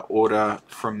do order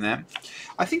from them.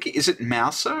 I think, is it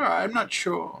Mouser? I'm not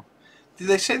sure. Did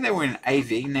they say they were an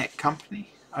AV net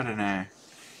company? I don't know.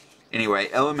 Anyway,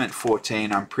 Element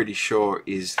 14, I'm pretty sure,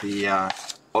 is the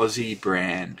Aussie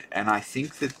brand, and I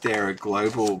think that they're a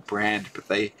global brand, but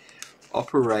they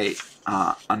operate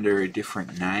under a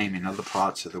different name in other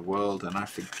parts of the world, and I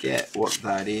forget what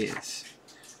that is.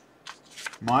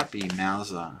 Might be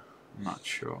Mauser, I'm not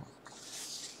sure.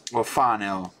 Or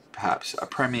Farnell, perhaps, a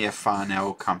Premier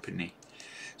Farnell company.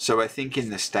 So I think in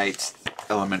the States,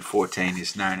 Element 14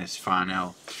 is known as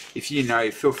Farnell. If you know,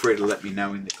 feel free to let me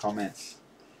know in the comments.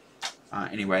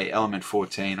 Anyway, Element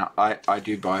 14, I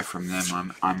do buy from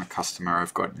them. I'm a customer,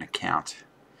 I've got an account.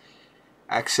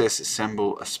 Access,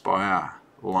 Assemble, Aspire,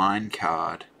 line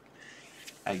card.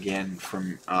 Again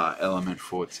from Element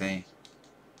 14.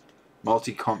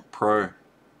 Multicomp Pro.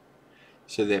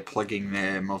 So they're plugging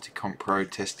their Multicomp Pro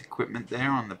test equipment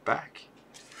there on the back.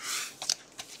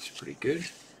 It's pretty good.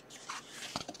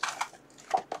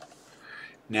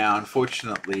 Now,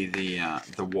 unfortunately, the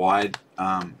wide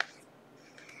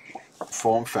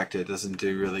form factor doesn't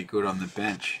do really good on the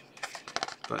bench.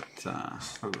 But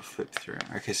we'll flip through.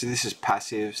 Okay, so this is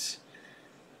passives.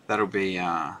 That'll be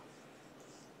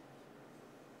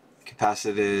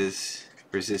capacitors,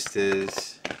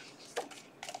 resistors,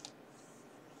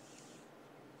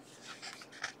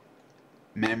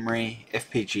 memory,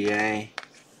 FPGA.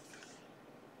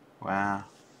 Wow.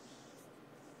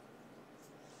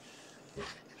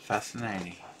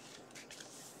 Fascinating.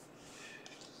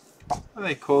 What do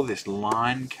they call this?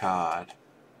 Line card.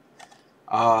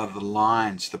 Ah, the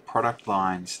lines, the product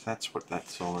lines. That's what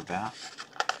that's all about.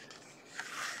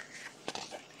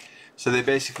 So they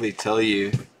basically tell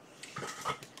you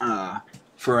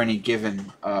for any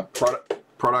given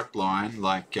product line,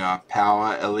 like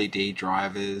power, LED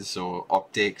drivers, or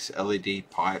optics, LED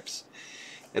pipes,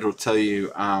 it'll tell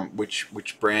you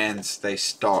which brands they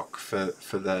stock for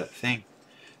the thing.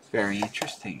 Very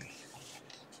interesting.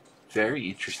 Very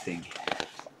interesting.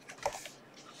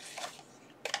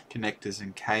 Connectors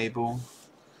and cable,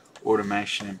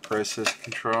 automation and process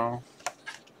control,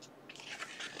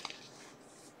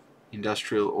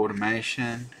 industrial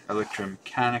automation,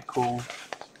 electromechanical,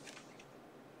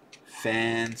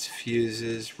 fans,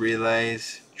 fuses,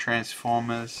 relays,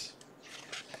 transformers.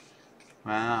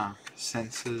 Wow,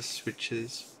 sensors,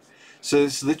 switches. So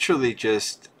it's literally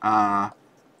just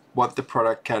what the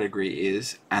product category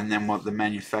is, and then what the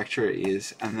manufacturer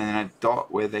is, and then a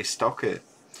dot where they stock it.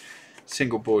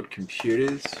 Single board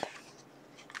computers,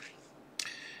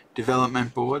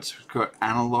 development boards. We've got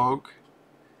analog.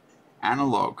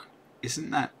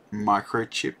 Isn't that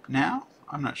microchip now?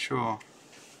 I'm not sure.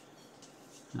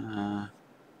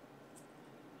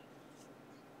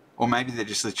 Or maybe they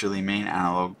just literally mean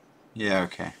analog. Yeah,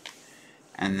 okay.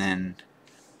 And then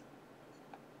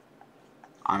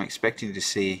I'm expecting to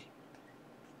see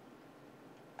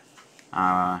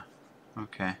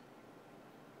okay.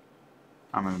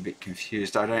 I'm a bit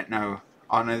confused. I don't know.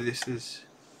 Oh no, this is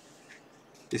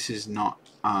not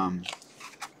oh,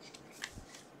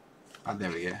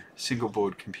 there we go. Single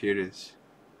board computers.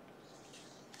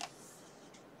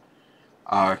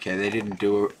 Oh, okay. They didn't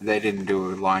do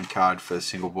a line card for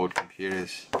single board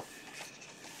computers.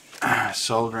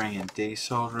 Soldering and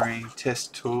desoldering,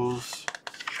 test tools.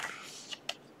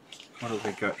 What have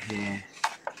we got here?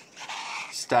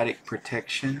 Static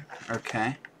protection.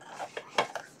 Okay.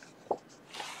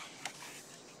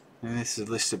 And this is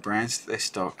a list of brands that they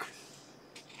stock,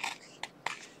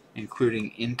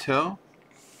 including Intel,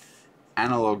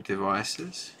 analog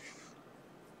devices,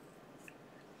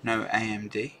 no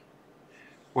AMD.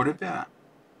 What about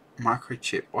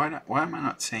microchip? Why am I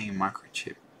not seeing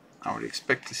microchip? I would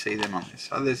expect to see them on this.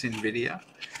 Oh, there's NVIDIA.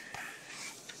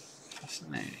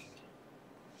 Fascinating.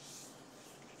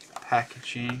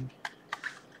 Packaging.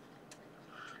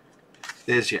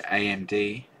 There's your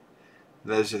AMD.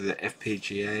 Those are the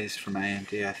FPGAs from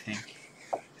AMD, I think.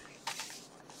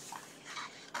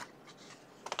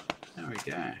 There we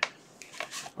go.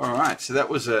 Alright, so that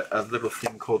was a little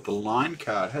thing called the line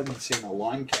card. I hadn't seen a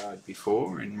line card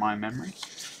before in my memory.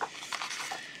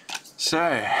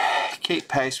 So, keep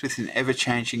pace with an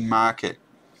ever-changing market.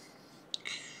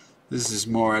 This is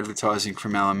more advertising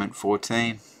from Element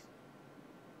 14.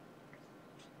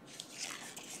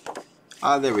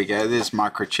 Ah, there we go. There's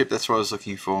microchip. That's what I was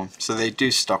looking for. So they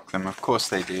do stock them. Of course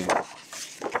they do.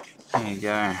 There you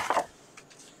go.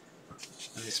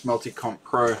 This Multicomp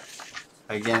Pro.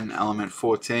 Again, Element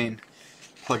 14.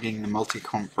 Plugging the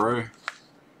Multicomp Pro.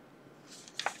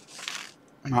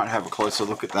 Might have a closer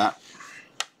look at that.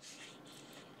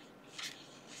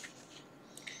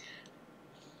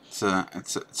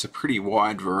 It's a pretty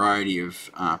wide variety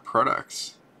of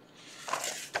products.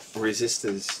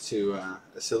 Resistors to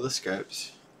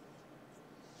oscilloscopes.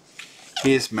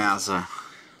 Here's Mauser.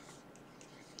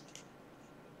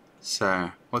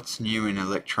 So, what's new in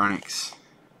electronics?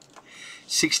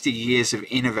 60 years of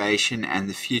innovation and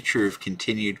the future of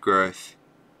continued growth.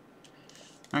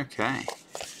 Okay.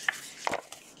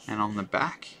 And on the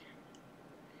back,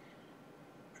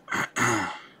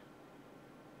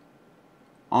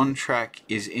 OnTrack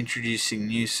is introducing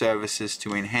new services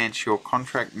to enhance your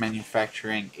contract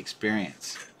manufacturing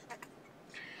experience.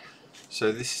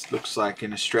 So this looks like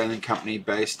an Australian company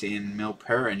based in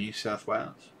Milperra, New South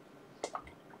Wales.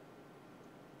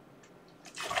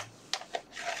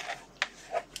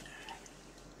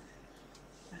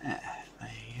 There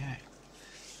you go.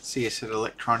 See us at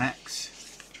ElectroneX.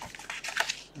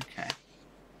 Okay.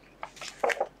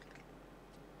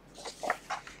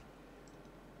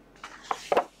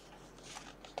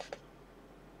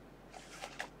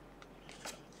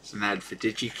 It's an ad for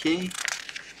DigiKey.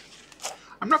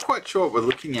 I'm not quite sure what we're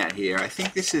looking at here. I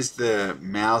think this is the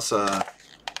Mauser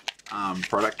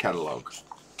product catalog.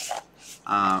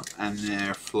 And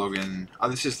they're flogging... Oh,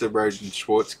 this is the Roden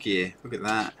Schwartz gear. Look at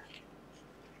that.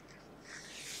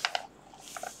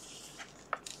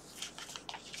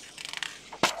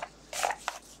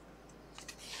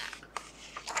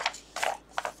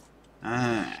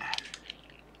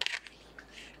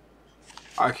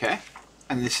 Okay.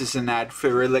 And this is an ad for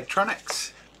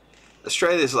ElectroneX.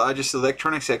 Australia's largest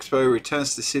electronics expo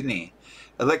returns to Sydney.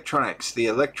 ElectroneX, the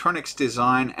Electronics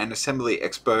Design and Assembly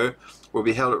Expo, will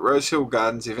be held at Rosehill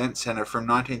Gardens Event Centre from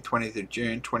 19th to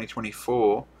June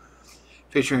 2024,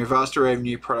 featuring a vast array of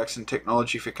new products and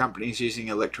technology for companies using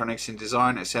electronics in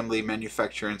design, assembly,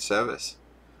 manufacture and service.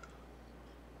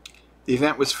 The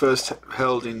event was first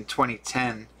held in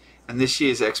 2010, and this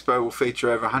year's expo will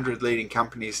feature over 100 leading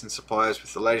companies and suppliers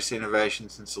with the latest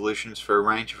innovations and solutions for a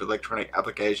range of electronic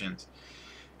applications.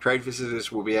 Trade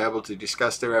visitors will be able to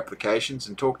discuss their applications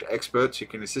and talk to experts who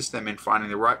can assist them in finding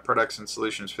the right products and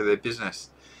solutions for their business.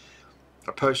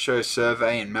 A post-show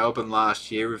survey in Melbourne last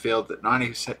year revealed that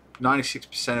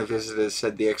 96% of visitors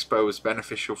said the expo was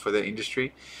beneficial for their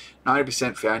industry,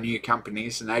 90% found new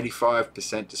companies, and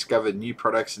 85% discovered new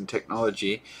products and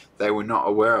technology they were not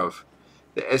aware of.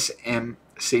 The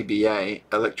SMCBA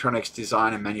Electronics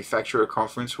Design and Manufacturer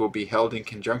Conference will be held in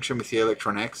conjunction with the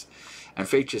ElectroneX and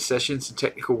feature sessions and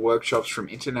technical workshops from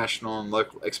international and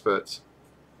local experts.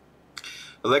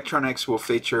 ElectroneX will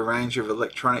feature a range of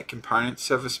electronic components,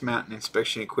 surface mount and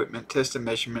inspection equipment, test and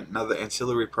measurement and other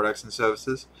ancillary products and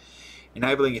services,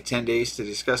 enabling attendees to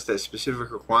discuss their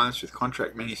specific requirements with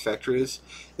contract manufacturers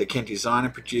that can design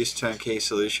and produce turnkey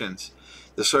solutions.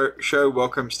 The show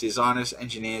welcomes designers,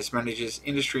 engineers, managers,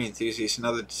 industry enthusiasts and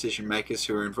other decision makers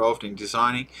who are involved in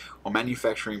designing or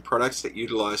manufacturing products that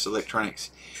utilize electronics.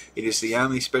 It is the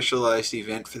only specialized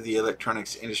event for the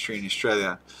electronics industry in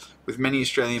Australia. With many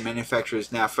Australian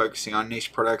manufacturers now focusing on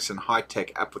niche products and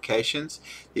high-tech applications,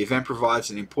 the event provides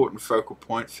an important focal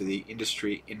point for the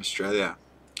industry in Australia.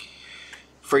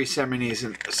 Free seminars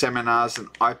and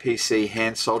IPC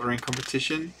hand soldering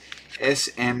competition,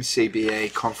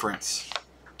 SMCBA conference.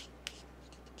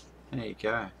 There you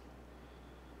go.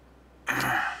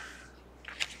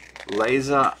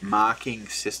 Laser marking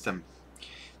system.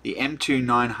 The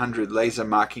M2900 laser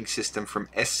marking system from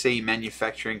SC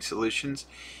Manufacturing Solutions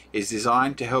is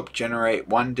designed to help generate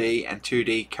 1D and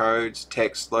 2D codes,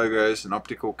 text, logos, and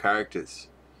optical characters.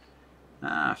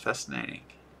 Fascinating.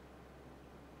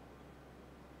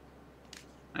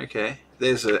 Okay,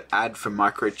 there's an ad for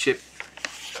microchip.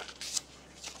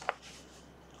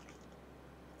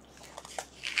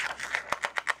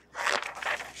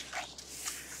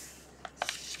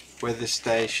 Weather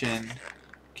station,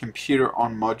 computer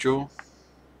on module.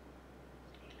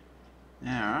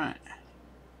 Alright.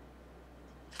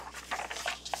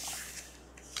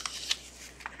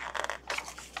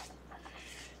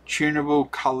 Tunable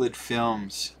colored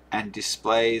films and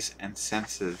displays and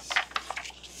sensors.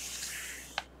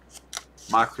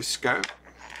 Microscope,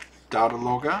 data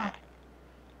logger,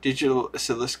 digital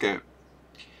oscilloscope,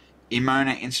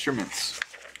 Emona instruments.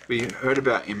 We heard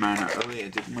about Emona earlier,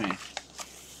 didn't we?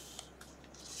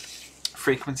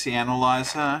 Frequency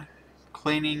analyzer,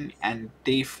 cleaning and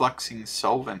defluxing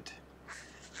solvent,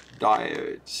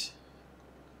 diodes.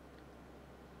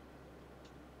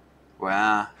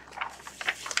 Wow.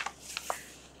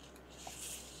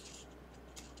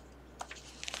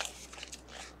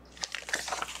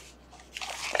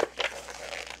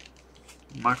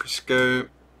 Microscope,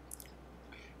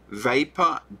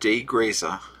 vapor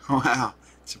degreaser. Wow,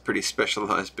 it's a pretty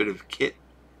specialized bit of kit.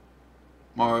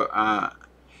 More,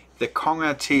 the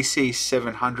Konga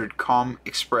TC700 COM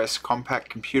Express compact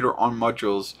computer on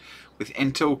modules with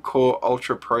Intel Core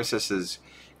Ultra processors,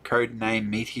 codename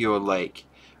Meteor Lake,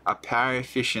 a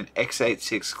power-efficient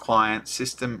x86 client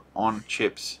system on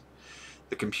chips.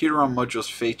 The computer on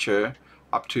modules feature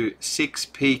up to 6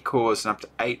 P cores and up to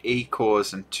 8 E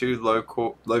cores and 2 low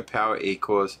power E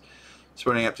cores,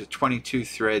 supporting up to 22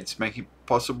 threads, making it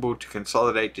possible to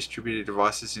consolidate distributed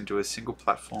devices into a single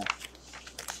platform.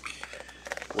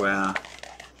 Wow,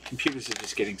 computers are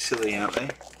just getting silly, aren't they?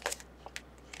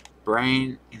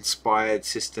 Brain-inspired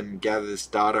system gathers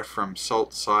data from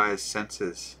salt-sized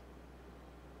sensors.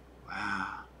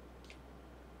 Wow.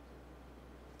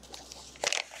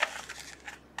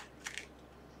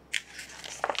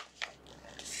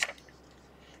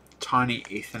 Tiny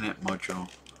Ethernet module.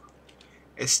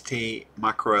 ST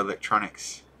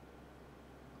Microelectronics.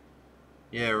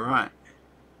 Yeah, right.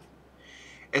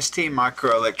 ST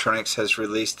Microelectronics has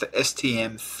released the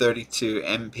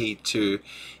STM32MP2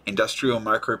 industrial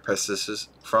microprocessors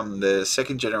from the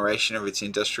second generation of its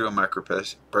industrial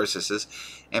microprocessors,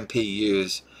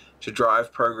 MPUs, to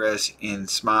drive progress in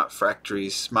smart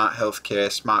factories, smart healthcare,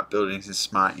 smart buildings, and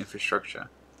smart infrastructure.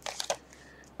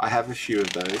 I have a few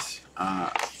of those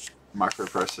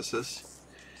microprocessors.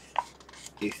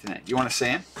 Ethernet. You want to see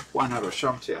them? Why not? I'll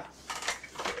show them to you.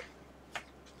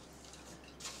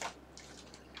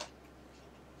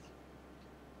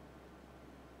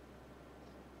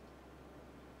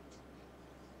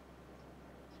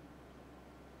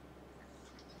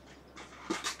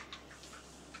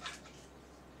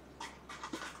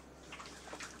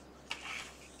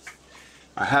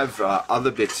 I have other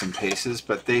bits and pieces,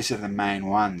 but these are the main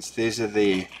ones. These are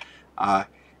the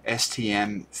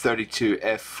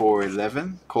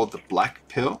STM32F411, called the black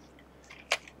pill,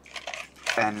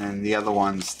 and then the other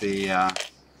one's the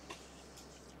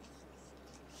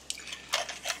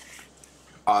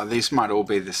these might all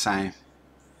be the same.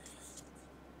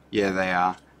 Yeah, they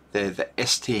are. They're the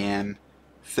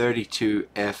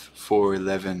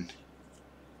STM32F411.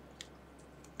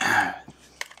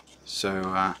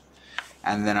 So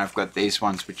and then I've got these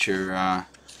ones, which are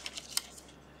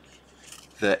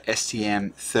the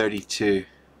STM32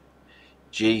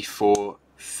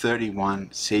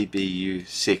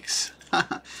 G431CBU6.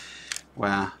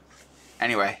 Wow.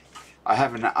 Anyway, I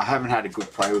haven't had a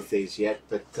good play with these yet,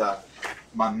 but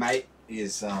my mate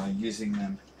is using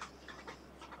them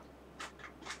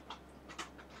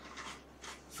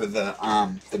for the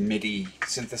MIDI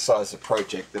synthesizer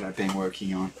project that I've been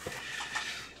working on.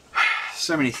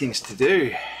 So many things to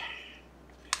do.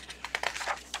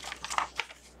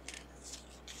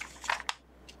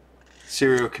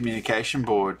 Serial communication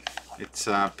board. It's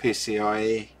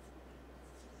PCIe.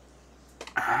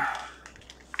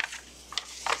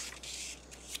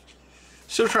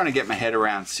 Still trying to get my head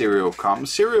around serial comms.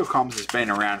 Serial comms has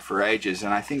been around for ages,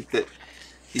 and I think that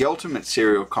the ultimate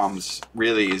serial comms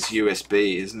really is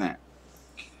USB, isn't it?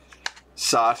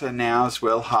 SATA now as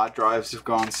well. Hard drives have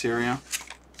gone serial.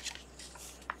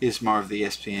 Here's more of the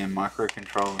SPM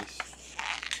microcontrollers.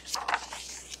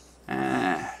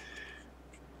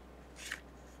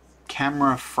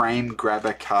 Camera frame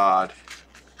grabber card.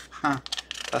 Huh,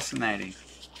 fascinating.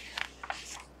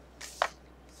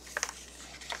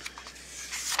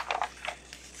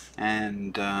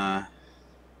 And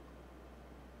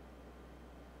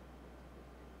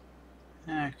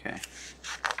okay.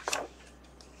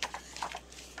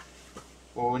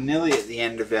 Well, we're nearly at the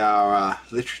end of our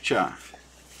literature.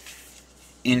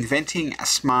 Inventing a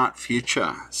Smart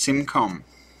Future, Simcom.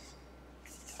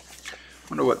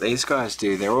 Wonder what these guys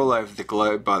do. They're all over the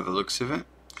globe by the looks of it.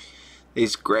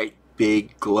 These great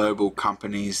big global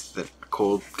companies that are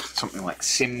called something like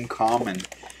Simcom, and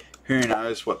who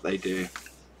knows what they do.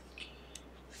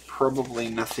 Probably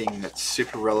nothing that's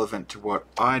super relevant to what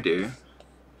I do.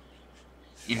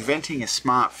 Inventing a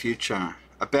Smart Future.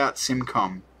 About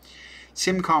Simcom.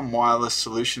 Simcom Wireless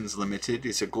Solutions Limited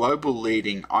is a global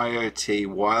leading IoT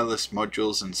wireless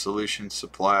modules and solutions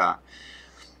supplier.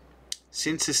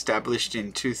 Since established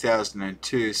in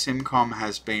 2002, Simcom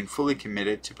has been fully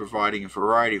committed to providing a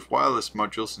variety of wireless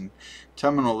modules and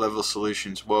terminal level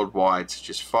solutions worldwide, such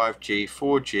as 5G,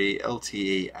 4G,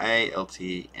 LTE-A,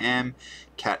 LTE-M,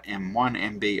 Cat-M1,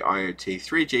 MB, IoT,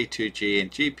 3G, 2G, and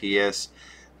GPS,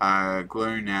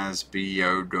 GLONASS,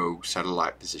 BIODO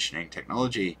satellite positioning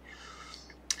technology.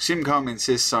 Simcom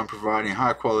insists on providing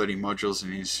high-quality modules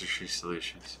and industry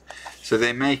solutions. So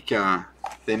they make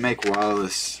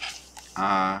wireless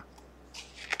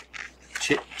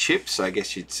chips, I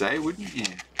guess you'd say, wouldn't you?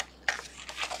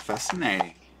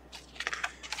 Fascinating.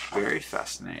 Very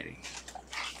fascinating.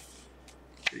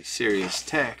 Pretty serious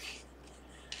tech.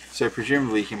 So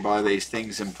presumably you can buy these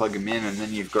things and plug them in, and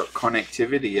then you've got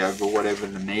connectivity over whatever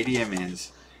the medium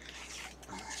is.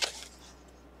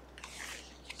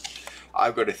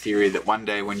 I've got a theory that one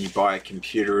day when you buy a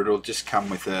computer, it'll just come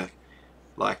with a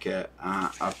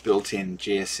built-in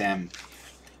GSM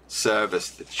service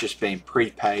that's just been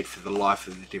prepaid for the life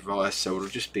of the device, so it'll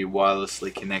just be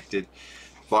wirelessly connected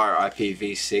via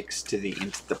IPv6 to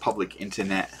the public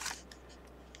internet,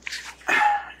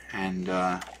 and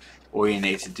all you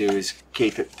need to do is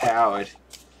keep it powered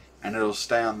and it'll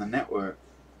stay on the network.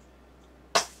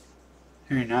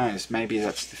 Who knows, maybe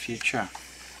that's the future.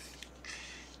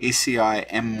 ECI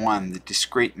M1, the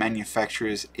discrete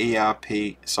manufacturer's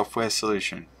ERP software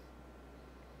solution.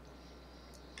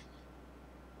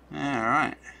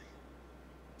 Alright.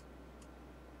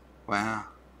 Wow.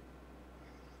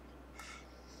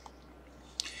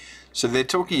 So they're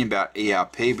talking about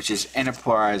ERP, which is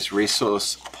Enterprise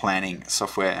Resource Planning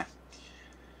Software.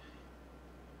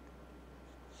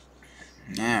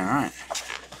 Alright.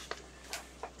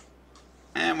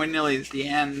 And we're nearly at the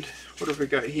end. What have we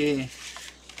got here?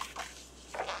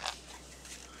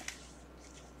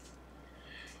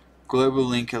 Global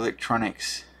Link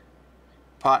Electronics.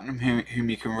 Partner whom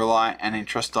you can rely and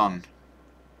entrust on.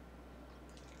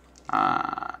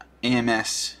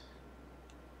 EMS.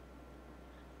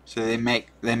 So they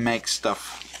make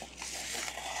stuff.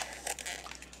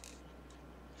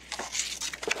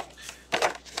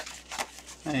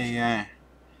 There you go.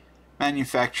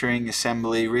 Manufacturing,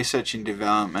 assembly, research and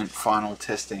development, final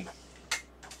testing.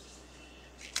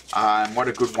 And what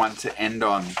a good one to end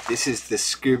on. This is the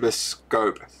Scuba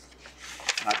Scope.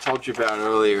 And I told you about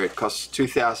earlier, it costs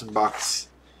 $2,000.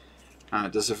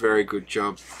 It does a very good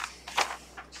job.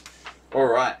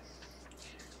 Alright.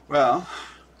 Well,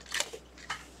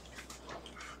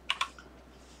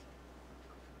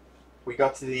 we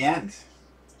got to the end.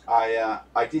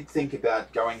 I did think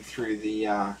about going through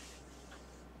the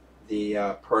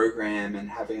program and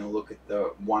having a look at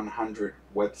the 100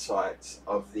 websites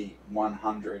of the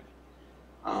 100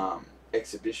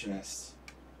 exhibitionists,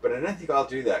 but I don't think I'll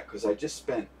do that because I just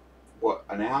spent, what,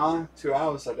 an hour, 2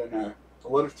 hours, I don't know, a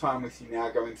lot of time with you now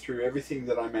going through everything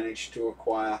that I managed to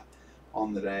acquire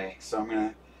on the day. So I'm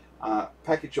going to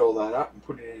package all that up and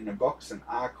put it in a box and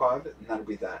archive it, and that'll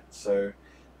be that. So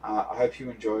I hope you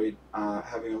enjoyed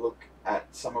having a look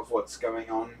at some of what's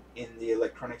going on in the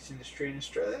electronics industry in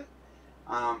Australia.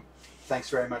 Thanks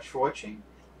very much for watching,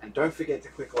 and don't forget to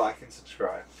click like and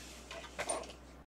subscribe.